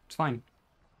out. It's fine.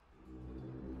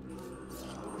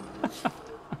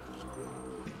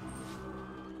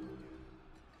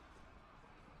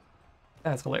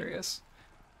 That's hilarious.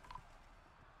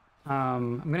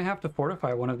 I'm gonna have to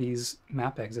fortify one of these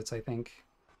map exits, I think.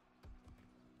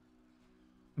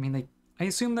 I mean, I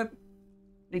assume that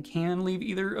they can leave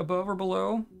either above or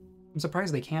below. I'm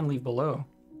surprised they can leave below.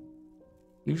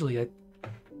 Usually, I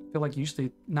feel like you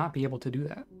should not be able to do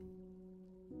that.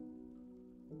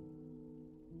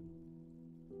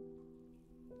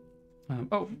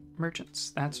 Oh,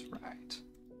 merchants. That's right.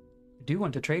 I do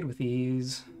want to trade with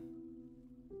these.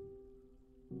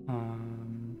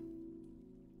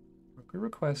 Broker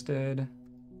requested.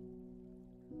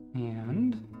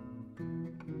 And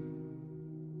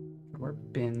our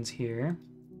bins here.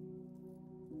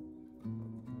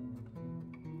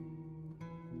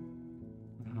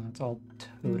 It's all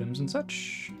totems and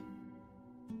such.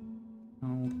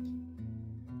 Oh.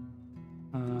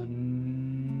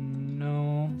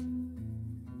 No.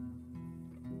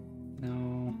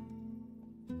 No.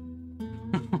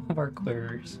 Of our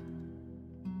quivers.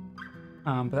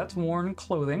 But that's worn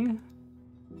clothing.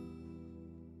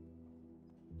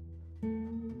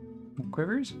 More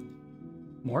quivers?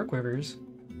 More quivers.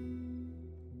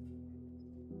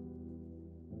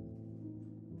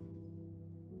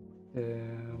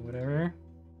 Whatever.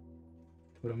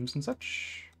 Totems and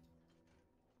such.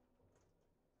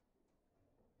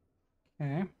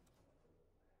 Okay.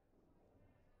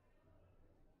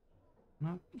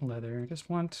 Not leather, I just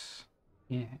want...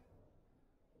 yeah.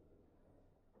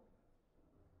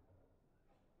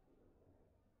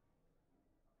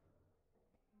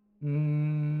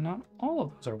 Not all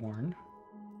of those are worn.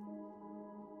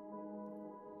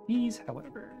 These,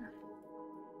 however.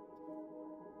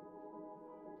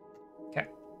 Okay.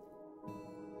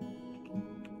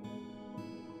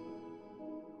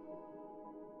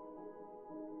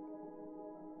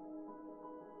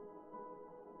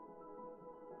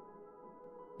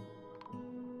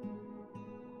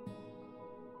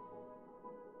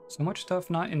 So much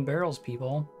stuff not in barrels,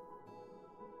 people.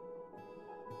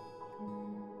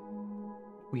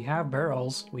 We have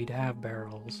barrels, we'd have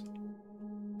barrels.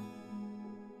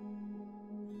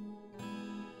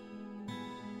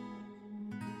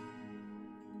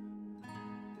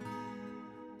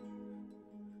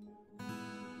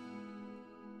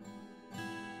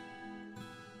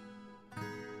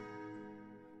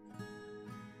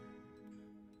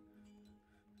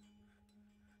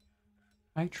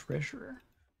 My treasure.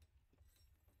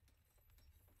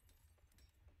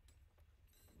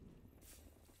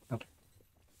 Okay.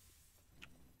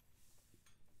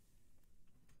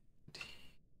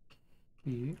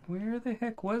 Where the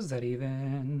heck was that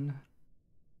even?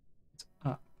 It's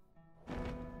up.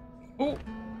 Oh!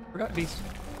 Forgot these.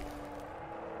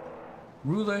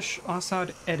 Rulish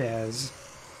Assad Edaz.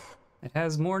 It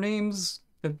has more names,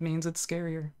 that means it's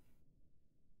scarier.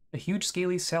 A huge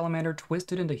scaly salamander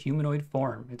twisted into humanoid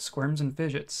form. It squirms and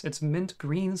fidgets. Its mint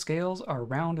green scales are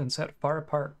round and set far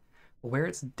apart, where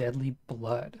its deadly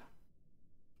blood.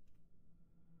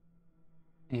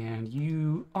 And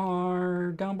you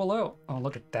are down below. Oh,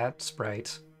 look at that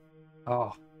sprite.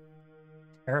 Oh,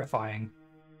 terrifying.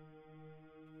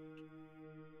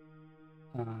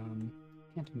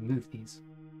 Can't move these.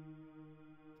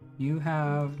 You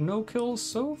have no kills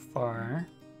so far.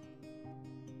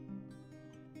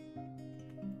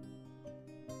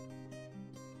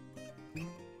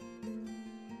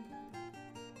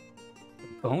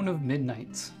 Bone of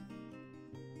Midnight.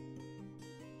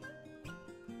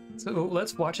 So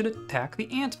let's watch it attack the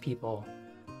ant people.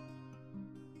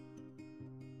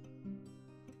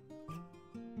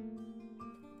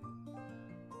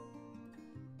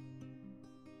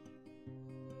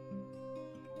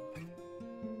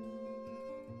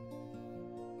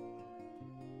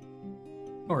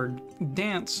 Or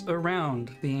dance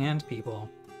around the ant people.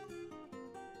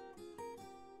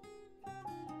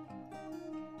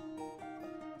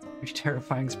 Pretty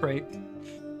terrifying sprite,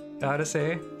 gotta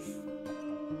say.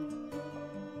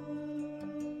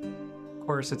 Of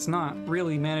course, it's not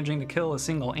really managing to kill a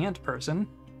single ant person.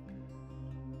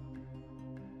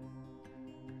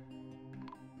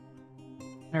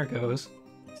 There it goes.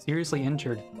 Seriously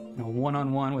injured. You know,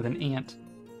 one-on-one with an ant.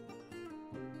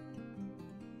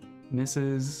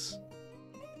 Misses.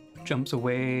 Jumps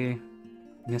away.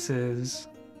 Misses.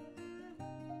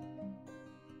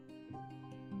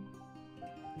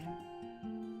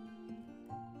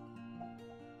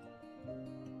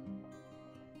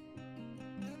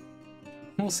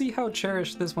 We'll see how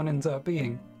cherished this one ends up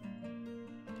being.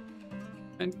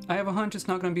 And I have a hunch it's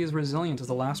not going to be as resilient as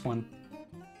the last one.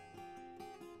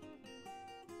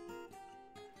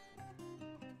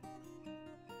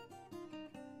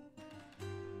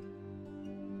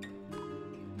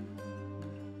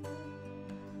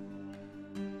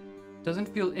 Doesn't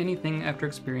feel anything after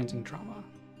experiencing trauma.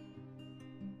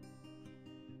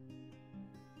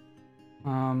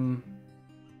 I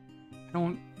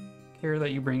don't care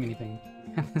that you bring anything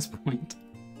at this point.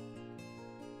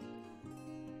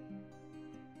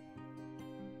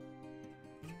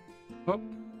 Oh,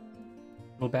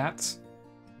 little bats,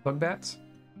 bug bats,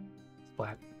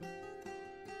 splat.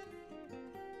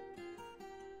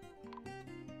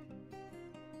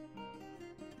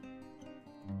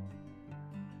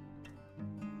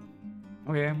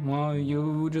 Okay, well,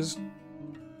 you just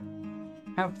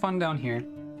have fun down here.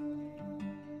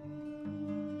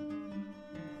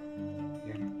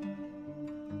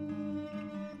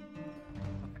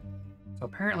 So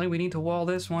apparently we need to wall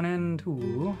this one in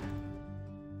too.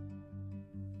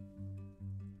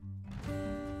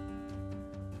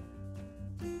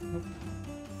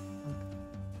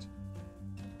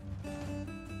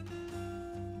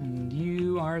 And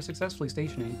you are successfully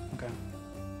stationing. Okay.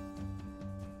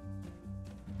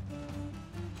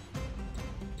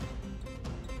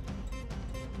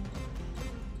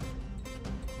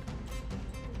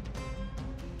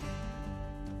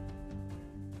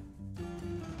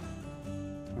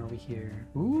 Here.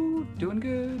 Ooh, doing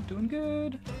good, doing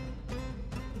good.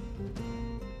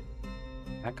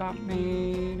 That got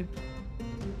made.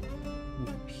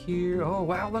 Up here. Oh,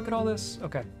 wow, look at all this.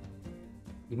 Okay.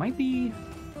 We might be...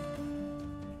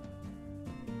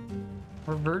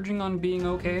 We're verging on being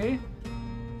okay.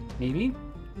 Maybe.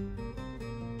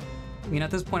 I mean, at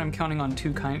this point, I'm counting on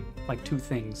two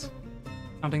things.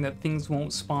 Counting that things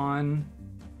won't spawn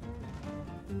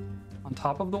on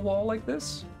top of the wall like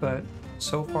this, but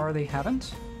so far they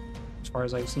haven't, as far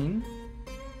as I've seen.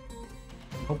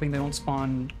 I'm hoping they don't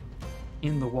spawn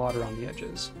in the water on the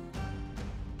edges.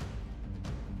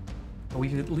 But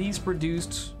we've at least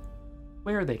reduced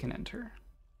where they can enter.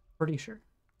 Pretty sure.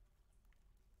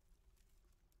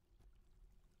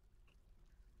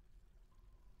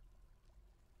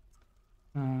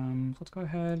 Let's go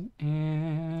ahead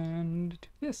and do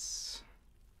this.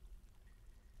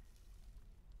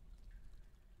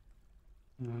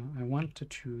 I want to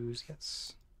choose,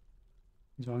 yes.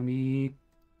 These are going to be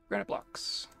granite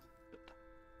blocks.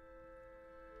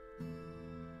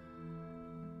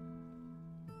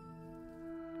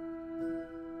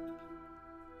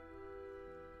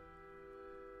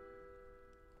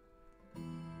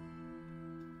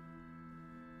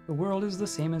 The world is the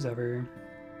same as ever.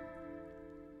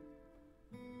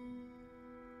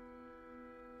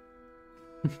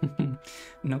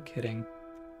 No kidding.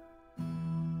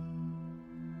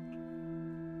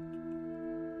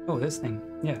 Oh, this thing.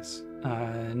 Yes.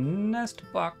 Nest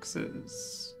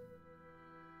boxes.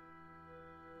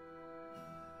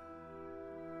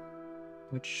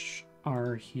 Which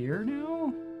are here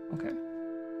now? Okay.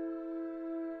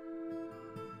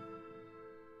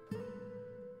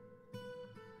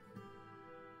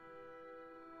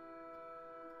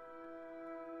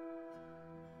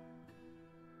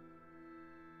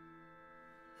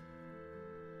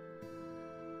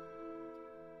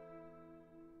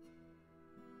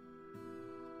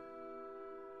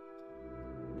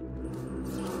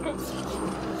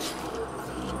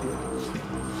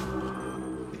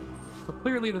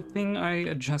 Clearly the thing I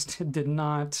adjusted did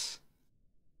not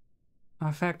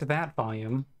affect that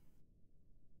volume.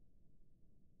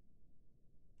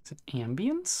 Is it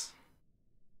ambience?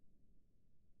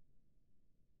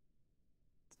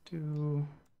 Let's do...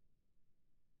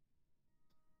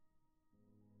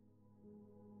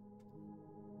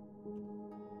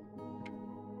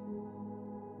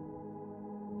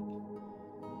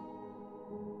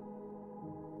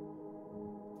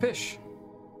 Fish.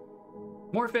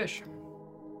 More fish.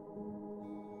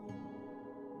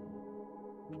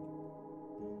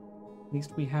 At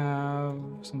least we have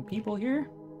some people here.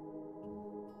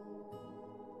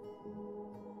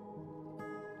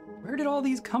 Where did all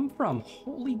these come from?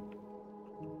 Holy...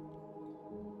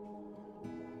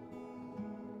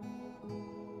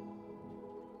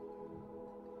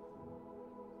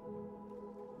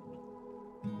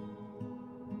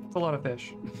 It's a lot of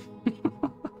fish.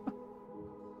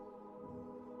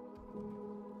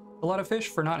 A lot of fish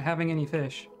for not having any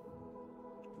fish.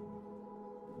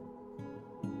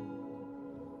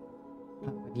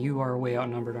 You are way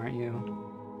outnumbered, aren't you?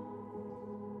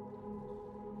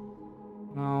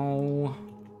 No.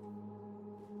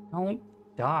 Don't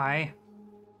die.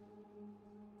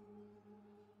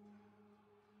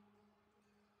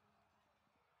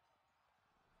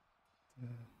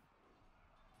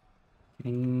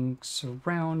 Getting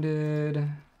surrounded.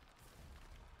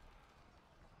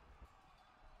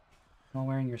 While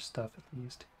wearing your stuff, at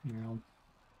least. Here,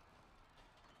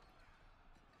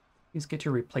 please get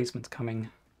your replacements coming.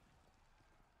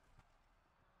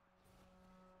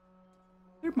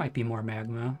 There might be more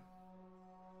magma.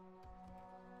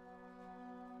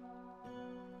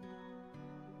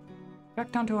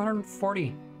 Back down to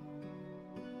 140.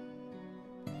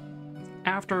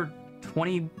 After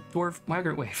 20 dwarf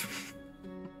migrant wave.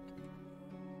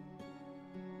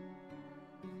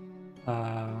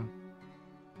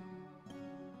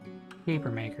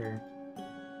 Paper maker.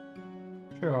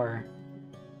 Sure.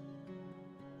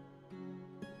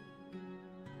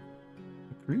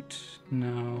 Recruit?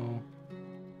 No.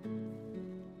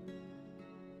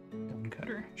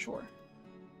 sure.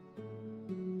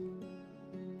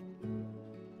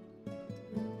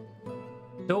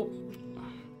 Dope.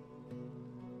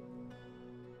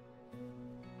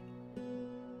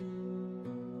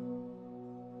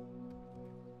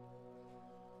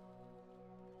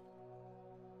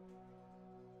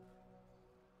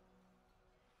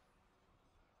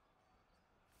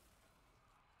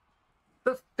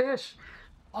 The fish!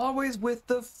 Always with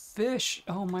the fish!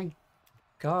 Oh my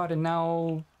god, and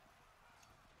now...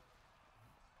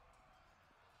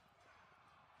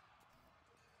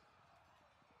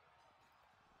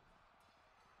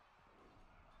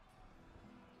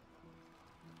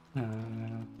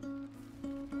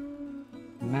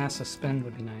 mass suspend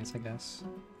would be nice, I guess.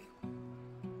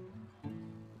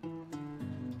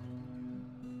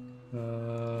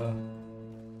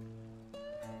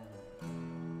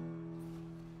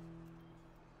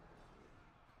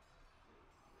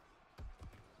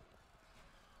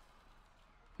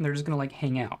 They're just gonna like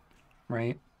hang out,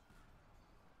 right?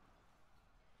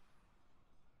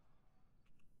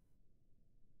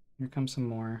 Here comes some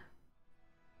more.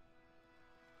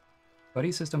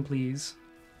 Buddy system, please.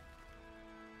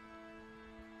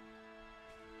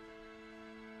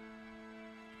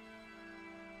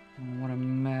 Oh, what a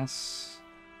mess.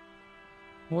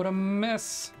 What a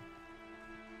mess.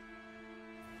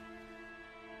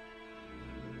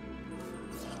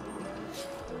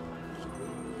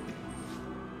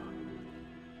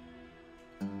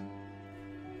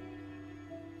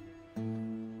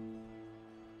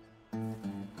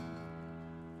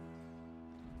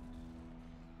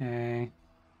 Okay.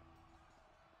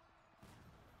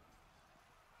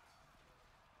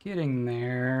 Getting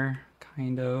there,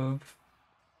 kind of.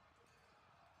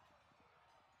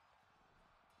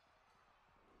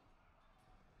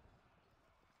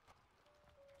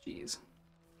 Jeez.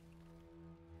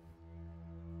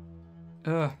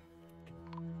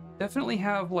 Definitely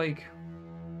have, like,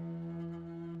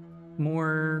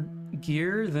 more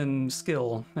gear than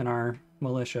skill in our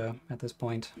militia at this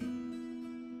point.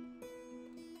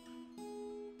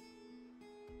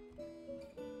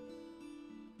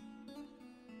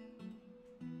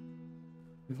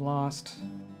 We've lost.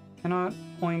 Cannot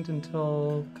point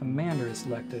until commander is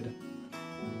selected.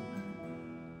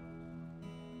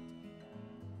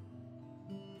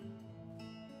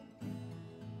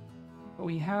 But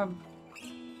we have...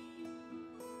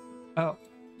 Oh.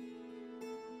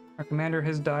 Our commander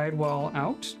has died while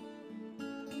out?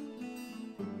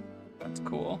 That's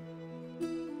cool.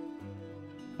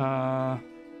 Okay.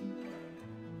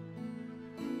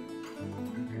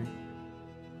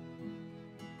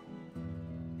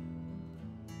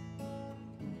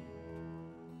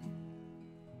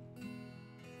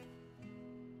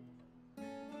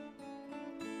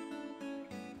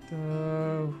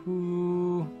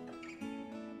 Who...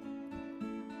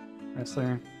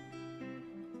 Wrestler.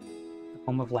 The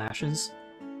Home of Lashes.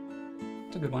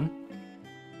 It's a good one.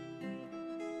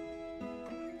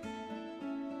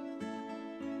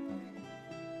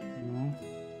 No.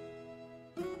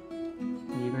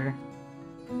 Weaver.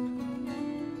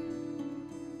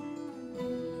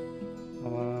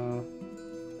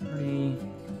 Pretty...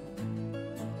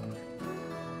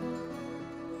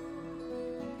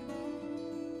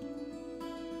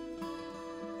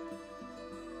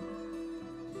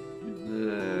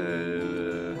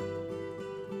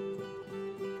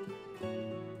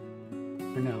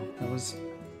 Or no, that was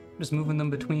just moving them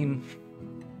between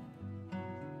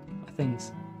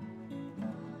things.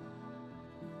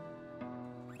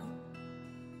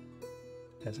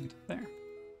 Peasant there.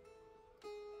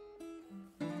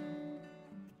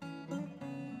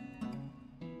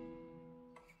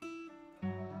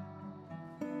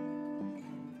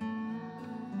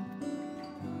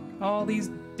 All these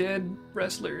dead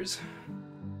wrestlers.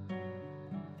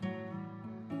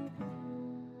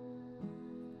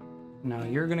 Now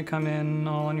you're gonna come in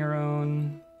all on your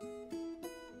own.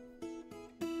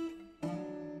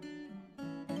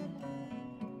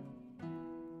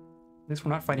 At least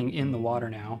we're not fighting in the water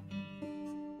now.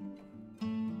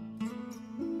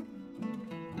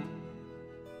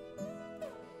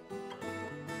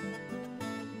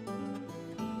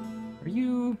 Are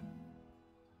you...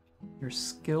 You're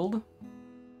skilled?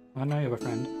 Oh, now you have a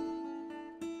friend.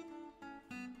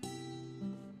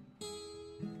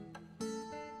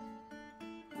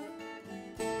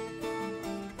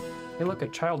 Hey, look, a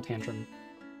child tantrum.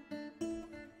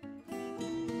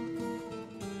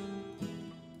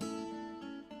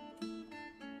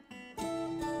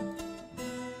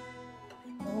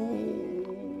 Oh,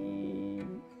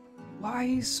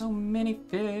 why so many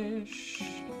fish?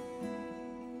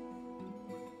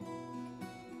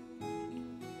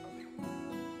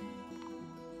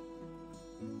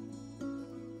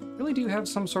 Really do have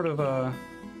some sort of a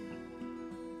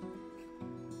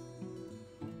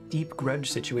deep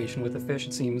grudge situation with the fish,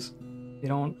 it seems. They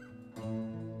don't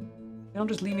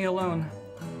just leave me alone.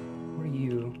 Who are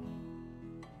you?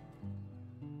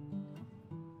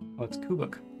 Oh, it's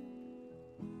Kubuk.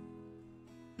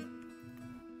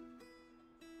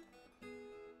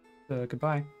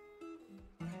 Goodbye.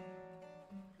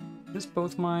 Just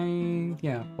both my...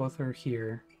 yeah, both are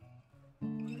here.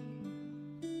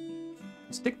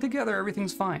 Stick together,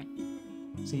 everything's fine.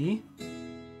 See?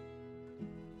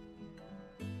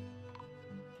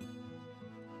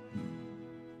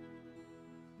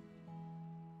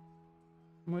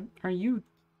 What are you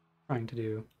trying to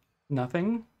do?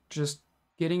 Nothing? Just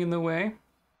getting in the way?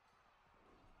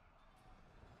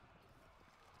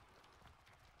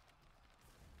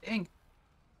 Dang.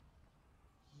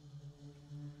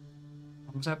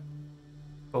 Was that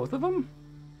both of them?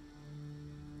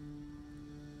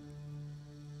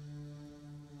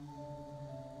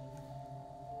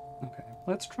 Okay,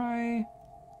 let's try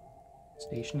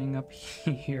stationing up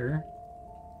here.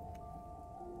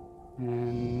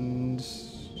 And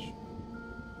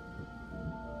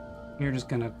you're just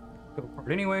gonna go for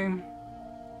it anyway.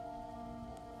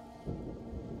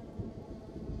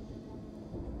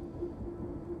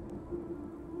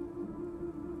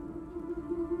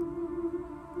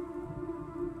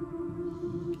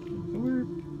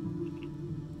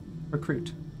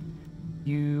 Recruit.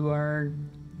 You are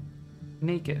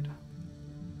naked.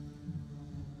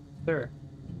 Sir.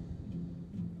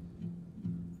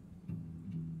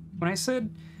 When I said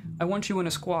I want you in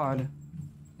a squad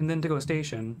and then to go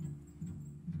station,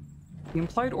 the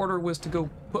implied order was to go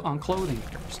put on clothing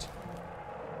first.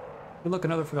 But look,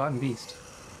 another forgotten beast.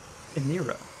 A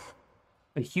Nero.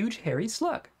 A huge hairy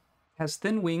slug. Has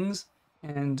thin wings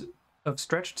and of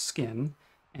stretched skin,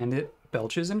 and it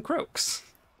belches and croaks.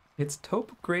 Its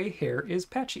taupe gray hair is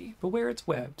patchy. Beware its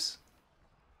webs.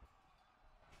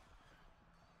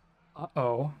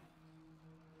 Uh-oh.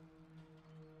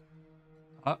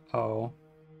 Uh-oh.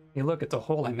 Hey, look, it's a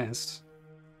hole I missed.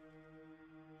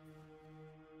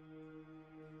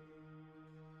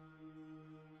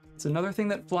 It's another thing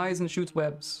that flies and shoots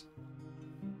webs.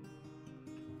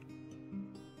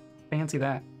 Fancy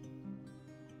that.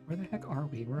 Where the heck are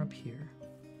we? We're up here.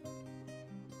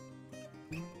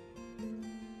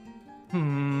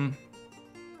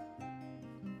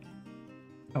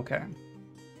 Okay.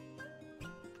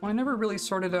 Well, I never really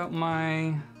sorted out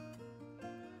my...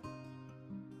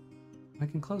 I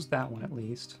can close that one at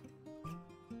least.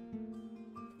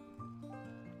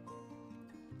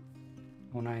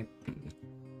 When I...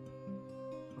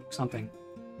 something.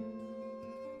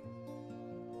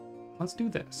 Let's do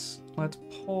this. Let's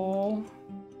pull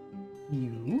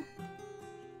you.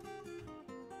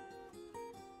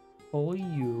 Pull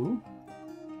you.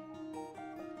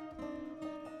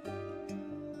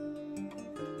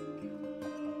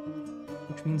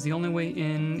 Which means the only way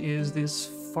in is this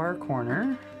far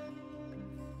corner.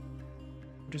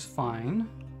 Which is fine.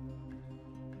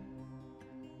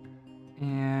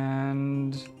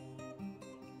 And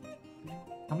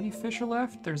how many fish are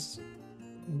left? There's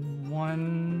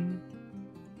 1,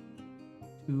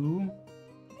 2.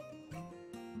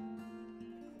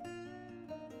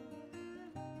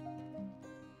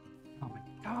 Oh my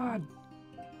god.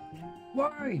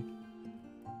 Why?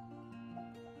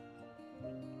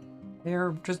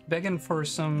 They're just begging for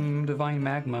some divine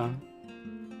magma.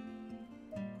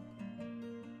 I'm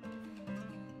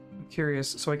curious,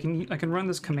 so I can run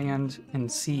this command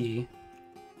and see.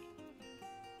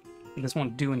 This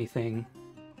won't do anything.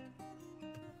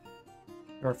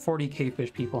 There are 40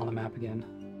 cavefish people on the map again.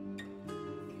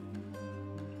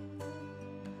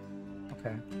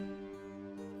 Okay.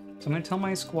 So I'm gonna tell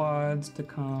my squads to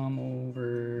come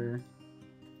over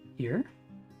here.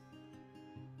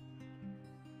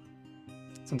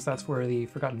 Since that's where the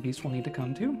Forgotten Beast will need to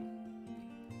come to.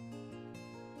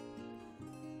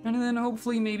 And then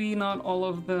hopefully maybe not all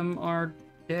of them are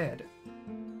dead.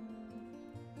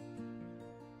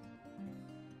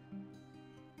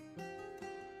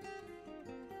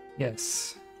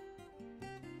 Yes.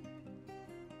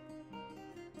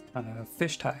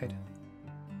 Fish tide.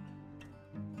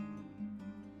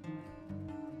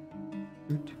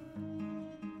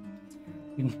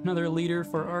 Another leader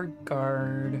for our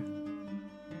guard.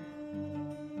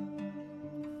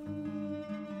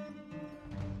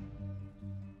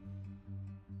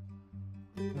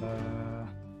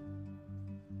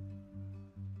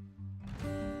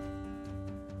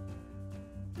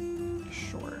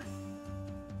 Sure.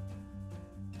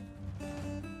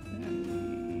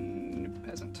 And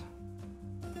peasant.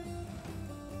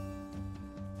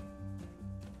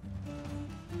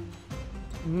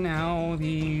 Now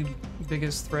the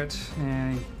biggest threat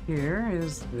here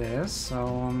is this, so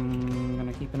I'm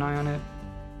gonna keep an eye on it.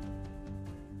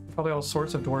 Probably all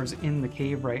sorts of dwarves in the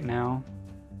cave right now.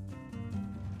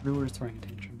 Brewer's throwing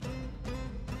attention.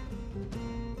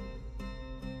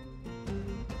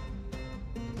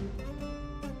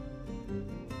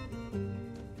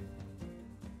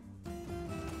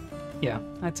 Yeah,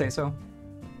 I'd say so.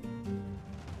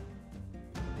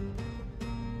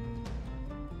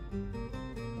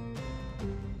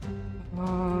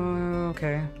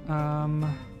 Okay.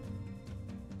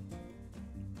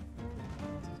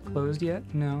 Closed yet?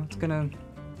 No, it's gonna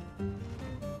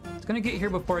get here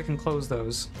before I can close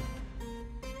those.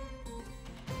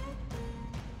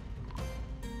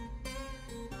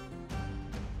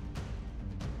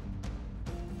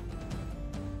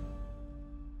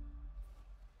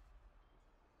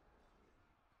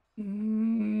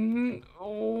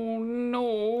 Oh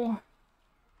no.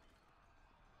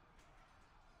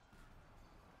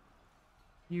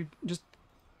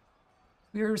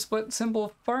 We're split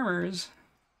symbol farmers.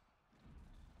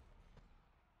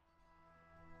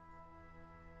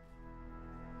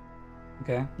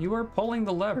 Okay, you are pulling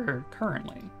the lever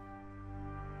currently.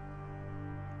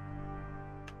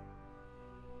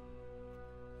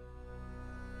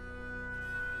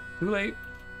 Too late.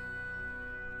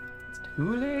 It's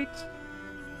too late.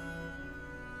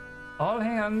 All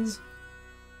hands.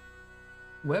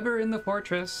 Weber in the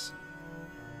fortress.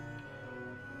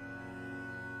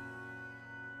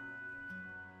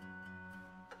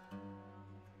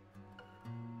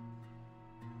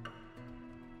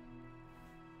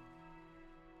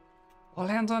 All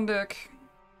hands on deck.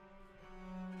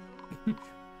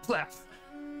 Flaff.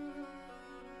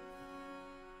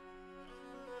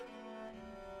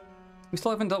 We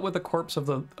still haven't dealt with the corpse of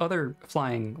the other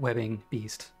flying webbing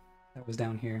beast that was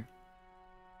down here.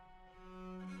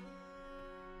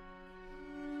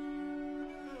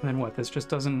 And then what? This just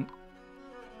doesn't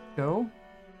go?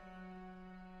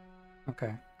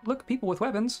 Okay. Look, people with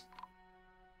weapons.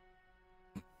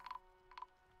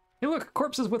 Hey, look,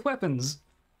 corpses with weapons.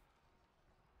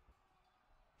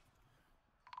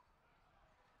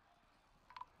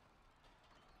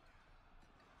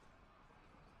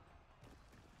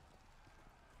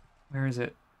 Where is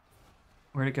it?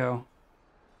 Where'd it go?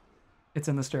 It's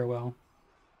in the stairwell.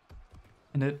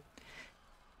 And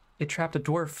it trapped a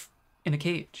dwarf in a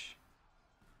cage.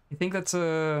 You think that's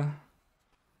a...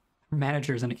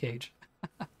 Manager's in a cage.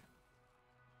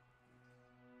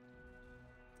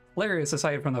 Hilarious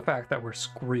aside from the fact that we're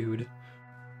screwed.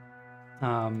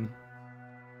 The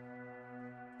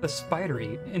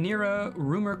Spidery. Anira,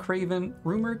 Rumor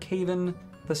Caven,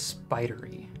 the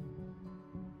Spidery.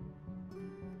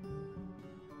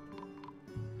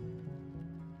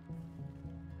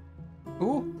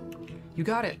 Ooh, you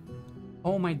got it.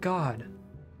 Oh my god.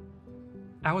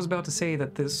 I was about to say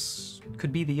that this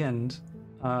could be the end.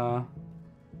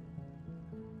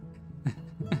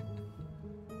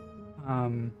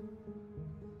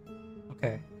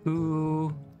 Okay,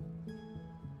 who...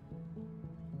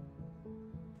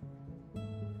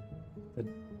 The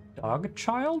dog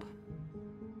child?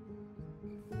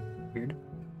 Weird.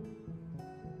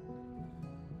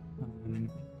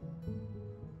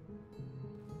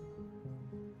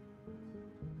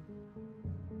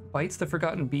 Bites the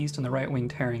forgotten beast in the right wing,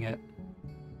 tearing it.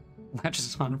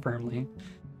 Latches on firmly.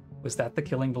 Was that the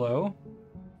killing blow?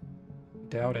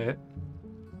 Doubt it.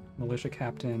 Militia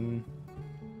captain.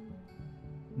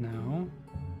 No.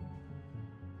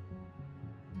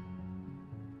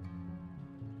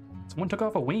 Someone took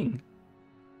off a wing.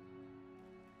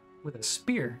 With a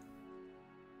spear.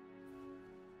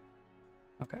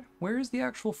 Okay, where is the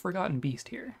actual forgotten beast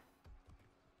here?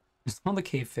 It's on the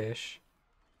cave fish.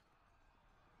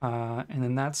 And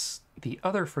then that's the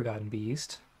other forgotten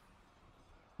beast,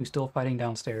 who's still fighting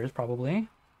downstairs, probably.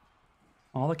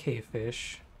 All the cave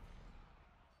fish.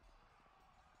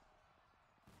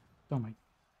 Oh my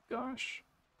gosh.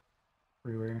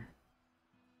 Everywhere.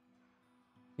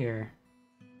 Here.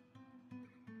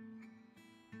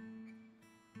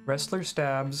 Wrestler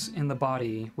stabs in the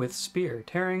body with spear,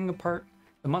 tearing apart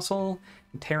the muscle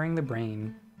and tearing the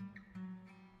brain.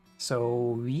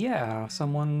 So, yeah,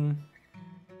 someone...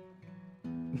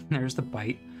 There's the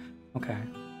bite. Okay.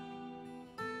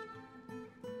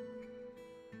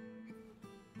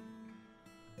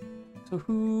 So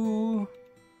who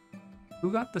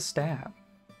got the stab?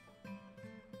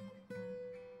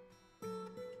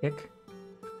 Kick?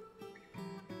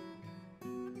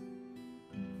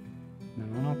 No,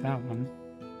 not that one.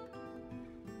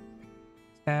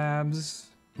 Stabs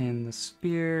in the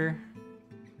spear.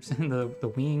 In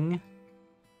the wing.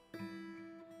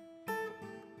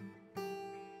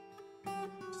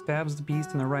 Stabs the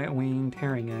beast in the right wing,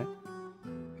 tearing it.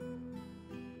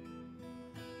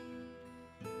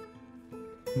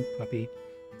 Puppy.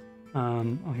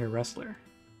 Oh, here, wrestler.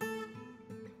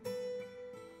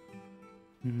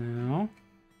 No.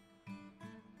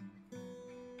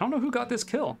 I don't know who got this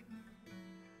kill.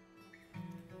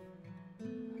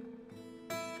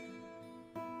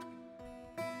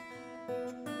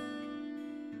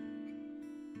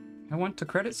 I want to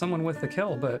credit someone with the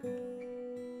kill, but...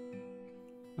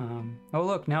 oh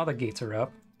look, now the gates are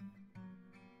up.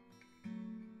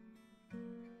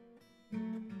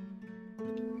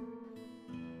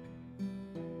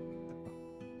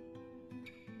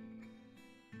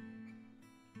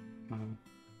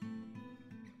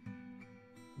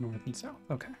 North and south,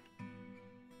 okay.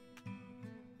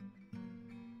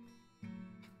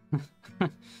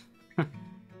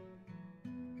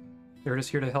 They're just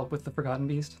here to help with the Forgotten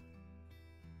Beast.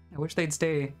 I wish they'd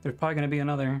stay. There's probably going to be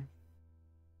another.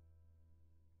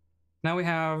 Now we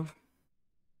have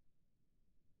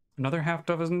another half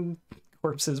dozen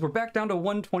corpses. We're back down to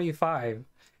 125.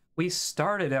 We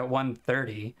started at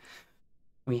 130.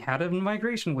 We had a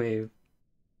migration wave.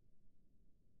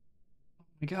 Oh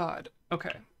my god.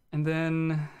 Okay. And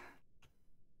then...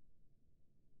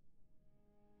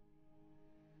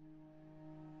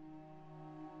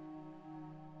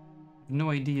 no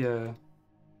idea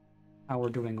how we're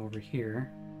doing over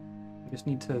here. We just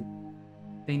need to...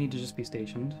 they need to just be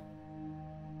stationed.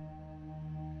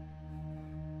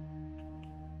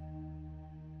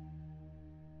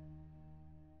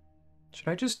 Should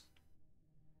I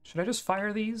just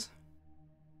fire these?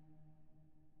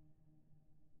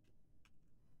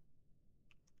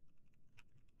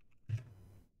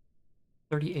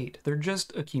 $38. They're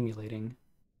just accumulating.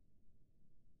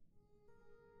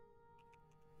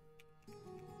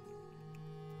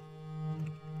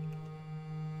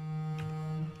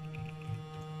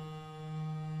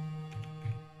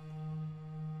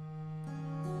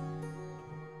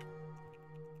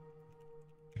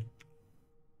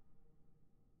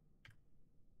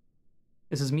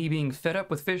 This is me being fed up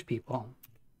with fish people.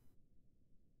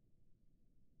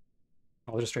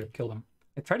 I'll just straight up kill them.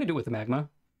 I tried to do it with the magma.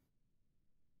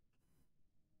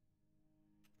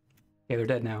 Okay, they're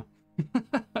dead now.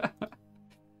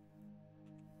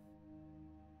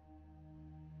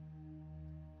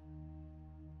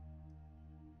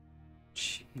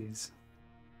 Jeez.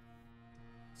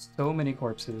 So many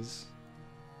corpses.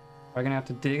 We're gonna have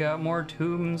to dig out more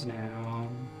tombs now.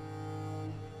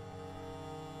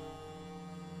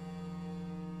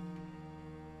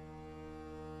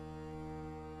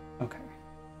 Okay.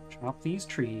 Chop these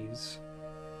trees.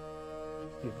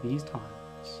 Give these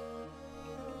tiles.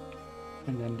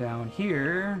 And then down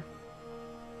here,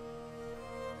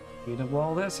 we need to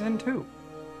wall this in too.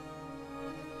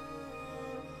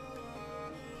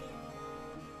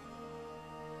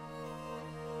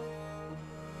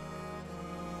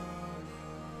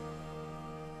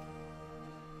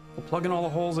 We'll plug in all the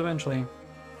holes eventually.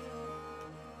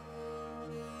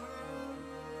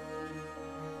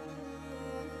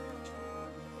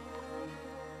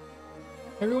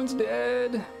 Everyone's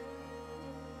dead.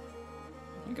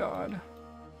 Oh my god.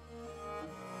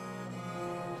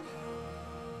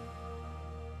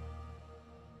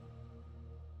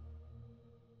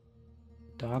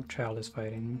 Dog child is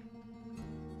fighting.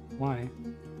 Why?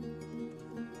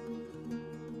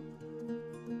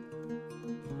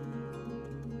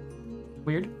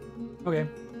 Weird. Okay.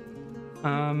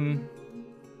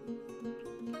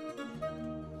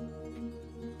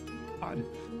 Odd.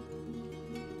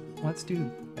 Let's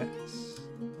do this.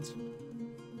 Let's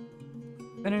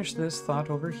finish this thought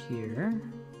over here.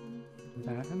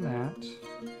 That and that.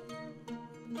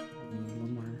 And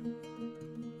one more.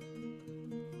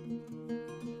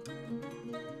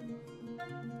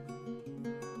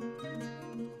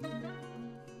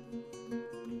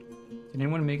 Did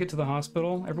anyone make it to the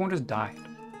hospital? Everyone just died.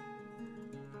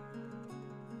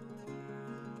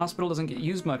 Hospital doesn't get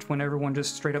used much when everyone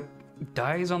just straight up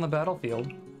dies on the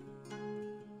battlefield.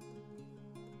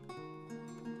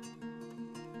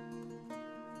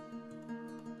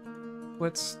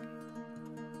 Let's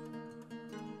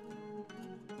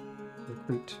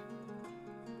recruit.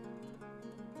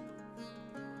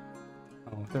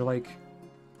 Oh, they're like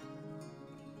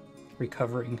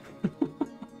recovering.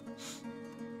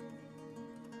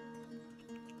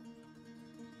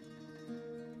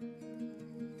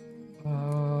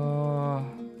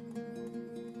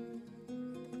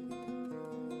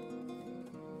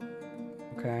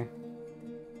 Okay.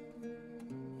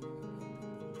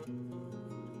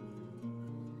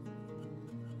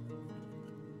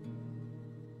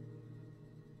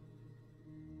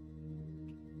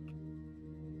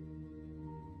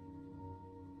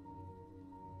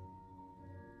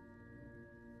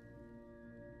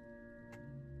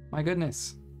 My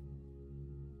goodness.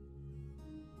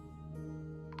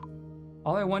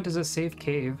 All I want is a safe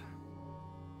cave.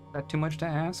 Is that too much to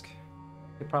ask?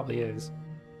 It probably is.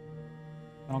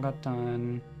 All got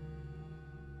done.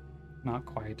 Not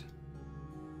quite.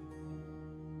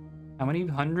 How many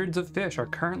hundreds of fish are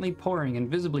currently pouring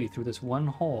invisibly through this one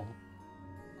hole?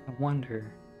 I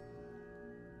wonder.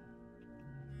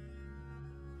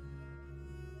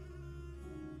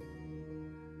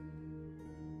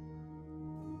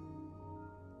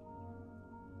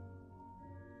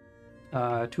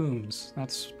 Tombs.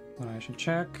 That's what I should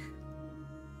check.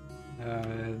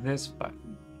 This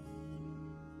button.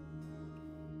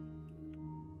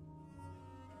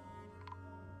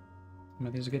 Some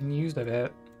of these are getting used, I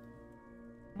bet.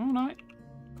 Oh, not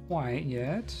quite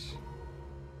yet.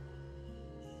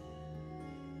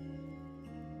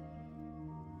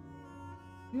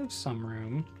 We have some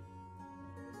room.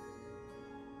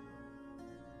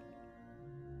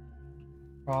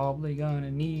 Probably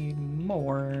gonna need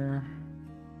more.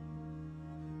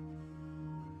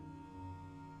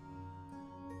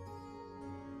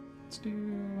 Let's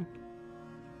do...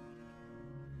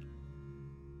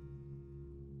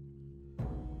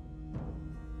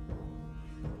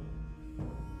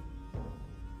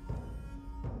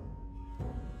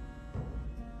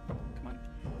 Come on.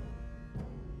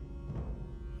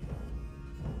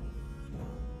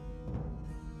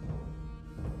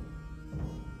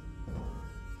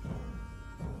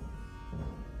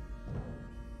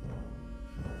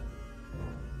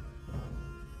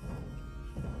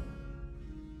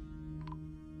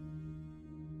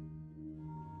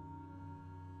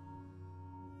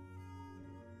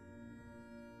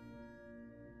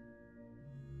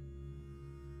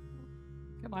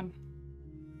 Come on.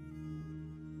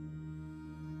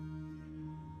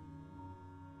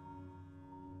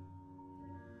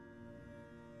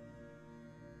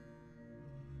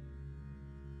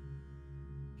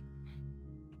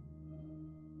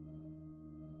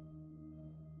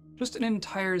 Just an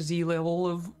entire Z level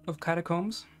of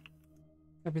catacombs.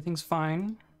 Everything's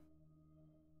fine.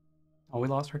 Oh, we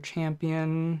lost our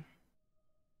champion.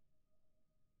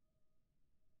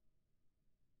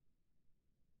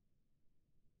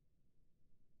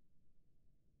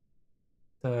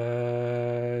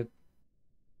 The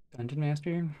dungeon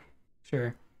master?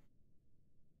 Sure.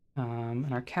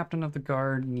 And our captain of the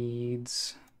guard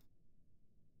needs...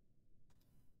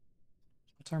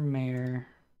 What's our mayor?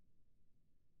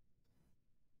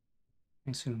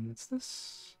 I assume it's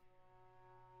this.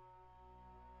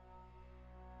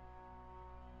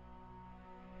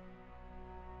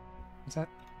 Is that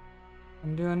what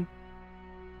I'm doing?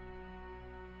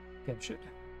 Yeah, it should.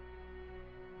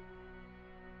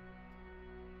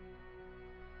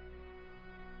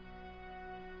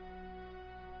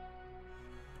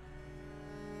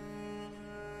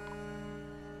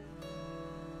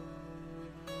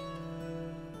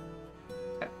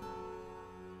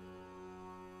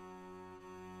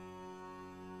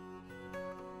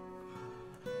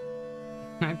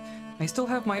 I still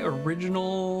have my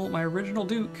original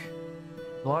Duke.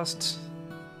 Lost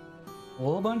a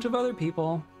whole bunch of other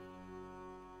people.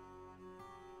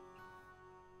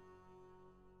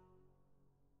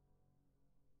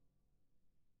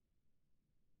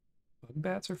 Bug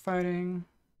bats are fighting.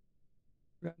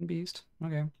 Forgotten Beast.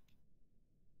 Okay. I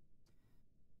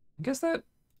guess that...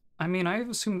 I mean, I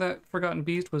assumed that Forgotten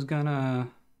Beast was gonna...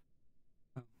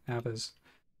 Oh, Abba's.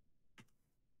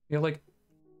 We have, like,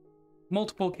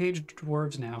 multiple caged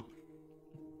dwarves now.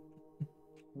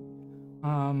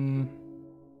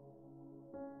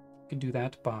 Could do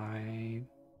that by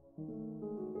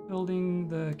building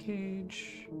the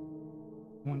cage.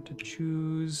 I want to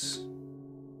choose...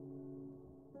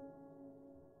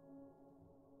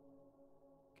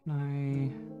 Can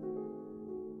I...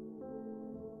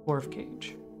 Dwarf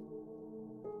cage.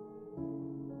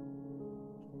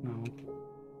 No.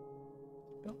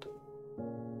 Built.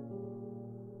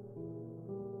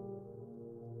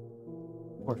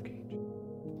 Dwarf cage.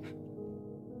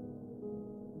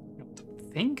 I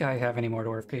don't think I have any more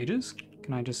dwarf cages.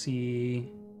 Can I just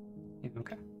see... Yeah,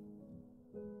 okay.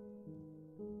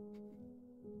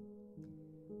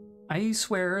 I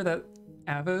swear that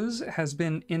Ava's has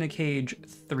been in a cage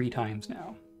 3 times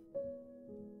now.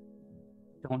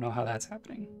 Don't know how that's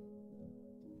happening.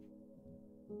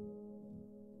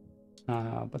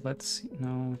 But let's see.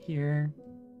 No, here.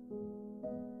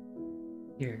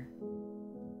 Here.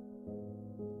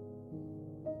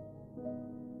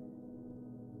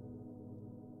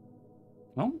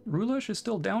 Well, Rulush is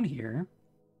still down here.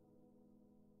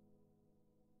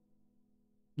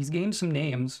 He's gained some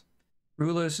names.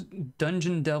 Rulush,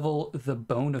 Dungeon Devil, the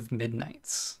Bone of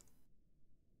Midnights.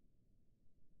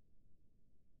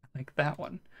 Like that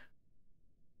one.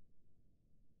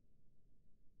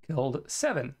 Killed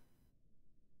 7.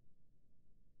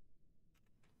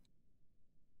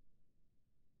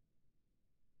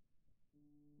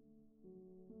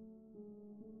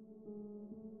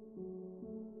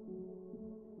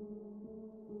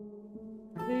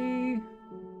 Are they...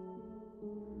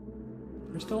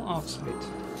 They're still off-site.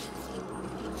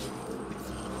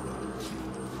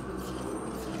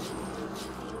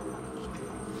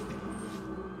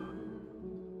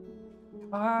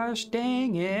 Gosh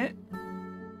dang it.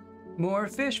 More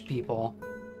fish people.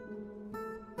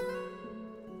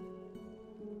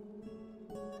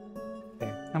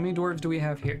 Okay, how many dwarves do we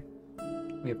have here?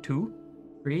 We have 2,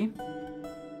 3.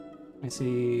 I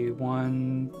see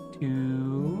 1,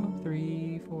 2,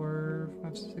 3, 4,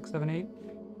 5, 6, 7, 8.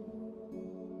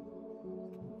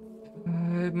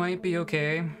 It might be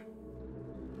okay.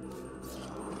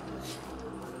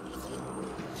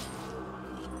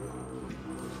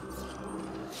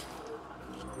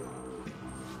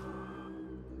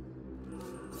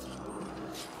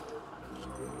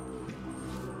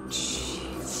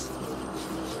 Jeez.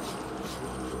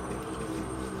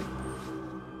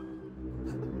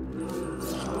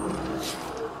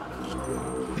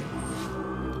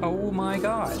 Oh my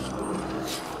god.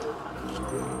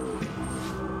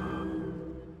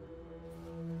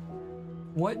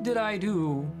 What did I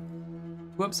do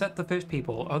to upset the fish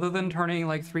people, other than turning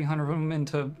like 300 of them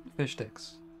into fish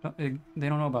sticks? They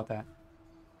don't know about that.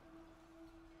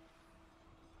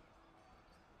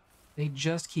 They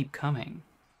just keep coming.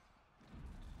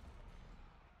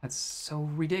 That's so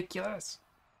ridiculous.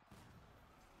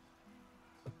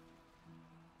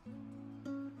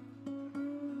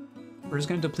 We're just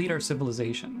gonna deplete our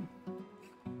civilization.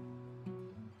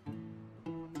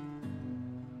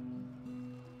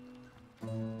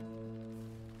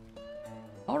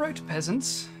 All right,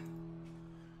 peasants.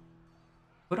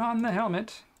 Put on the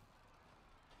helmet.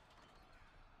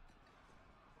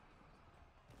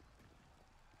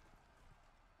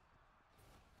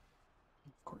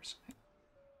 Of course.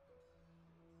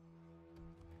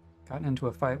 Gotten into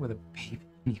a fight with a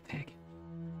baby pig.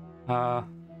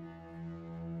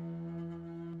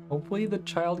 Hopefully the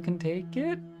child can take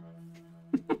it.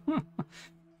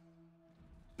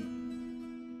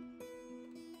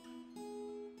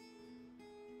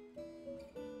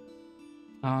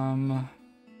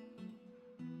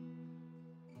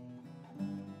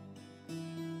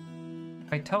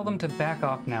 If I tell them to back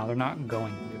off now, they're not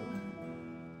going to.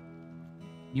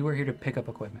 You are here to pick up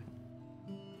equipment.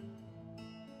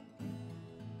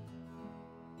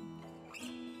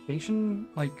 Station,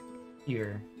 like,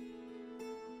 here.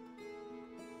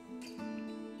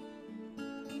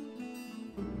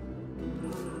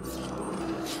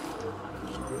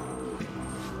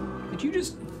 Did you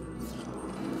just...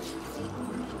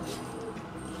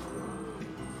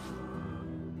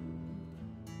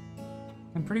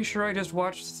 I'm pretty sure I just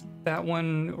watched that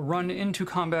one run into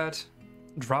combat,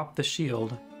 drop the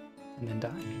shield, and then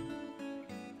die.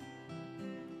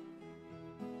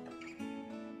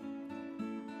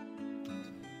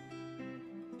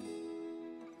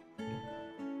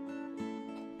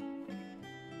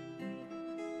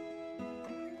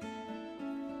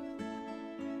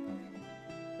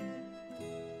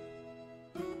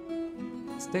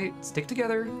 Stick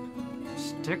together.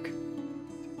 Stick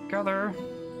together.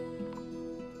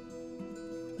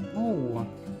 Oh.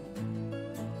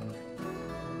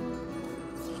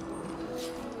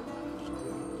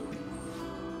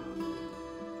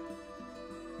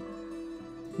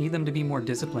 Need them to be more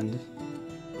disciplined.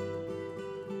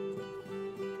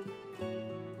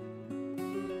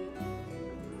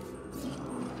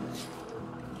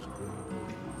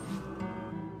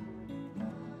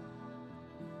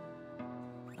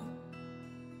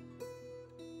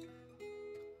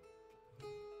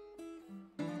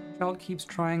 Child keeps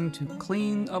trying to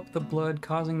clean up the blood,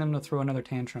 causing them to throw another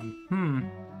tantrum.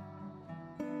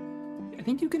 I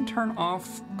think you can turn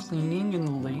off cleaning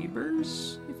and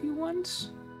labors if you want.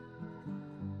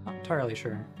 Not entirely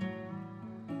sure.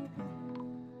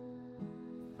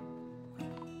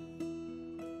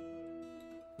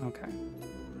 Okay.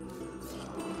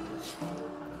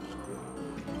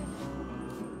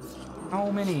 How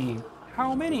many?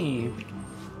 How many?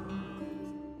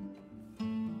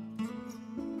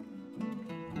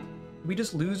 We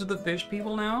just lose to the fish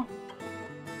people now?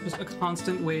 Just a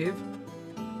constant wave?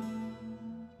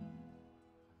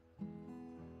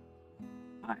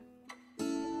 Hi. Do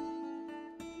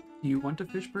you want a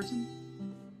fish person?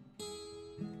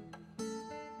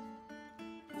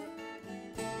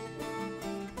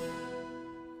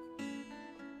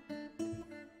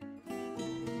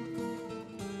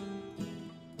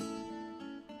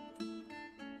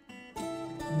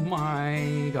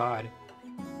 my god.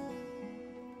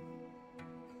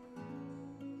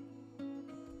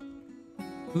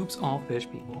 Oops, all fish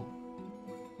people.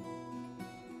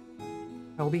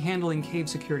 I will be handling cave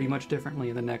security much differently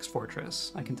in the next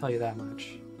fortress. I can tell you that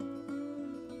much.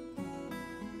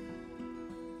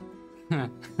 That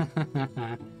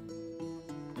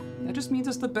just means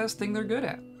it's the best thing they're good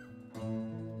at.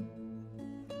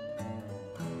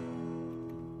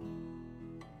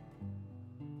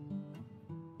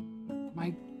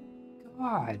 My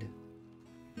god.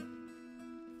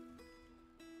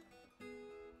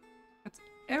 That's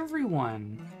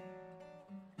everyone.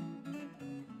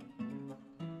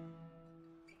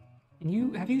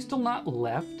 And have you still not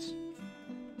left?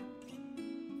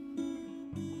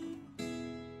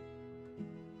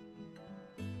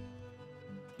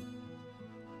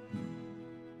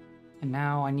 And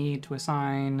now I need to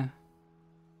assign,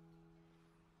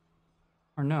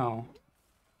 or no.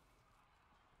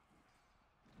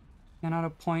 Cannot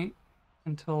appoint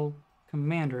until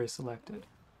commander is selected.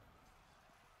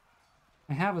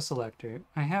 I have a selector.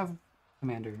 I have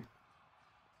commander.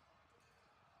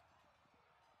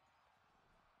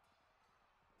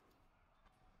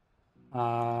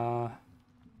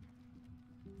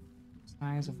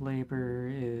 Size of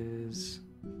labor is...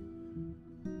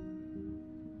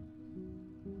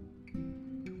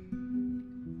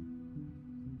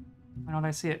 Why don't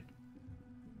I see it?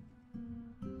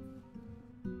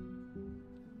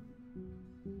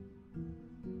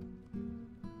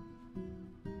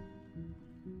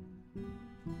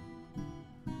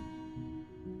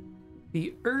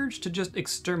 The urge to just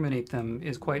exterminate them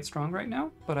is quite strong right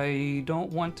now, but I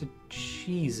don't want to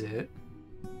cheese it.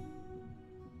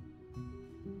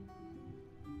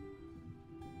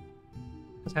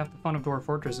 Because half the fun of Dwarf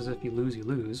Fortress is if you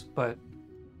lose, but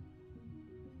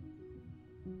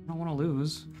I don't want to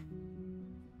lose.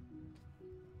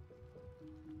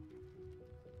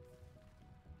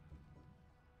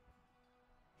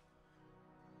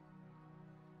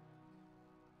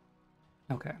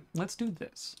 Okay, let's do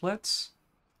this. Let's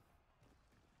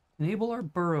enable our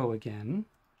burrow again,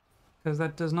 because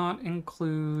that does not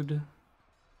include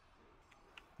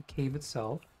the cave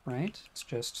itself, right? It's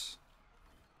just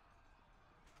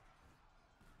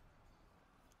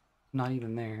not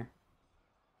even there.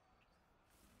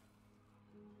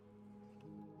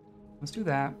 Let's do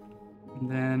that,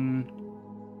 and then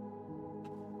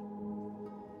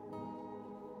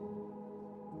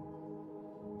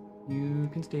you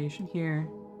can station here.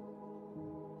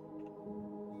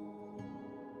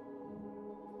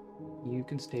 You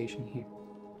can station here.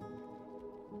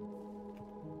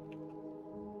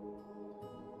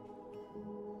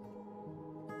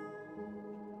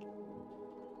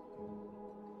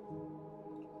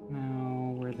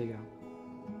 Now, where'd they go?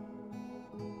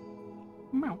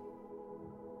 Meow.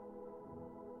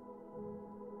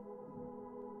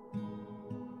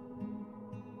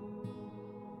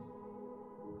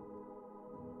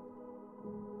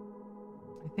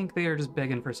 I think they are just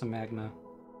begging for some magma.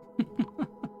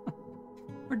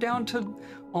 We're down to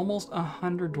almost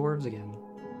 100 dwarves again.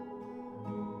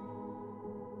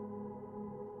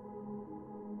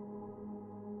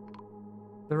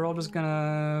 They're all just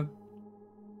gonna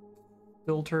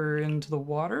filter into the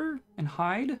water and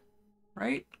hide,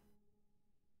 right?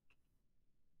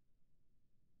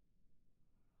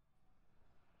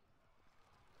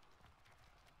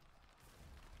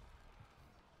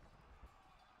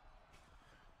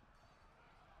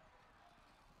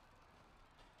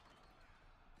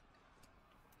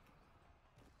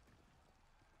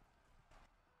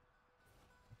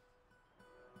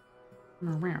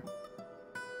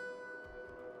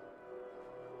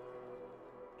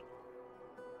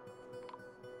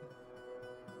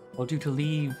 Told you to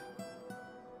leave.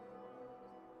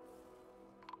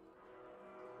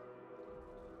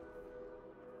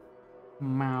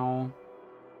 Meow.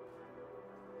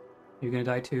 You're gonna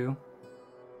die too.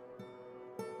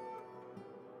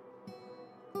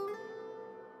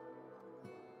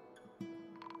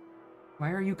 Why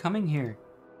are you coming here?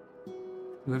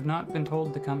 You have not been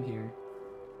told to come here.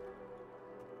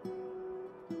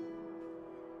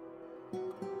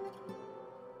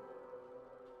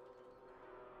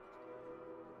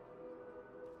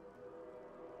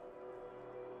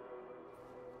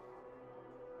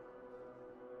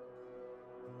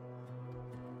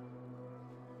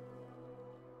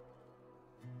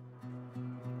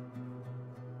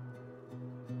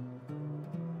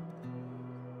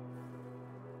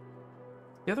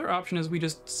 The other option is we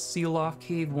just seal off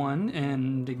Cave 1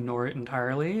 and ignore it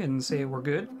entirely and say we're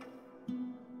good. I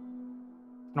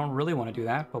don't really want to do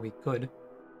that, but we could.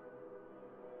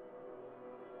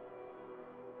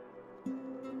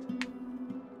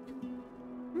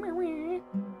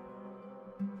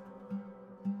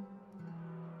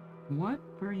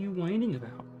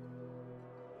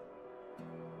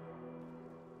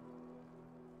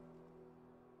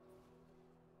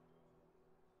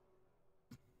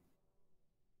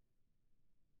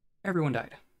 Everyone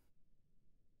died.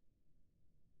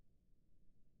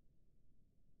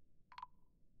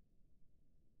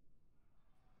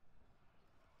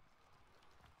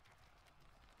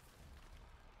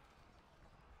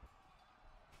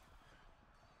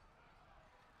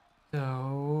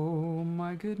 Oh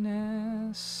my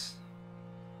goodness.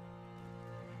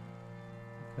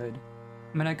 Good.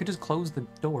 I mean, I could just close the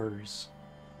doors.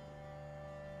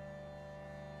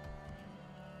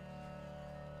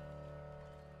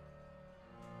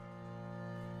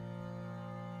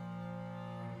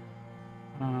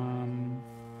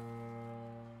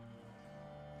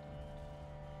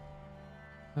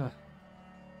 Ugh.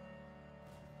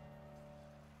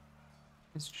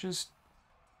 It's just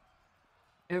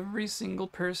every single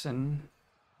person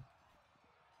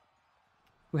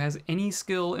who has any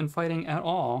skill in fighting at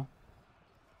all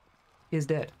is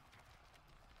dead.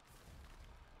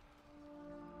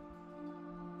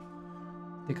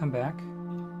 They come back?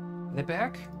 Are they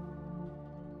back?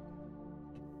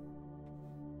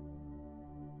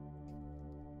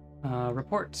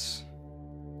 Reports.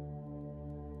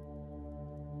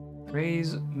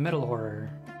 Raise metal horror.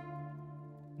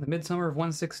 In the midsummer of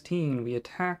 116, we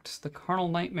attacked the carnal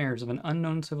nightmares of an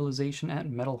unknown civilization at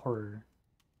Metal Horror.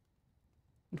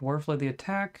 Dwarf led the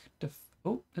attack.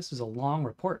 Oh, this is a long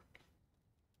report.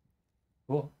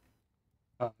 Cool.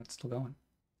 Oh, it's still going.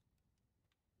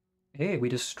 Hey, we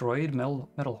destroyed Metal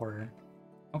Horror.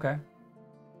 Okay.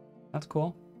 That's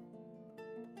cool.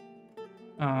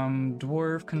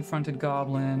 Dwarf confronted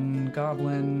Goblin.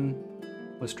 Goblin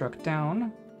was struck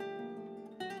down.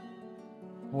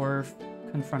 Dwarf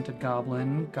confronted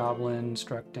Goblin. Goblin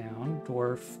struck down.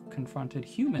 Dwarf confronted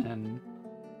Human.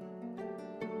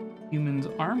 Human's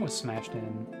arm was smashed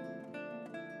in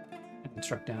and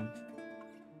struck down.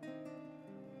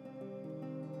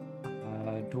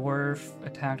 Dwarf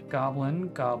attacked Goblin.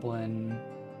 Goblin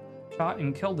shot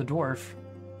and killed the dwarf.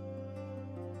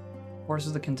 Forces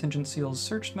of the contingent seals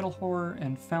searched Metal Horror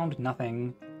and found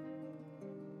nothing.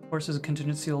 Forces of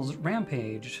contingent seals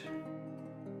rampaged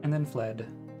and then fled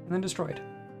and then destroyed.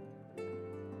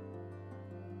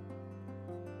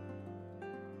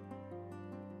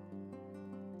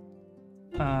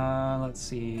 Let's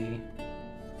see.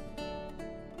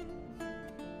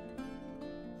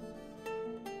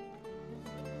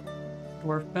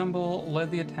 Dwarf Bemble led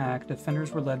the attack.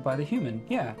 Defenders were led by the Human.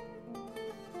 Yeah.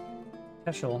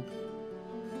 Teschel.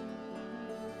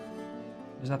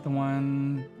 Is that the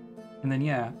one? And then,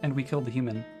 yeah, and we killed the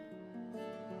Human.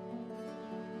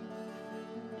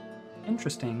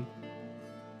 Interesting.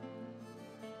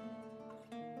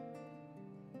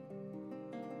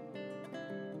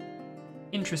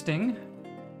 Interesting.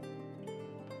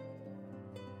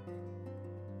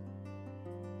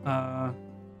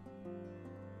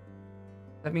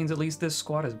 That means at least this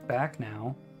squad is back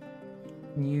now.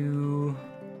 You...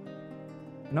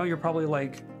 I know you're probably,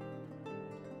 like,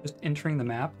 just entering the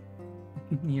map.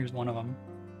 Here's one of them.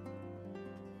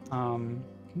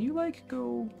 Can you, like,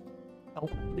 go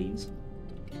help, please?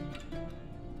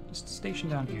 Just station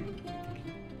down here.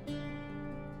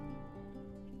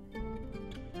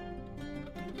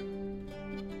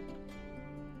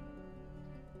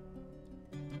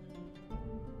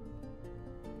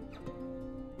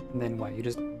 And then what, you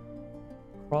just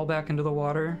crawl back into the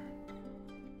water?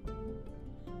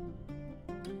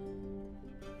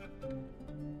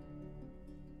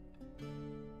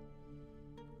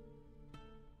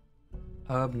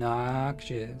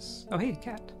 Obnoxious. Oh, hey,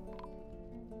 cat.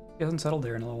 He hasn't settled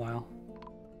there in a little while.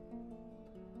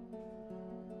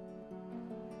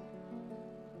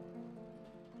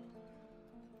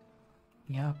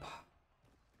 Yep.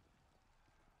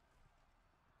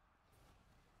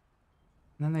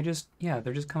 And then they just, yeah,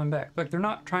 they're just coming back. Like, they're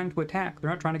not trying to attack. They're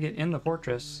not trying to get in the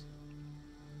fortress.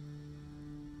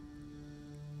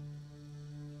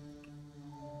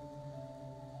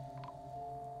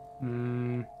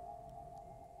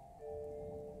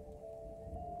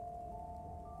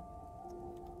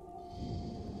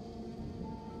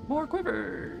 More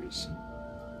quivers!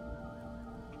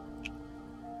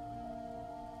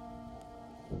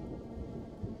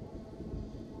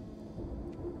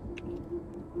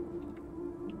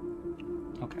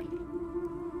 Okay.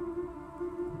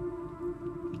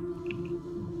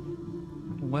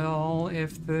 Well,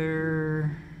 if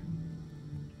they're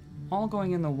all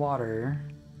going in the water...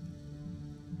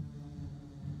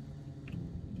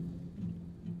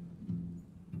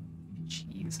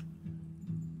 Jeez.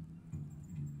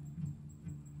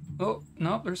 Oh,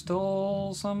 no, there's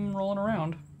still some rolling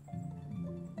around.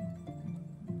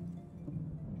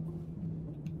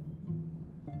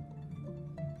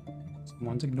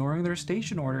 Someone's ignoring their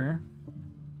station order.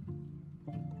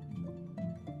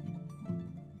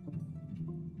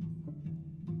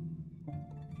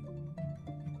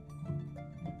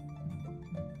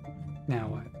 Now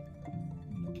what?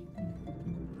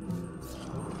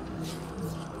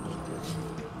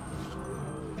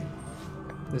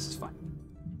 This is fine.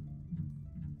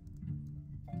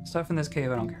 Stuff in this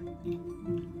cave, I don't care.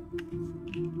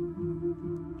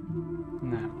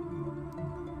 Now,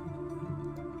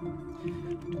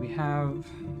 do we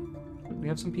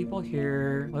have some people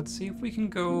here? Let's see if we can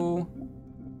go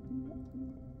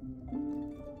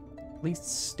at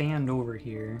least stand over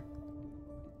here.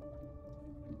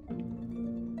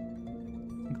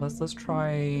 Let's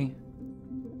try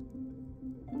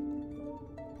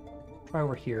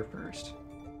over here first.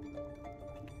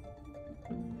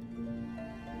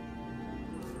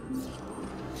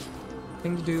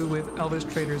 Thing to do with Elvish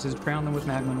traders is drown them with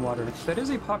magma and water. That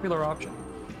is a popular option.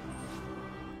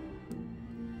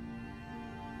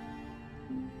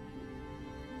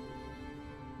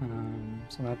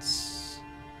 So that's...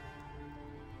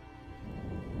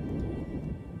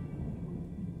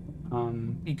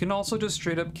 you can also just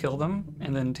straight up kill them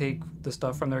and then take the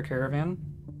stuff from their caravan.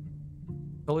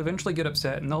 They'll eventually get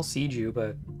upset and they'll siege you,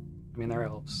 but I mean, they're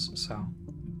elves, so...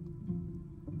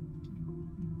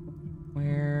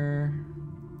 Where...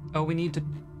 Oh, we need to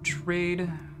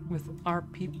trade with our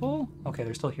people? Okay,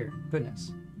 they're still here.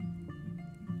 Goodness.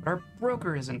 But our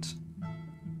broker isn't.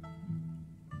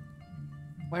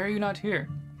 Why are you not here?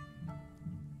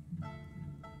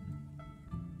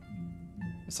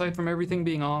 Aside from everything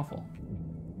being awful.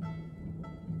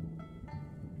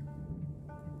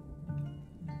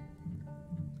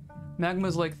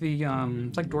 Magma's like the,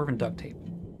 it's like dwarven duct tape.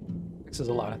 Fixes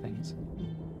a lot of things.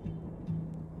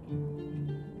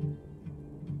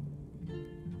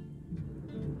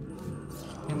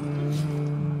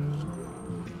 Can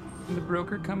the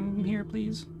broker come here,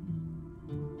 please?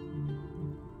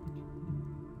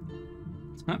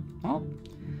 Well,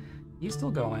 he's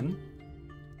still going.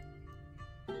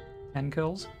 10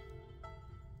 kills.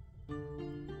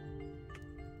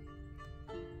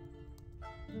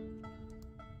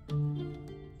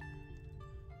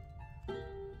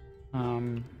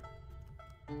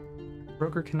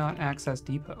 Broker cannot access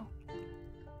depot.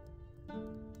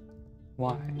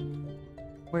 Why?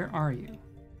 Where are you?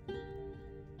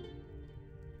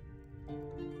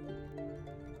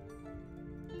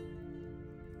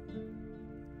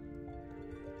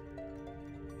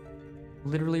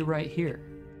 Literally right here.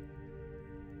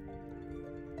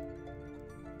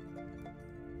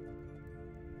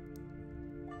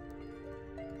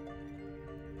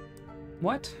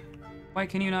 What? Why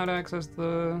can you not access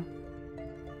the...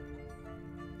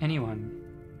 anyone?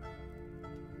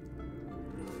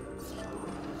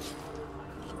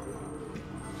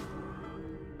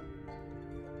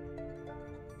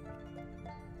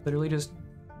 Literally just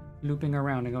looping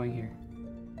around and going here.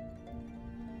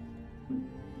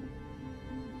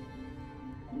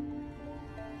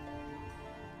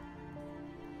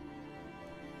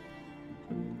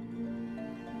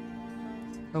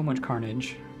 So much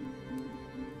carnage.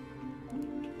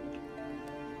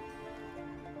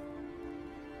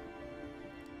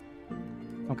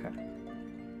 Okay.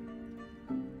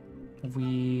 Have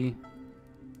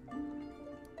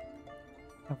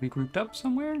we grouped up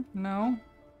somewhere? No.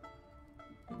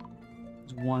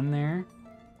 There's one there.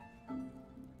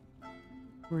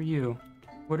 Who are you?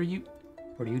 What are you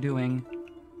doing?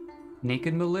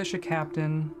 Naked militia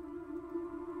captain.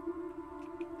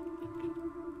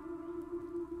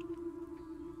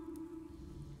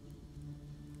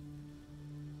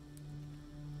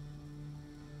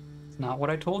 It's not what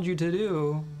I told you to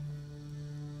do.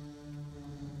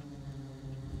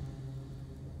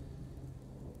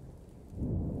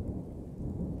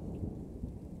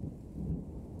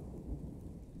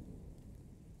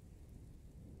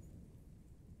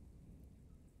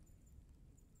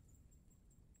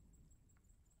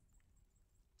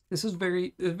 This is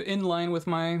very in line with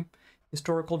my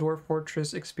historical Dwarf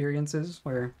Fortress experiences,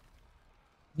 where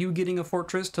you getting a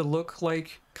fortress to look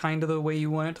like kind of the way you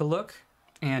want it to look,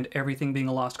 and everything being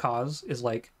a lost cause is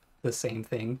like the same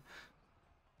thing.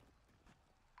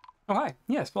 Oh, hi.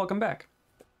 Yes, welcome back.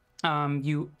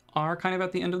 You are kind of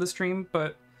at the end of the stream,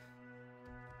 but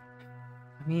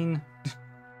I mean,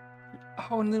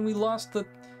 oh, and then we lost the...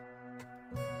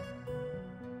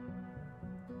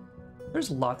 There's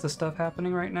lots of stuff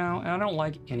happening right now, and I don't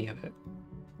like any of it.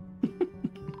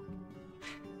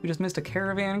 We just missed a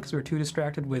caravan because we were too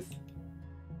distracted with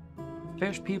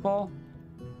fish people.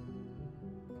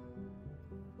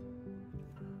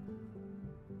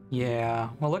 Yeah,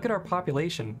 well, look at our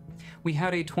population. We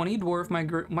had a 20 dwarf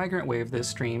migrant wave this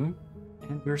stream,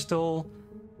 and we're still,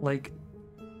 like,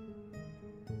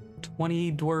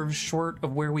 20 dwarves short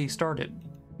of where we started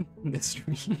this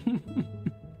stream.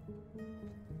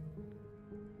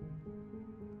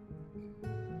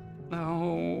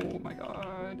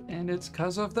 And it's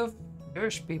because of the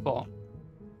fish people.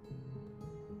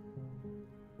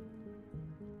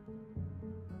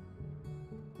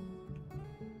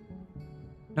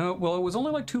 No, well, it was only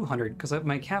like 200 because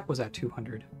my cap was at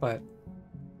 200, but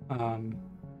I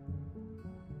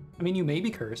mean, you may be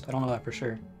cursed. I don't know that for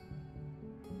sure.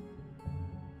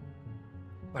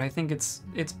 But I think it's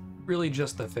really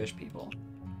just the fish people.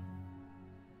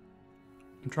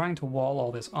 I'm trying to wall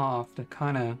all this off to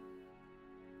kind of...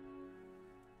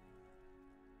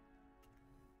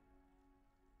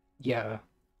 Yeah.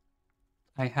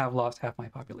 I have lost half my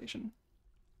population.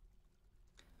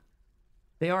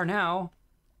 They are now.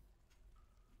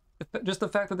 Just the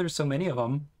fact that there's so many of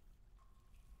them.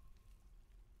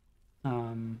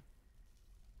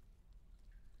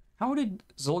 How did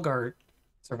Zulgar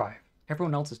survive?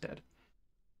 Everyone else is dead.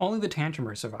 Only the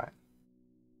Tantrumers survive.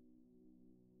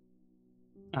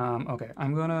 Okay,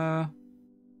 I'm gonna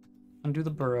undo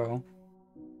the burrow.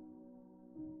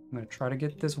 I'm gonna try to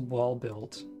get this wall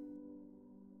built.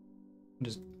 And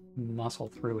just muscle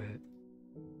through it.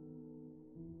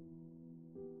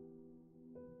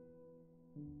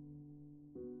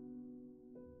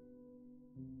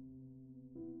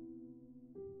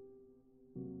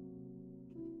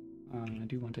 I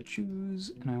do want to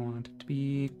choose, and I want it to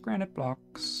be granite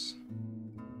blocks.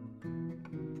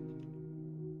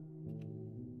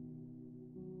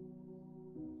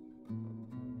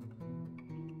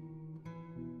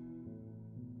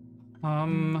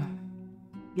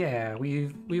 Yeah,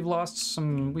 we've lost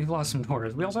some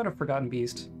dwarves. We also had a forgotten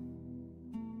beast.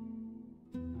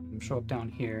 Show up down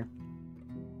here.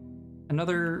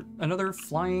 Another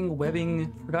flying,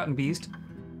 webbing forgotten beast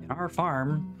in our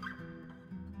farm.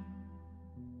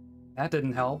 That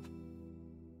didn't help.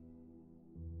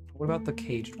 What about the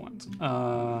caged ones?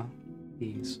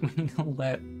 These. We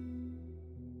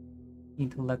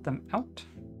need to let them out.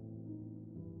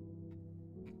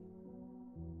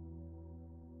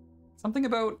 Something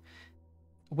about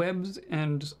webs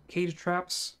and cage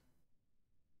traps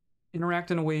interact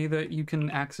in a way that you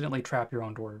can accidentally trap your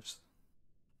own dwarves.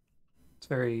 It's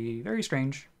very, very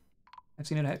strange. I've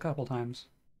seen it a couple times.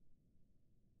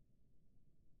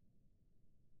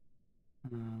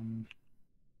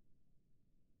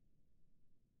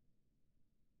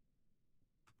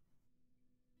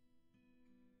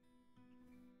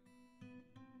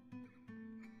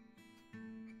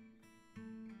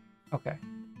 Okay.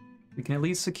 We can at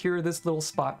least secure this little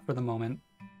spot for the moment.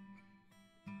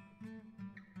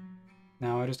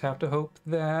 Now I just have to hope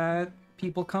that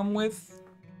people come with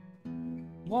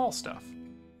wall stuff.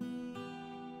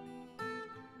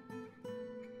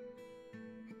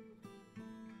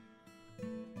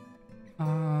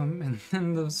 And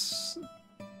then the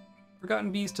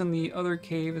forgotten beast in the other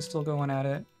cave is still going at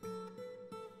it.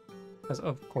 Because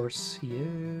of course he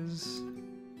is.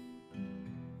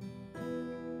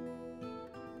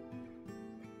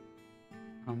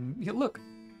 Yeah, look.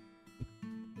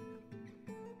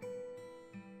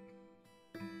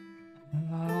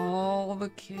 All the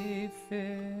cave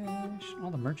fish, all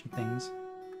the merchant things.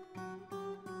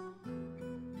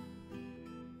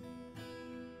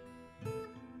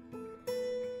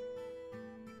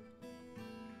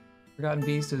 Forgotten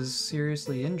Beast is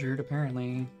seriously injured,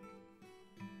 apparently.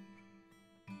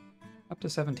 Up to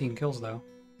 17 kills, though.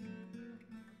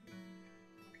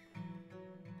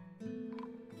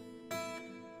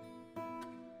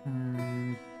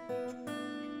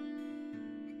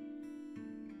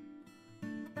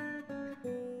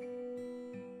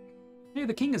 Hey,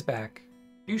 the king is back.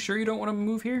 Are you sure you don't want to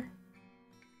move here?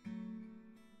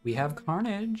 We have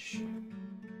carnage.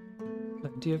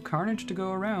 Plenty of carnage to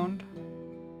go around.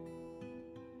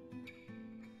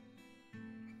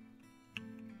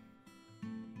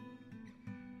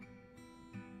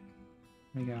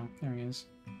 There you go. There he is.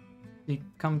 He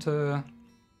come to...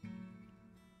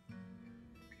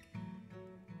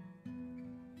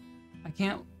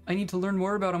 I need to learn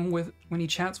more about him when he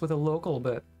chats with a local,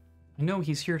 but I know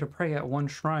he's here to pray at one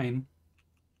shrine.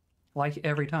 Like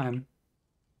every time.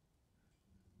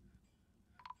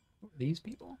 Who are these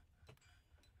people?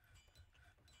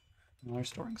 Oh, they're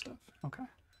storing stuff. Okay.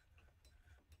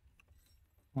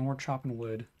 When we're chopping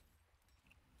wood.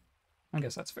 I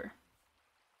guess that's fair.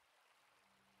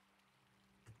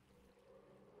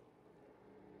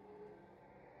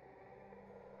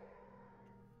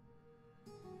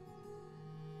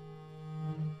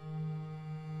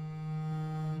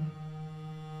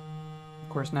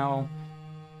 Of course, now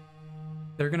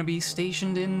they're going to be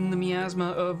stationed in the miasma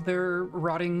of their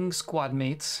rotting squad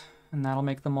mates, and that'll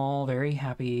make them all very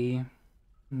happy.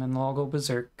 And then they'll all go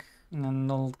berserk, and then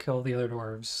they'll kill the other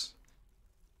dwarves.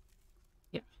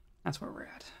 Yeah, that's where we're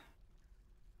at.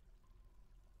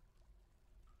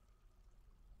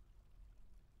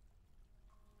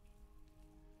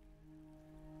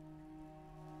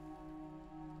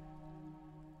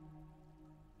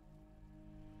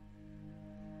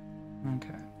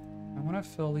 Okay. I want to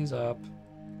fill these up.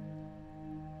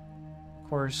 Of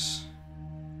course,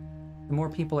 the more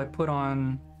people I put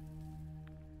on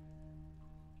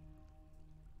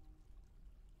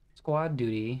squad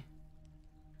duty,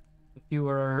 the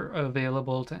fewer are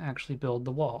available to actually build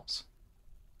the walls.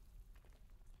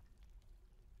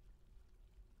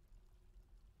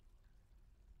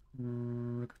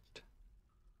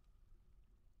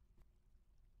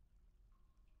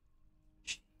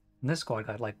 And this squad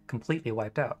got like completely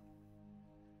wiped out.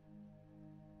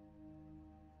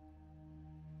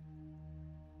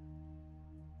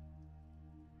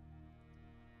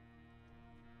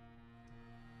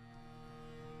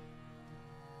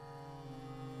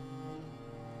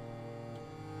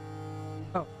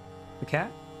 Oh, the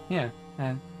cat? Yeah,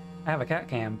 I have a cat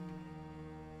cam.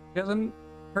 She hasn't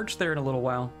perched there in a little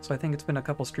while, so I think it's been a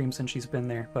couple streams since she's been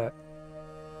there, but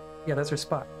yeah, that's her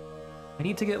spot. I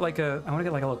need to get like I want to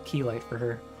get like a little key light for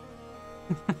her.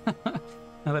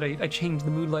 Now that I changed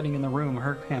the mood lighting in the room,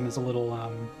 her cam is a little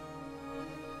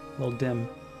dim.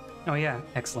 Oh yeah,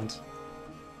 excellent.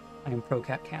 I am pro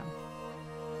cat cam.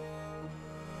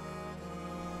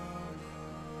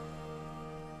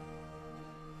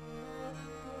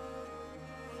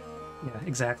 Yeah,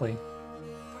 exactly.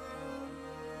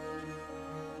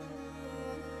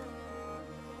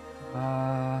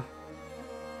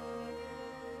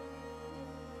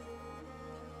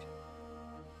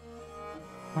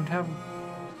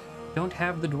 Don't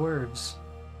have the dwarves.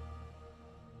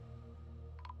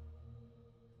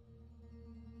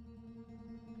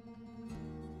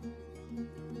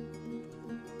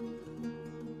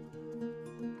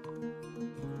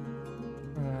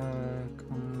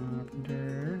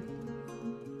 Carpenter.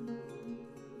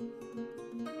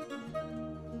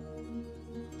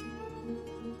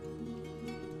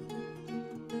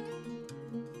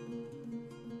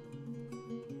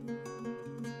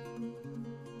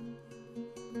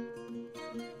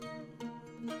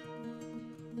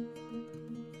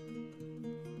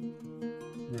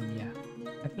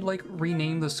 Like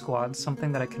rename the squad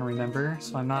something that I can remember,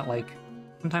 so I'm not like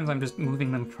sometimes I'm just moving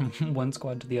them from one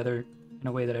squad to the other in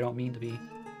a way that I don't mean to be.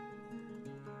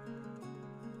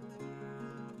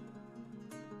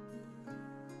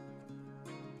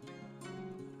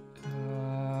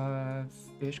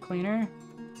 Fish cleaner.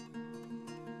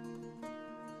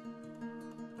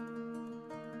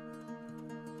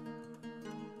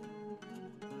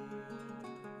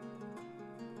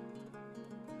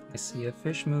 I see a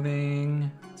fish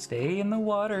moving. Stay in the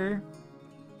water.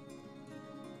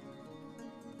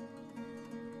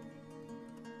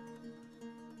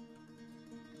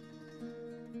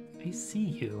 I see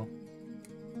you.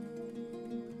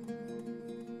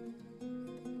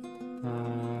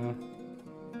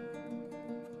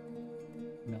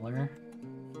 Miller.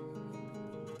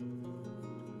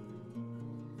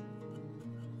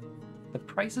 The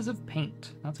prices of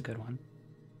paint. That's a good one.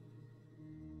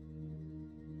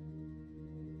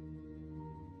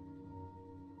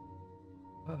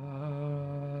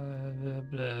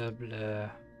 Blah, blah.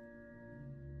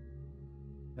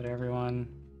 But everyone,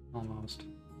 almost.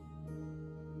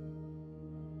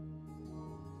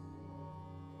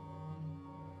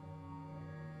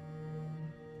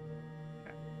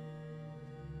 Okay.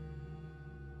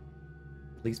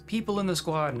 At least people in the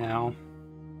squad now.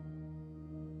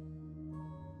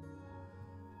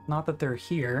 Not that they're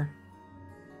here.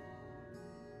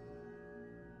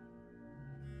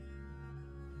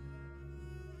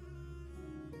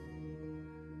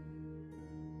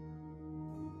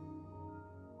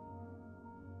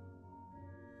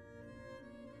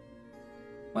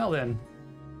 Well then,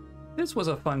 this was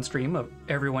a fun stream of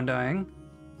everyone dying.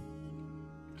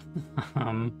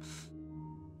 I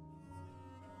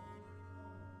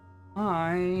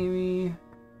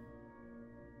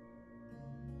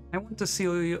want to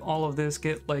see all of this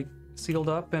get like sealed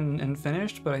up and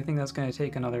finished, but I think that's going to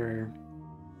take another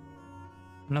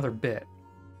bit.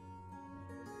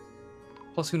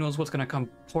 Plus, who knows what's going to come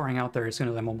pouring out there as soon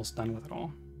as I'm almost done with it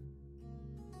all.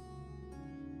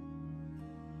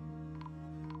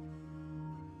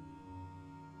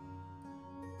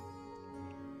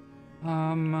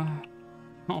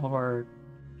 All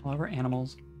of our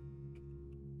animals.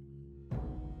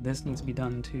 This needs to be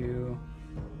done too.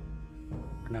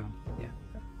 Or no, yeah.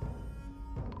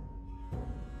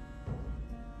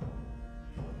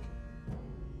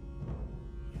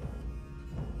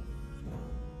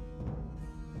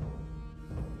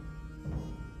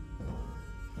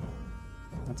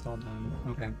 That's all done.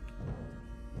 Okay.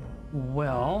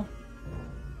 Well.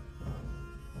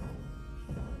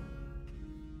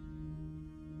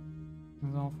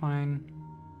 It's all fine.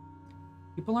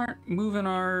 People aren't moving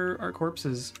our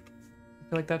corpses.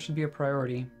 feel like that should be a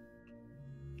priority.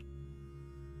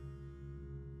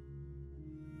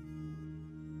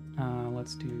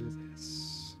 Let's do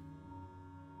this.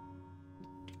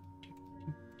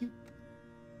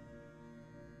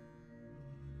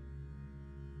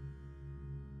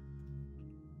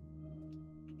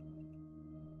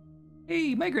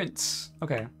 Hey, migrants!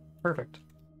 Okay, perfect.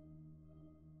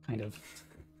 Kind of.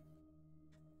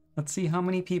 Let's see how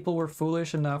many people were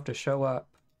foolish enough to show up.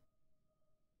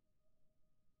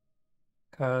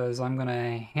 Because I'm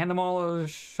gonna hand them all a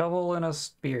shovel and a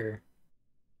spear.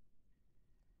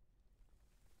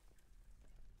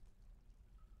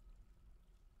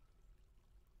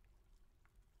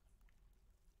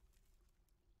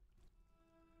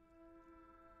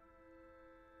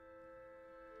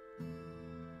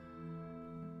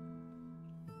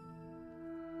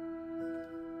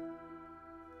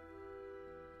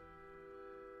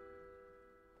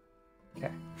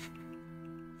 Okay.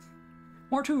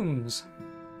 More tombs.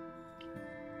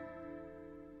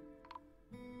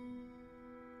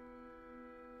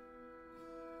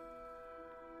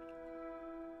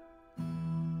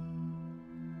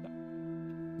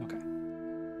 Okay.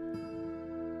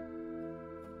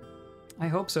 I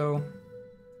hope so.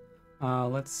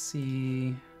 Let's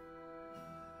see.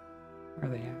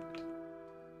 Where are they at?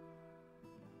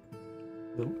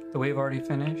 The wave already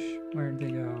finished? Where'd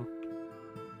they go?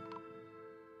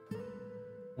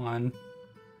 1,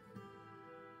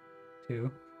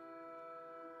 2.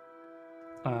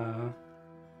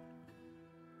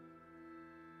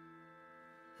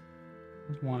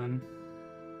 There's 1.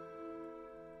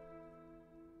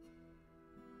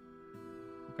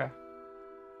 Okay.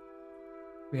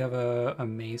 We have a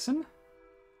mason.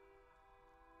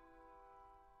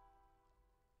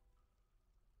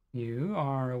 You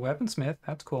are a weaponsmith.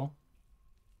 That's cool.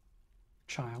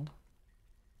 Child.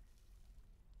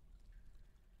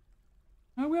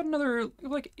 We had another,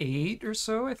 like, 8 or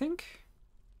so, I think.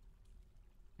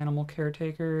 Animal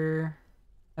caretaker,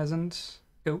 peasant,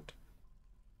 goat.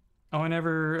 Oh, I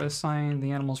never assigned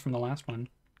the animals from the last one.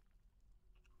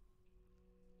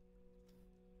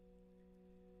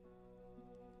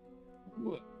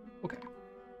 Whoa. Okay.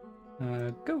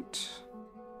 Goat.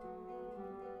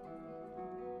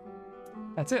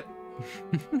 That's it.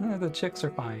 The chicks are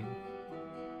fine.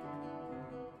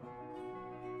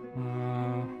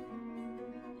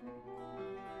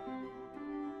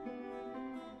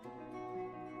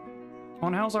 Oh,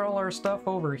 and how's all our stuff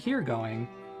over here going?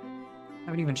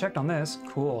 Haven't even checked on this.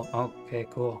 Cool. Okay,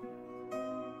 cool.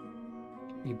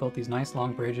 We built these nice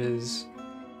long bridges.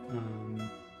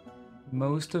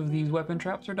 Most of these weapon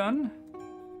traps are done.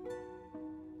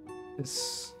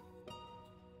 This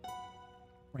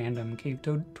random cave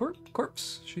toad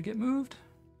corpse should get moved.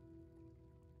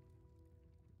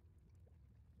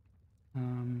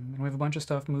 And we have a bunch of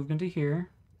stuff moved into here.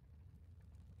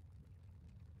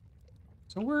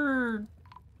 So we're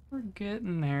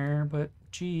getting there, but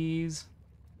geez.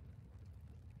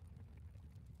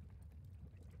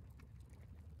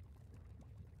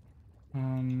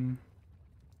 The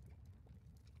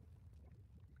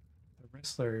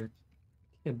wrestler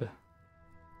Kib.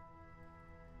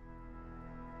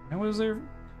 How was there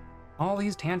all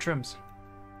these tantrums?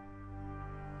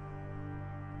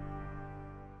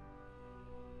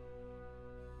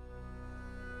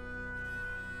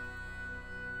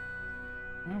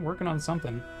 I'm working on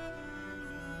something.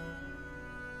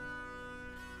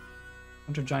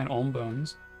 Bunch of giant olm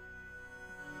bones.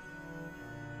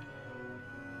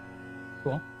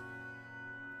 Cool.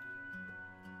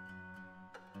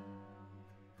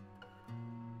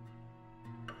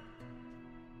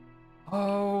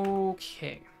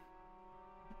 Okay.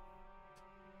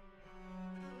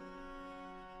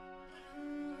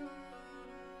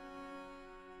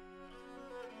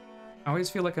 I always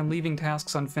feel like I'm leaving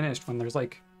tasks unfinished when there's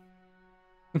like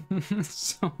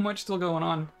so much still going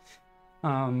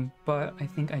on. But I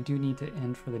think I do need to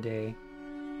end for the day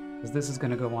because this is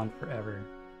going to go on forever.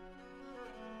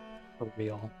 For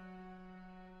real.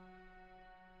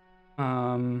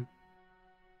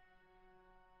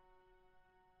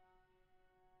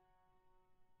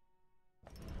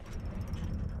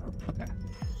 Okay.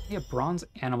 Yeah, bronze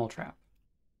animal trap.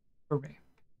 Hooray.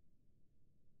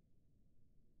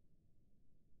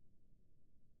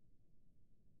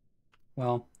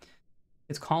 Well,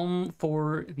 it's calm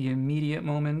for the immediate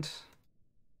moment.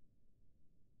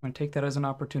 I'm going to take that as an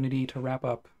opportunity to wrap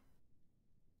up.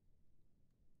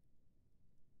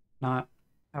 Not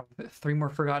have 3 more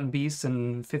forgotten beasts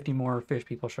and 50 more fish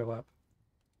people show up.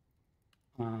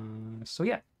 So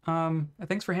yeah,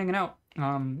 thanks for hanging out.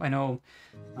 I know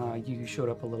you showed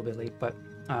up a little bit late, but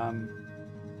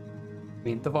I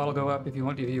mean, the VOD will go up if you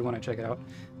want to check it out.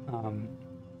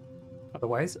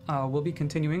 Otherwise, we'll be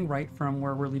continuing right from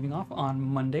where we're leaving off on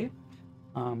Monday.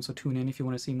 So tune in if you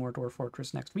want to see more Dwarf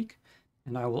Fortress next week.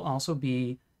 And I will also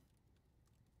be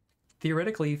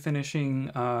theoretically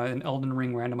finishing an Elden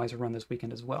Ring randomizer run this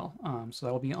weekend as well. So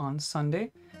that'll be on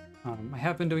Sunday. I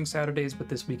have been doing Saturdays, but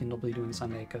this weekend I'll be doing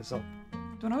Sunday because I'll be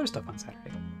doing other stuff on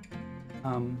Saturday.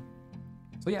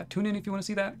 So yeah, tune in if you want to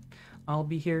see that. I'll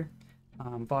be here.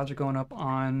 VODs are going up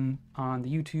on the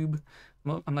YouTube.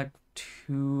 I'm like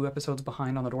 2 episodes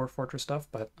behind on the Dwarf Fortress stuff,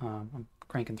 but I'm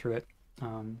cranking through it.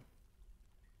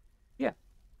 Yeah.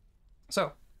 So,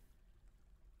 I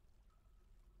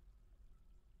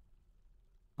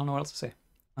don't know what else to say.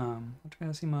 I'm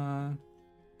trying to see my...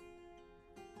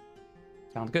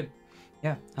 Sounds good.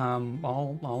 Yeah,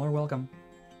 all are welcome.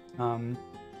 So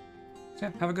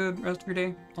yeah, have a good rest of your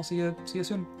day. I'll see you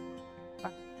soon.